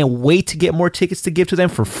 I can't wait to get more tickets to give to them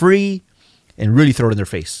for free, and really throw it in their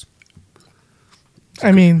face.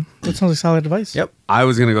 I mean, that sounds like solid advice. Yep. I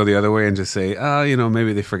was gonna go the other way and just say,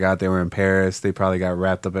 maybe they forgot they were in Paris. They probably got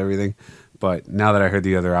wrapped up everything. But now that I heard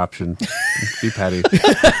the other option, be petty.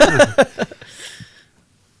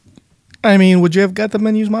 I mean, would you have got the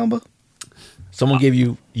menus, Mamba? Someone gave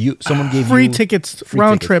you free tickets,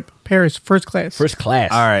 round trip, Paris, first class. First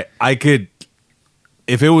class. All right, I could.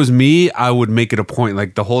 If it was me, I would make it a point.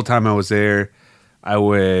 Like the whole time I was there, I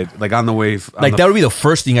would on the way. That would be the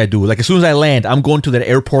first thing I do. Like as soon as I land, I'm going to that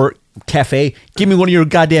airport cafe. Give me one of your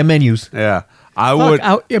goddamn menus. Yeah. I would.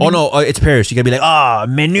 It's Paris. You gotta be like,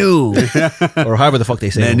 menu, or however the fuck they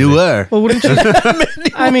say. Menu. Well, wouldn't you?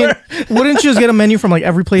 Wouldn't you just get a menu from like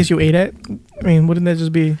every place you ate at? I mean, wouldn't that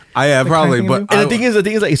just be? Probably. But and the thing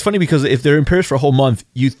is, like, it's funny because if they're in Paris for a whole month,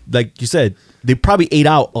 like you said, they probably ate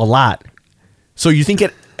out a lot. So you think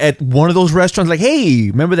at one of those restaurants, like, hey,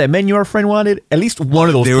 remember that menu our friend wanted? At least one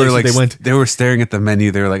of those places they went. They were staring at the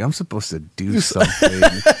menu. They were like, I'm supposed to do something.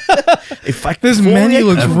 This menu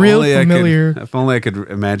looks real familiar. If only I could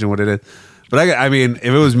imagine what it is. But I mean, if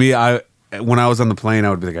it was me, when I was on the plane, I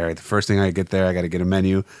would be like, all right, the first thing I get there, I got to get a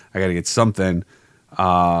menu. I got to get something.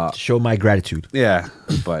 Show my gratitude. Yeah,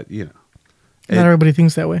 but not everybody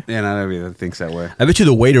thinks that way. Yeah, not everybody thinks that way. I bet you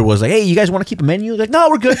the waiter was like, hey, you guys want to keep a menu? Like, no,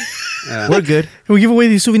 we're good. We're good. We give away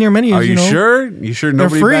these souvenir menus. Are you sure? You sure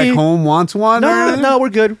nobody back home wants one? No, we're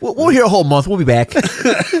good. We're here a whole month. We'll be back.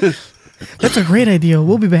 That's a great idea.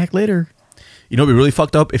 We'll be back later. You know, it'd be really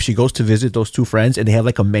fucked up if she goes to visit those two friends and they have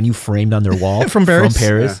like a menu framed on their wall from Paris.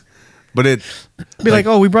 Yeah. But be like,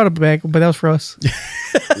 oh, we brought it back, but that was for us.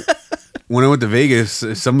 When I went to Vegas,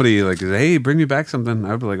 if somebody like, hey, bring me back something,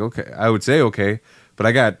 I'd be like, okay. I would say okay,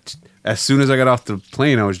 but as soon as I got off the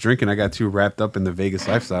plane, I was drinking. I got too wrapped up in the Vegas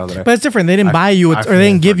lifestyle that. But it's different. They didn't buy you, or they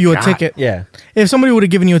didn't give you a ticket. Yeah. If somebody would have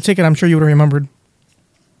given you a ticket, I'm sure you would have remembered.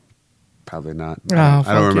 Probably not. Oh,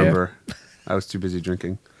 I don't remember. Yeah. I was too busy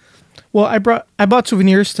drinking. Well, I bought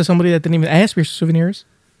souvenirs to somebody that didn't even ask for souvenirs.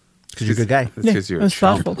 Because you're a good guy. Because you're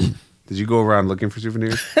thoughtful. Did you go around looking for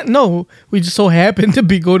souvenirs? No, we just so happened to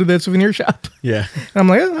go to that souvenir shop. Yeah. And I'm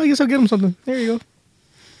like, I guess I'll get him something. There you go.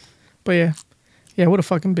 But yeah, what a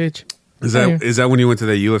fucking bitch. Is that when you went to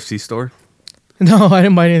the UFC store? No, I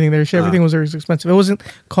didn't buy anything there. Everything was very expensive. It wasn't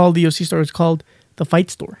called the UFC store. It was called the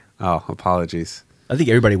Fight Store. Oh, apologies. I think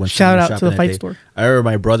everybody went. Shout out to the Fight Store. I remember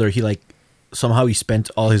my brother. He somehow he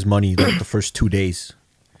spent all his money like the first 2 days,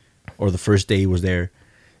 or the first day he was there.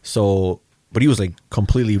 So. But he was like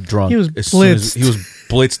completely drunk. He was blitzed. He was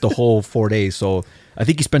blitzed the whole 4 days. So I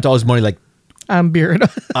think he spent all his money on beer.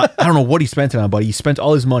 I don't know what he spent it on, but he spent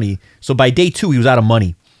all his money. So by day 2, he was out of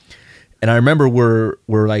money. And I remember we're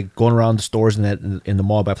like going around the stores in the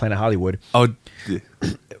mall by Planet Hollywood. Oh,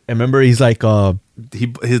 I remember he's like the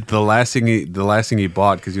last thing he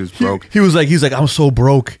bought because he was broke. He was like I'm so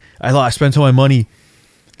broke. I spent all my money.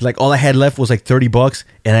 Like all I had left was like $30,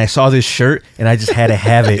 and I saw this shirt, and I just had to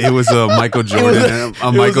have it. It was a Michael Jordan,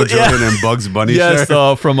 and Bugs Bunny shirt.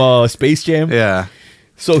 Yes, from Space Jam. Yeah.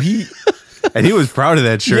 So he was proud of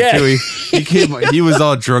that shirt too. He was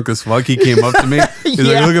all drunk as fuck. He came up to me. He's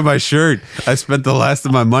like, "Look at my shirt. I spent the last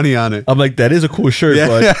of my money on it." I'm like, "That is a cool shirt,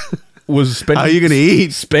 but how are you gonna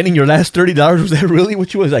eat? Spending your last $30 was that really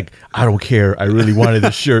what you was like? I don't care. I really wanted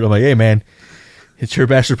this shirt." I'm like, "Hey man, it's your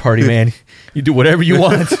bachelor party, man. You do whatever you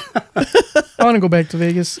want." I want to go back to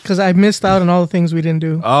Vegas because I missed out on all the things we didn't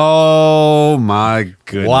do. Oh my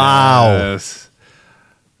goodness! Wow.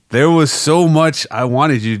 There was so much I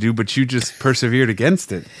wanted you to do, but you just persevered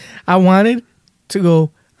against it. I wanted to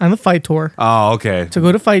go on the fight tour. Oh, okay. To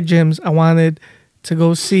go to fight gyms. I wanted to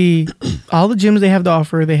go see all the gyms they have to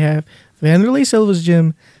offer. They have Vanderlei Silva's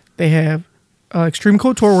gym. They have Extreme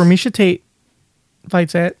Couture where Misha Tate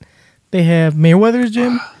fights at. They have Mayweather's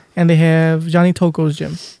gym, and they have Johnny Toko's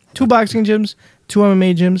gym. 2 boxing gyms, 2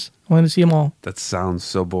 MMA gyms. I wanted to see them all. That sounds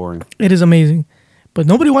so boring. It is amazing. But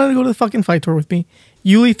nobody wanted to go to the fucking fight tour with me.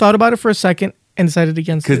 Yuli thought about it for a second and decided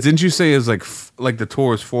against it. Because didn't you say it was like the tour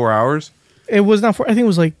was 4 hours? It was not 4. I think it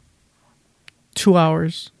was like 2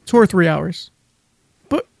 hours. 2 or 3 hours.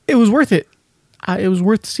 But it was worth it. It was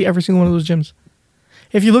worth to see every single one of those gyms.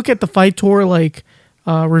 If you look at the fight tour,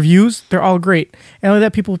 reviews, they're all great. And only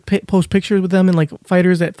that people post pictures with them and like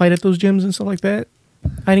fighters that fight at those gyms and stuff like that.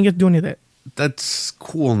 I didn't get to do any of that. That's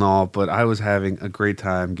cool and all, but I was having a great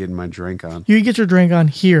time getting my drink on. You get your drink on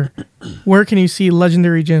here. Where can you see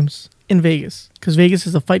legendary gyms? In Vegas. Because Vegas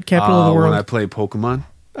is the fight capital of the world. When I play Pokemon?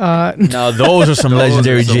 No, those are some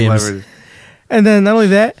legendary gyms. And then not only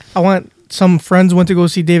that, I want some friends went to go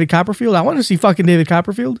see David Copperfield. I want to see fucking David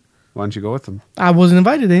Copperfield. Why don't you go with them? I wasn't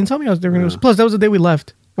invited. They didn't tell me they were going to go. Plus, that was the day we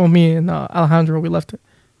left. Well, me and Alejandro, we left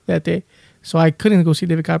that day. So I couldn't go see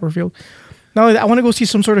David Copperfield. Now, I want to go see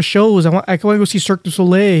some sort of shows. I want to go see Cirque du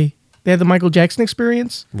Soleil. They had the Michael Jackson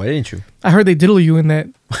experience. Why didn't you? I heard they diddle you in that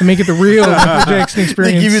to make it the real Michael Jackson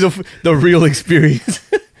experience. They give you the real experience.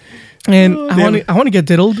 And I want to get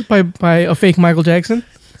diddled by a fake Michael Jackson.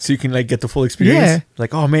 So you can like get the full experience? Yeah.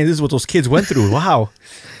 Like, oh man, this is what those kids went through. Wow.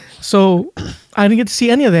 So I didn't get to see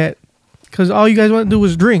any of that because all you guys want to do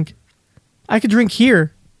was drink. I could drink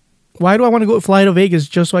here. Why do I want to fly to Vegas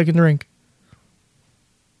just so I can drink?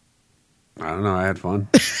 I don't know. I had fun.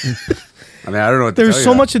 I mean, I don't know what to There's tell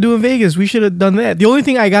so you. much to do in Vegas. We should have done that. The only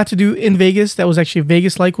thing I got to do in Vegas that was actually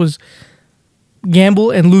Vegas-like was gamble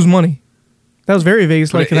and lose money. That was very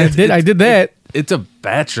Vegas-like, and I did that. It's a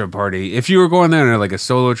bachelor party. If you were going there on like a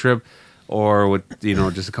solo trip or with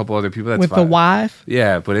just a couple other people, that's With fine. the wife.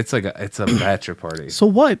 Yeah, but it's a bachelor party. So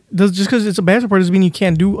what? Just because it's a bachelor party doesn't mean you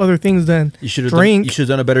can't do other things than You should have drink. you should have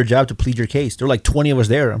done a better job to plead your case. There were like 20 of us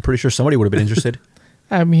there. I'm pretty sure somebody would have been interested.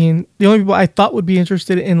 I mean, the only people I thought would be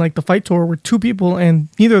interested in like the fight tour were 2 people, and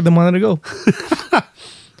neither of them wanted to go.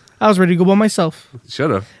 I was ready to go by myself.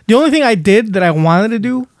 Should have. The only thing I did that I wanted to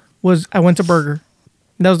do was I went to Burger.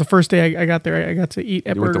 That was the first day I got there. I got to eat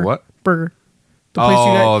at You Burger. went to what? Burger. The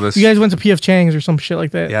place you guys went to P.F. Chang's or some shit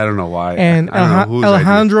like that. Yeah, I don't know why. And I don't know whose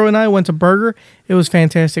Alejandro and I went to Burger. It was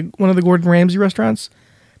fantastic. One of the Gordon Ramsay restaurants.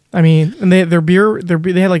 I mean, and their beer,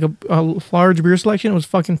 they had like a large beer selection. It was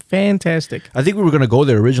fucking fantastic. I think we were gonna go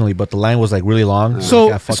there originally, but the line was like really long. So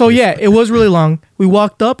yeah, it was really long. We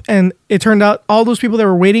walked up, and it turned out all those people that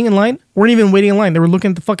were waiting in line weren't even waiting in line. They were looking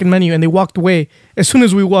at the fucking menu, and they walked away as soon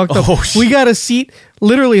as we walked up. We got a seat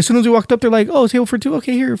literally as soon as we walked up. They're like, "Oh, table for 2.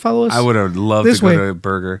 Okay, here, follow us." I would have loved this to go way. to a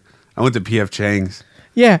Burger. I went to P.F. Chang's.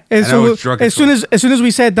 Yeah, and I so was drunk as soon as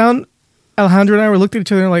we sat down, Alejandro and I were looked at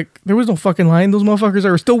each other and like, there was no fucking line. Those motherfuckers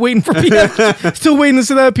are still waiting for PF, still waiting to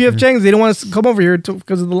sit down at PF Chang's. They don't want us to come over here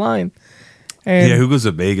because of the line. And Yeah, who goes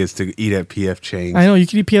to Vegas to eat at P.F. Chang's? I know you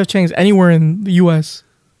can eat PF Chang's anywhere in the U.S.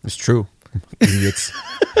 It's true. Idiots.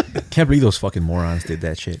 Can't believe those fucking morons did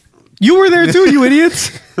that shit. You were there too, you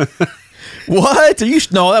idiots. What? Are you?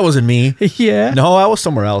 No, that wasn't me. Yeah. No, I was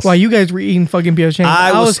somewhere else. While you guys were eating fucking PF Chang's,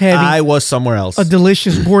 I was having I was somewhere else. a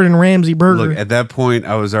delicious Gordon Ramsay burger. Look, at that point,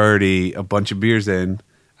 I was already a bunch of beers in.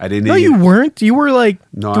 I didn't No, eat. you weren't. You were like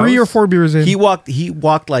No, I 3 or was- 4 beers in. He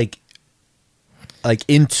walked like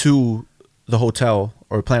into the hotel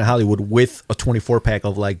or Planet Hollywood with a 24-pack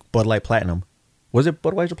of like Bud Light Platinum. Was it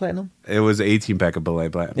Budweiser Platinum? It was an 18-pack of Bud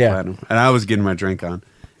Light Yeah. Platinum. And I was getting my drink on.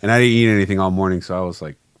 And I didn't eat anything all morning, so I was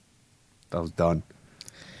like, I was done.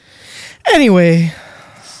 Anyway,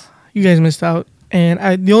 you guys missed out.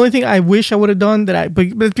 And the only thing I wish I would have done but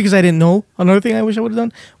it's because I didn't know. Another thing I wish I would have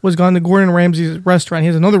done was gone to Gordon Ramsay's restaurant. He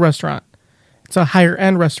has another restaurant. It's a higher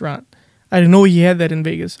end restaurant. I didn't know he had that in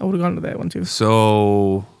Vegas. I would have gone to that one too.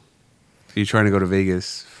 So, you trying to go to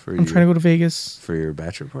Vegas for I'm trying to go to Vegas. for your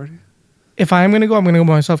bachelor party? If I'm gonna go, I'm gonna go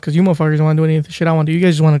by myself because you motherfuckers don't want to do any of the shit I want to do. You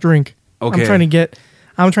guys just want to drink. Okay.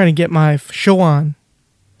 I'm trying to get my show on.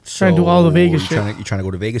 Trying to do all the Vegas shit. You trying to go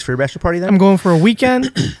to Vegas for your bachelor party then? I'm going for a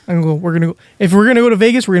weekend. We're gonna go. If we're gonna go to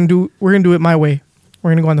Vegas, we're gonna do it my way.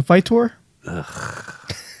 We're gonna go on the fight tour.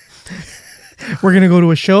 We're gonna go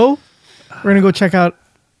to a show. We're gonna go check out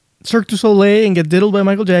Cirque du Soleil and get diddled by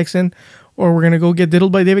Michael Jackson, or we're gonna go get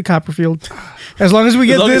diddled by David Copperfield. As long as we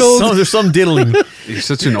get diddled, there's some diddling. You're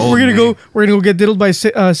such an old we're gonna go get diddled by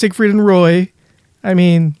Siegfried and Roy. I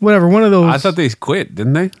mean, whatever. One of those. I thought they quit,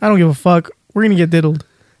 didn't they? I don't give a fuck. We're gonna get diddled.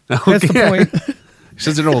 That's the point.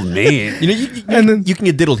 Such an old man. You can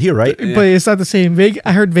get diddled here, right? But it's not the same.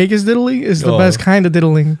 I heard Vegas diddling is the Oh. best kind of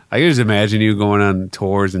diddling. I can just imagine you going on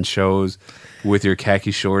tours and shows with your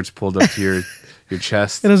khaki shorts pulled up to your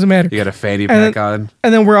chest. It doesn't matter. You got a fanny And pack on.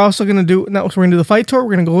 And then we're also gonna do. We're gonna do the fight tour.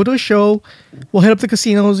 We're gonna go to a show. We'll hit up the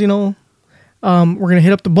casinos. We're gonna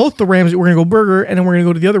hit up both the Ramsey. We're gonna go burger, and then we're gonna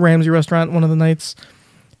go to the other Ramsey restaurant one of the nights.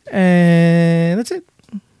 And that's it.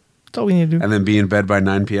 That's all we need to do. And then be in bed by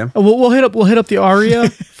 9 p.m. We'll hit up the Aria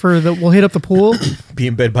we'll hit up the pool. Be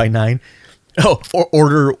in bed by 9. Oh, or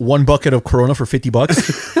order 1 bucket of Corona for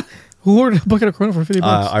 $50. Who ordered a bucket of Corona for $50?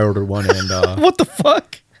 I ordered one, and What the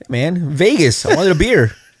fuck? man, Vegas. I wanted a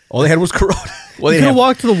beer. All they had was Corona. Well, You they could have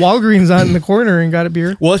walked to the Walgreens out in the corner and got a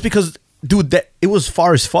beer. Well, it's because dude, that it was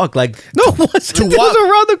far as fuck. Like No, it wasn't. It was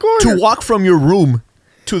around the corner. to walk from your room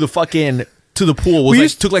to the pool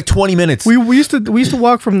was took like 20 minutes. We used to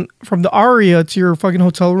walk from the Aria to your fucking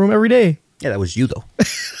hotel room every day. Yeah, that was you though.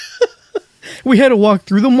 We had to walk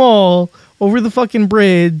through the mall, over the fucking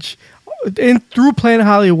bridge, and through Planet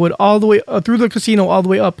Hollywood, all the way through the casino, all the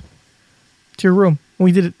way up to your room. And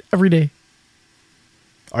we did it every day.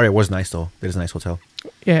 All right, it was nice though. It is a nice hotel.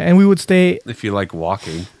 Yeah, and we would stay. If you like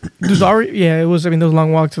walking. There's already, yeah, it was. I mean, there was a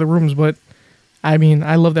long walk to the rooms, but I mean,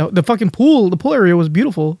 I love that. The fucking pool, the pool area was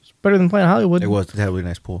beautiful. It's better than Planet Hollywood. It was. It had a really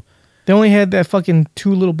nice pool. They only had that fucking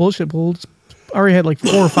 2 little bullshit pools. Already had like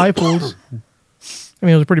 4 or 5 pools. I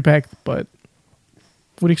mean, it was pretty packed, but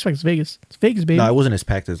what do you expect? It's Vegas. It's Vegas, baby. No, it wasn't as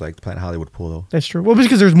packed as like the Planet Hollywood pool though. That's true. Well,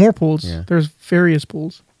 because there's more pools. Yeah. There's various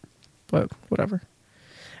pools, but whatever.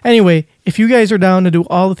 Anyway, if you guys are down to do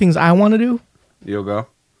all the things I want to do, You'll go?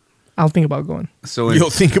 I'll think about going. So You'll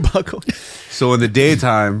think about going. So in the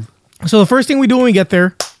daytime, So the first thing we do when we get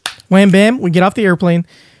there, wham bam, we get off the airplane,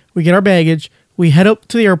 we get our baggage, we head up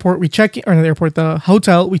to the airport, we check in, or not the airport, the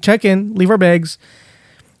hotel, we check in, leave our bags.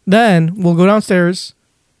 Then we'll go downstairs,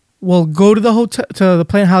 we'll go to the hotel, to the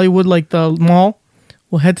Planet Hollywood, like the mall.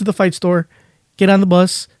 We'll head to the fight store, get on the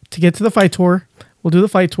bus to get to the fight tour. We'll do the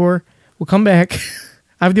fight tour. We'll come back.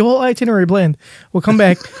 I have the whole itinerary planned. We'll come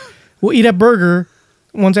back. We'll eat at Burger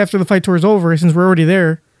once after the fight tour is over, since we're already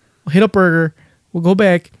there. We'll hit up Burger. We'll go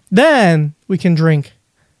back. Then we can drink.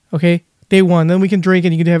 Okay? Day 1. Then we can drink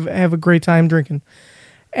and you can have a great time drinking.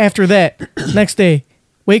 After that, next day,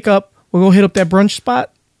 wake up. We'll go hit up that brunch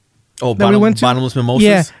spot. Oh, that we went to. bottomless mimosas?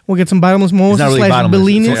 Yeah, we'll get some bottomless mimosas It's not really slash bottomless.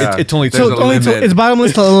 Bellinis. It's only There's a limit. It's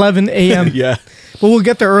bottomless till 11 a.m. Yeah. But we'll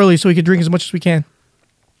get there early so we can drink as much as we can.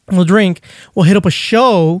 We'll drink. We'll hit up a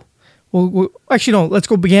show. We'll actually, no, let's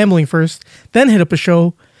go gambling first. Then hit up a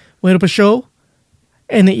show. We'll hit up a show.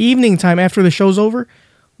 In the evening time, after the show's over,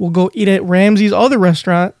 we'll go eat at Ramsey's other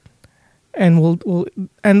restaurant. And we'll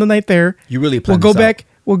end the night there. You really We'll planned go this back. out.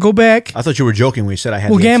 We'll go back. I thought you were joking when you said I had.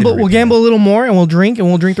 We'll the gamble. itinerary We'll planned. gamble a little more, and we'll drink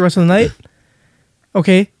the rest of the night.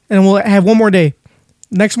 Okay, and we'll have one more day.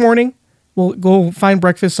 Next morning, we'll go find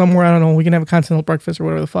breakfast somewhere. I don't know. We can have a continental breakfast or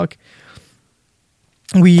whatever the fuck.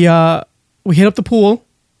 We hit up the pool,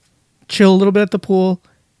 chill a little bit at the pool.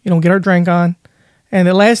 Get our drink on, and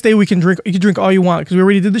the last day we can drink. You can drink all you want because we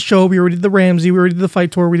already did the show. We already did the Ramsey. We already did the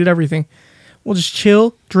fight tour. We did everything. We'll just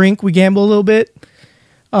chill, drink. We gamble a little bit.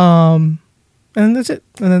 And that's it.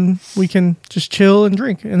 And then we can just chill and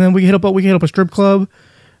drink. And then we can hit up a strip club.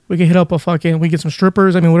 We can hit up we get some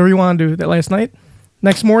strippers. I mean, whatever you want to do that last night.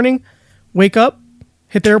 Next morning, wake up,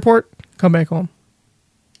 hit the airport, come back home.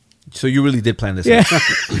 So you really did plan this Yeah. out.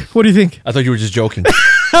 What do you think? I thought you were just joking.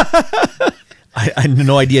 I had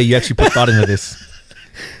no idea you actually put thought into this.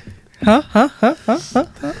 Huh?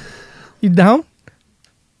 You down?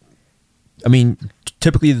 I mean,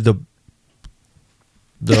 typically the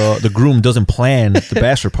groom doesn't plan the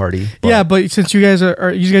bachelor party. Yeah, but since you guys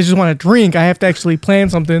you guys just want to drink, I have to actually plan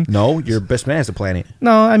something. No, your best man has to plan it.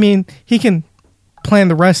 No, I mean, he can plan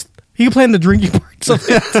the rest. He can plan the drinking parts of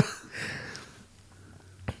it.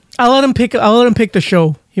 I'll let him pick the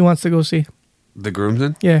show he wants to go see. the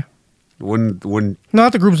groomsman. Yeah. Wouldn't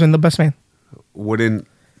Not the groomsman, the best man. Wouldn't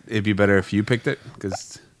it be better if you picked it?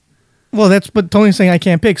 Because Well, but Tony's saying I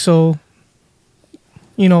can't pick, so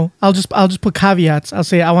I'll just put caveats. I'll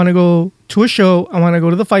say I want to go to a show, I want to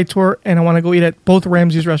go to the fight tour, and I want to go eat at both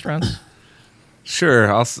Ramsey's restaurants.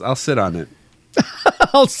 sure, I'll sit on it.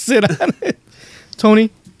 I'll sit on it.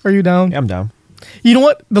 Tony, are you down? Yeah, I'm down. You know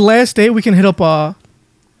what? The last day we can hit up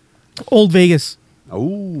Old Vegas.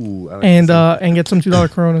 Oh, And get some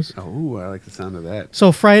 $2 Coronas. Oh, I like the sound of that.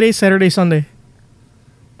 So Friday, Saturday, Sunday,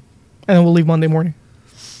 and then we'll leave Monday morning.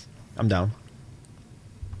 I'm down.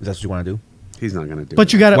 Is that what you want to do? He's not gonna do it.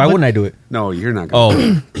 But you got to. Why wouldn't I do it? No, you're not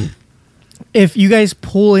gonna. Oh, If you guys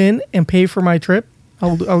pull in and pay for my trip,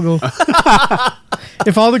 I'll go.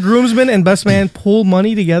 If all the groomsmen and best man pull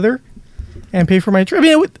money together and pay for my trip, I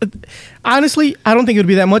mean, honestly, I don't think it would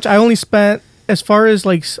be that much. I only spent, as far as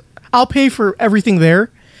I'll pay for everything there,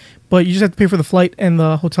 but you just have to pay for the flight and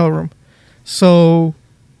the hotel room. So,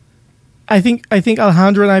 I think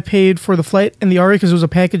Alejandro and I paid for the flight and the Aria because it was a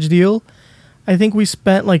package deal. I think we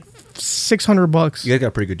spent like $600. you guys got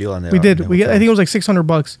a pretty good deal on that. We did. I think it was like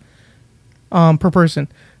 $600 per person.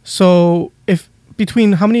 So if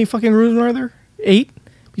between how many fucking rooms are there? 8.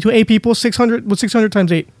 Between 8 people, 600. What's 600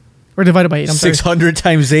 times 8? Or divided by 8? I'm sorry. 600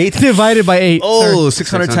 times 8. Divided by 8. Oh,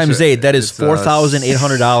 600 times 8. That is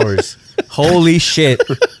 $4,800. Holy shit!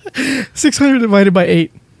 600 divided by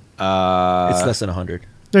 8. It's less than 100.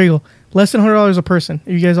 There you go. Less than $100 a person.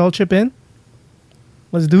 You guys all chip in.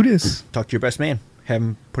 Let's do this. Talk to your best man. Have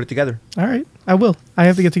him put it together. All right, I will. I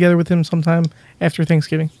have to get together with him sometime after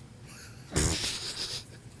Thanksgiving,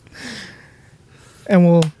 and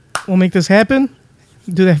we'll make this happen.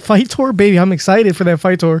 Do that fight tour, baby. I'm excited for that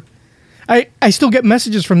fight tour. I still get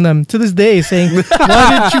messages from them to this day saying,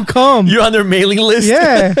 "Why didn't you come?" You're on their mailing list.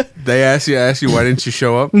 Yeah. They ask you, why didn't you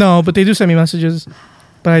show up? No, but they do send me messages.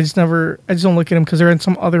 But I just don't look at them because they're in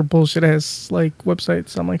some other bullshit ass like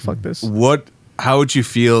websites. I'm like, fuck this. How would you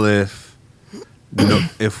feel if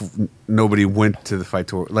nobody went to the fight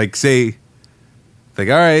tour? Like, say, all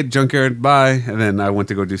right, Junkyard, bye, and then I went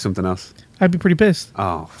to go do something else. I'd be pretty pissed.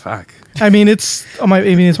 Oh, fuck. I mean, it's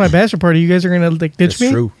my bachelor party. You guys are gonna like ditch That's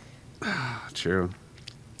me. true. True.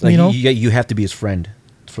 Like, You know? you have to be his friend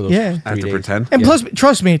for those. Yeah. 3 I have to days. pretend. And plus,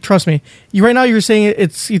 trust me. You right now you're saying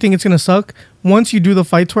you think it's gonna suck. Once you do the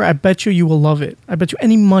fight tour, I bet you will love it. I bet you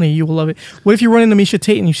any money you will love it. What if you run into Misha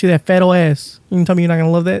Tate and you see that fat old ass? You can tell me you're not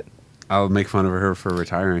gonna love that. I'll make fun of her for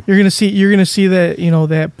retiring. You're gonna see that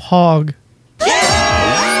that pog.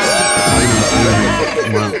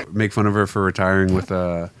 Make fun of her for retiring with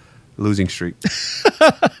a losing streak.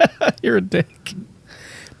 You're a dick.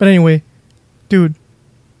 But anyway, dude,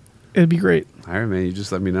 it'd be great. All right, man. You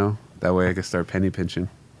just let me know. That way I can start penny pinching.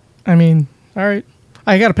 I mean, all right.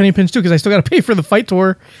 I got a penny pinch too because I still got to pay for the fight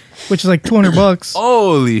tour, which is like $200.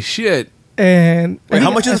 Holy shit! And Wait, how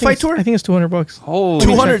much is the fight tour? I think it's $200. Holy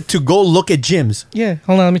 200 to go look at gyms. Yeah,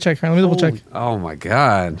 hold on, let me check. Let me double check. Oh my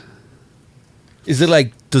god! Is it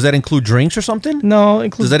like? Does that include drinks or something? No,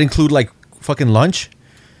 Does that include like fucking lunch?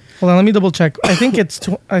 Hold on, let me double check. I think it's.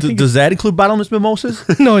 Does that include bottomless mimosas?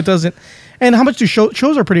 No, it doesn't. And how much do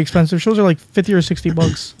shows are pretty expensive? Shows are like $50 or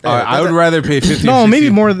 $60. I would rather pay 50. No, or 60. maybe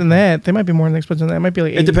more than that. They might be more than expensive than that. It might be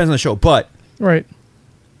like 80. It depends on the show, but Right.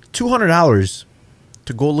 $200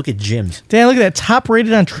 to go look at gyms. Damn, look at that. Top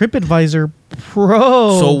rated on TripAdvisor.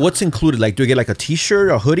 Bro. So what's included? Like, do I get like a T-shirt,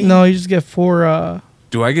 a hoodie? No, you just get 4.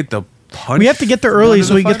 Do I get the punch? We have to get there early one of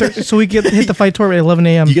so the we get there. fighters? So we get hit the fight tour at 11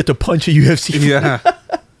 a.m. You get to punch a UFC. Yeah.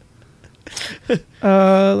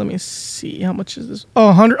 Let me see. How much is this? Oh,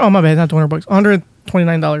 100. Oh, my bad. Not $200.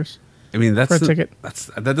 $129. I mean, that's For a ticket.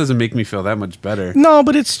 That doesn't make me feel that much better. No,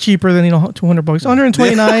 but it's cheaper than $200.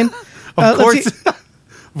 $129. Of course. Let's see,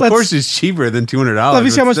 Of course, it's cheaper than $200. let me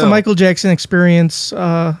see how but much the still. Michael Jackson experience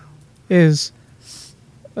is.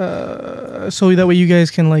 So that way you guys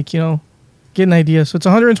can get an idea. So it's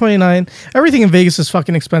 $129. Everything in Vegas is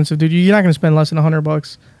fucking expensive, dude. You're not gonna spend less than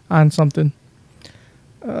 $100 on something.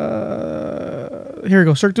 Here we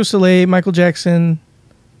go. Cirque du Soleil, Michael Jackson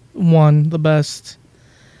won the best.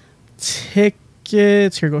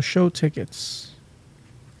 Tickets. Here we go. Show tickets.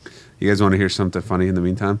 You guys want to hear something funny in the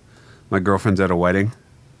meantime? My girlfriend's at a wedding,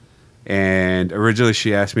 and originally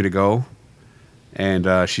she asked me to go, and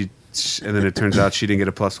then it turns out she didn't get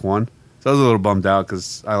a +1. So I was a little bummed out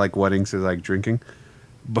because I like weddings, I like drinking.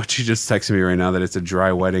 But she just texted me right now that it's a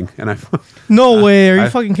dry wedding, and No way. Are you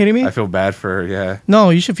fucking kidding me? I feel bad for her. Yeah.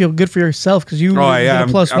 No, you should feel good for yourself because you Oh yeah, get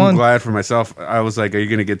a +1. I'm glad for myself. I was like, "Are you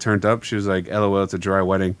gonna get turned up?" She was like, "LOL, it's a dry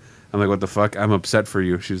wedding." I'm like, "What the fuck?" I'm upset for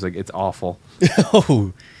you. She was like, "It's awful."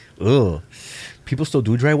 Oh, ugh. People still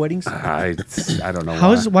do dry weddings? I don't know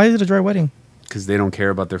Why is it a dry wedding? because they don't care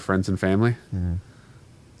about their friends and family.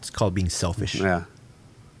 It's called being selfish. Yeah.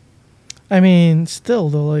 I mean, still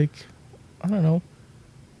though, like, I don't know.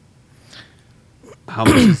 How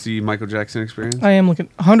much is the Michael Jackson experience? I am looking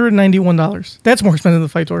 $191. That's more expensive than the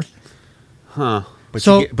fight tour. Huh.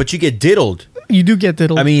 But you get diddled. You do get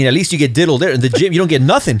diddled. I mean, at least you get diddled there. In the gym, you don't get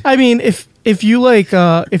nothing. I mean, if you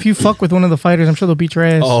if you fuck with one of the fighters, I'm sure they'll beat your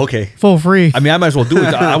ass. Oh, okay. Full free. I mean, I might as well do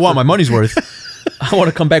it. I want my money's worth. I want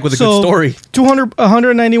to come back with a So, good story.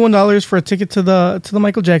 $191 for a ticket to the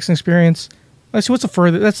Michael Jackson experience. Let's see what's the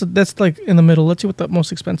further. That's like in the middle. Let's see what the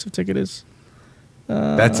most expensive ticket is.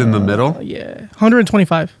 That's in the middle? Yeah,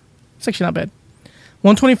 $125. It's actually not bad.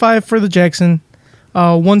 $125 for the Jackson.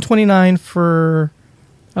 $129 for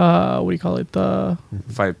what do you call it? The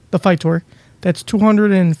fight tour. That's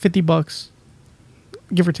 $250,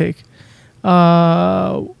 give or take.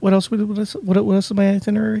 What else? What else is my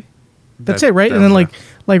itinerary? That's it, right? And then like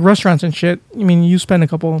restaurants and shit. I mean, you spend a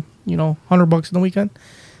couple, $100 in the weekend.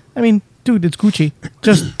 I mean, dude, it's Gucci.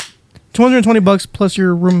 Just $220 plus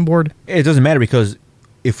your room and board. It doesn't matter because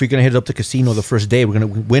if we're gonna hit up the casino the first day, we're gonna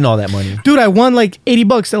win all that money. Dude, I won like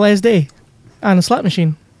 $80 the last day on a slot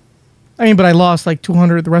machine. I mean, but I lost like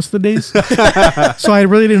 $200 the rest of the days. So I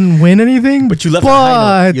really didn't win anything. But you left on a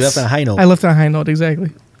high note. You left on a high note. I left on a high note,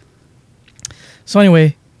 exactly. So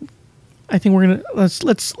anyway, I think we're gonna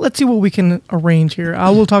let's see what we can arrange here.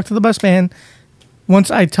 I will talk to the best man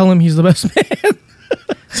once I tell him he's the best man.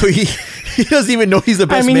 So He doesn't even know he's the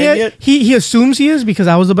best man yet. He assumes he is because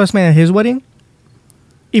I was the best man at his wedding,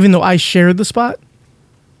 even though I shared the spot.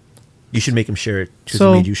 You should make him share it because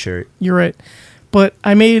So- he made you share it. You're right. But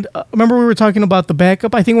I made. Remember we were talking about the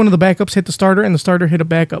backup. I think one of the backups hit the starter, and the starter hit a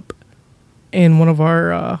backup in one of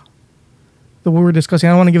our that we were discussing.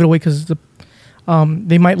 I don't want to give it away because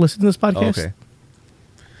they might listen to this podcast. Oh, okay.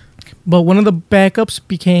 But one of the backups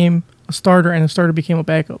became a starter, and the starter became a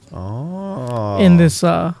backup. Oh. In this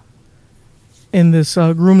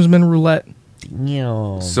groomsmen roulette.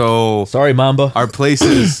 So sorry, Mamba. Our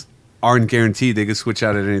places aren't guaranteed. They can switch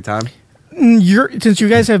out at any time. Since you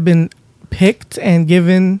guys have been picked and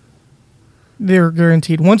given, they're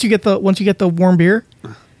guaranteed. Once you get the warm beer,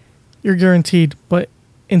 you're guaranteed. But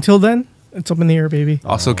until then, it's up in the air, baby.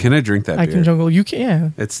 Also, can I drink that I beer? can jungle. You can.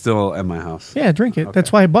 Yeah. It's still at my house. Yeah, drink it.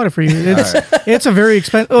 That's why I bought it for you. It's a very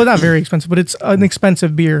expensive. Oh, not very expensive, but it's an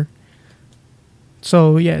expensive beer.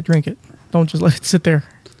 So yeah, drink it. Don't just let it sit there.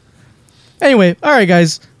 Anyway, all right,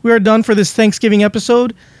 guys, we are done for this Thanksgiving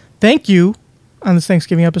episode. Thank you on this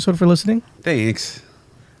Thanksgiving episode for listening. Thanks.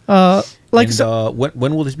 Like And,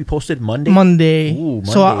 when will this be posted? Monday. Monday. Ooh,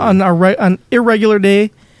 Monday. So on irregular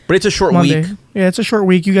day. But it's a short Monday. week. Yeah, it's a short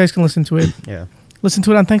week. You guys can listen to it. Yeah. Listen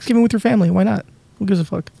to it on Thanksgiving with your family. Why not? Who gives a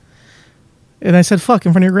fuck? And I said fuck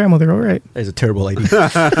in front of your grandmother. All right. That is a terrible idea.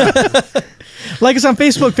 Like us on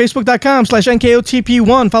Facebook,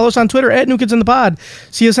 facebook.com/NKOTP1. Follow us on Twitter at New Kids in the Pod.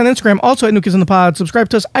 See us on Instagram, also at New Kids in the Pod. Subscribe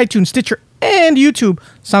to us, iTunes, Stitcher, and YouTube.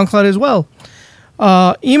 SoundCloud as well.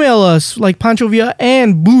 Email us like Pancho Villa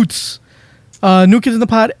and Boots.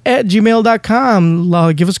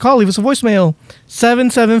 newkidsinthepod@gmail.com. Give us a call. Leave us a voicemail.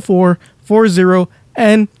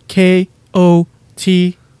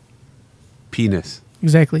 774-40-NKOT. Penis.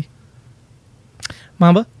 Exactly.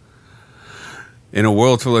 Mamba? In a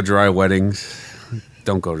world full of dry weddings,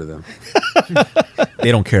 don't go to them.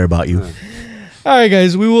 They don't care about you. All right,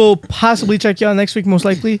 guys. We will possibly check you out next week, most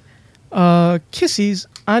likely. Kissies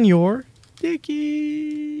on your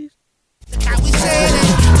dickies.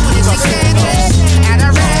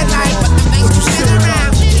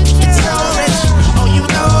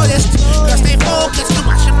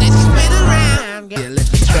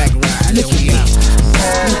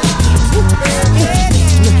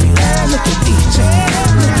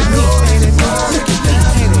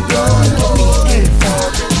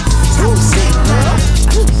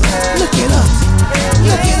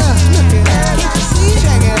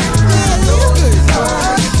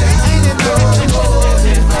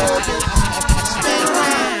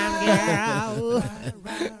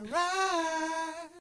 Right.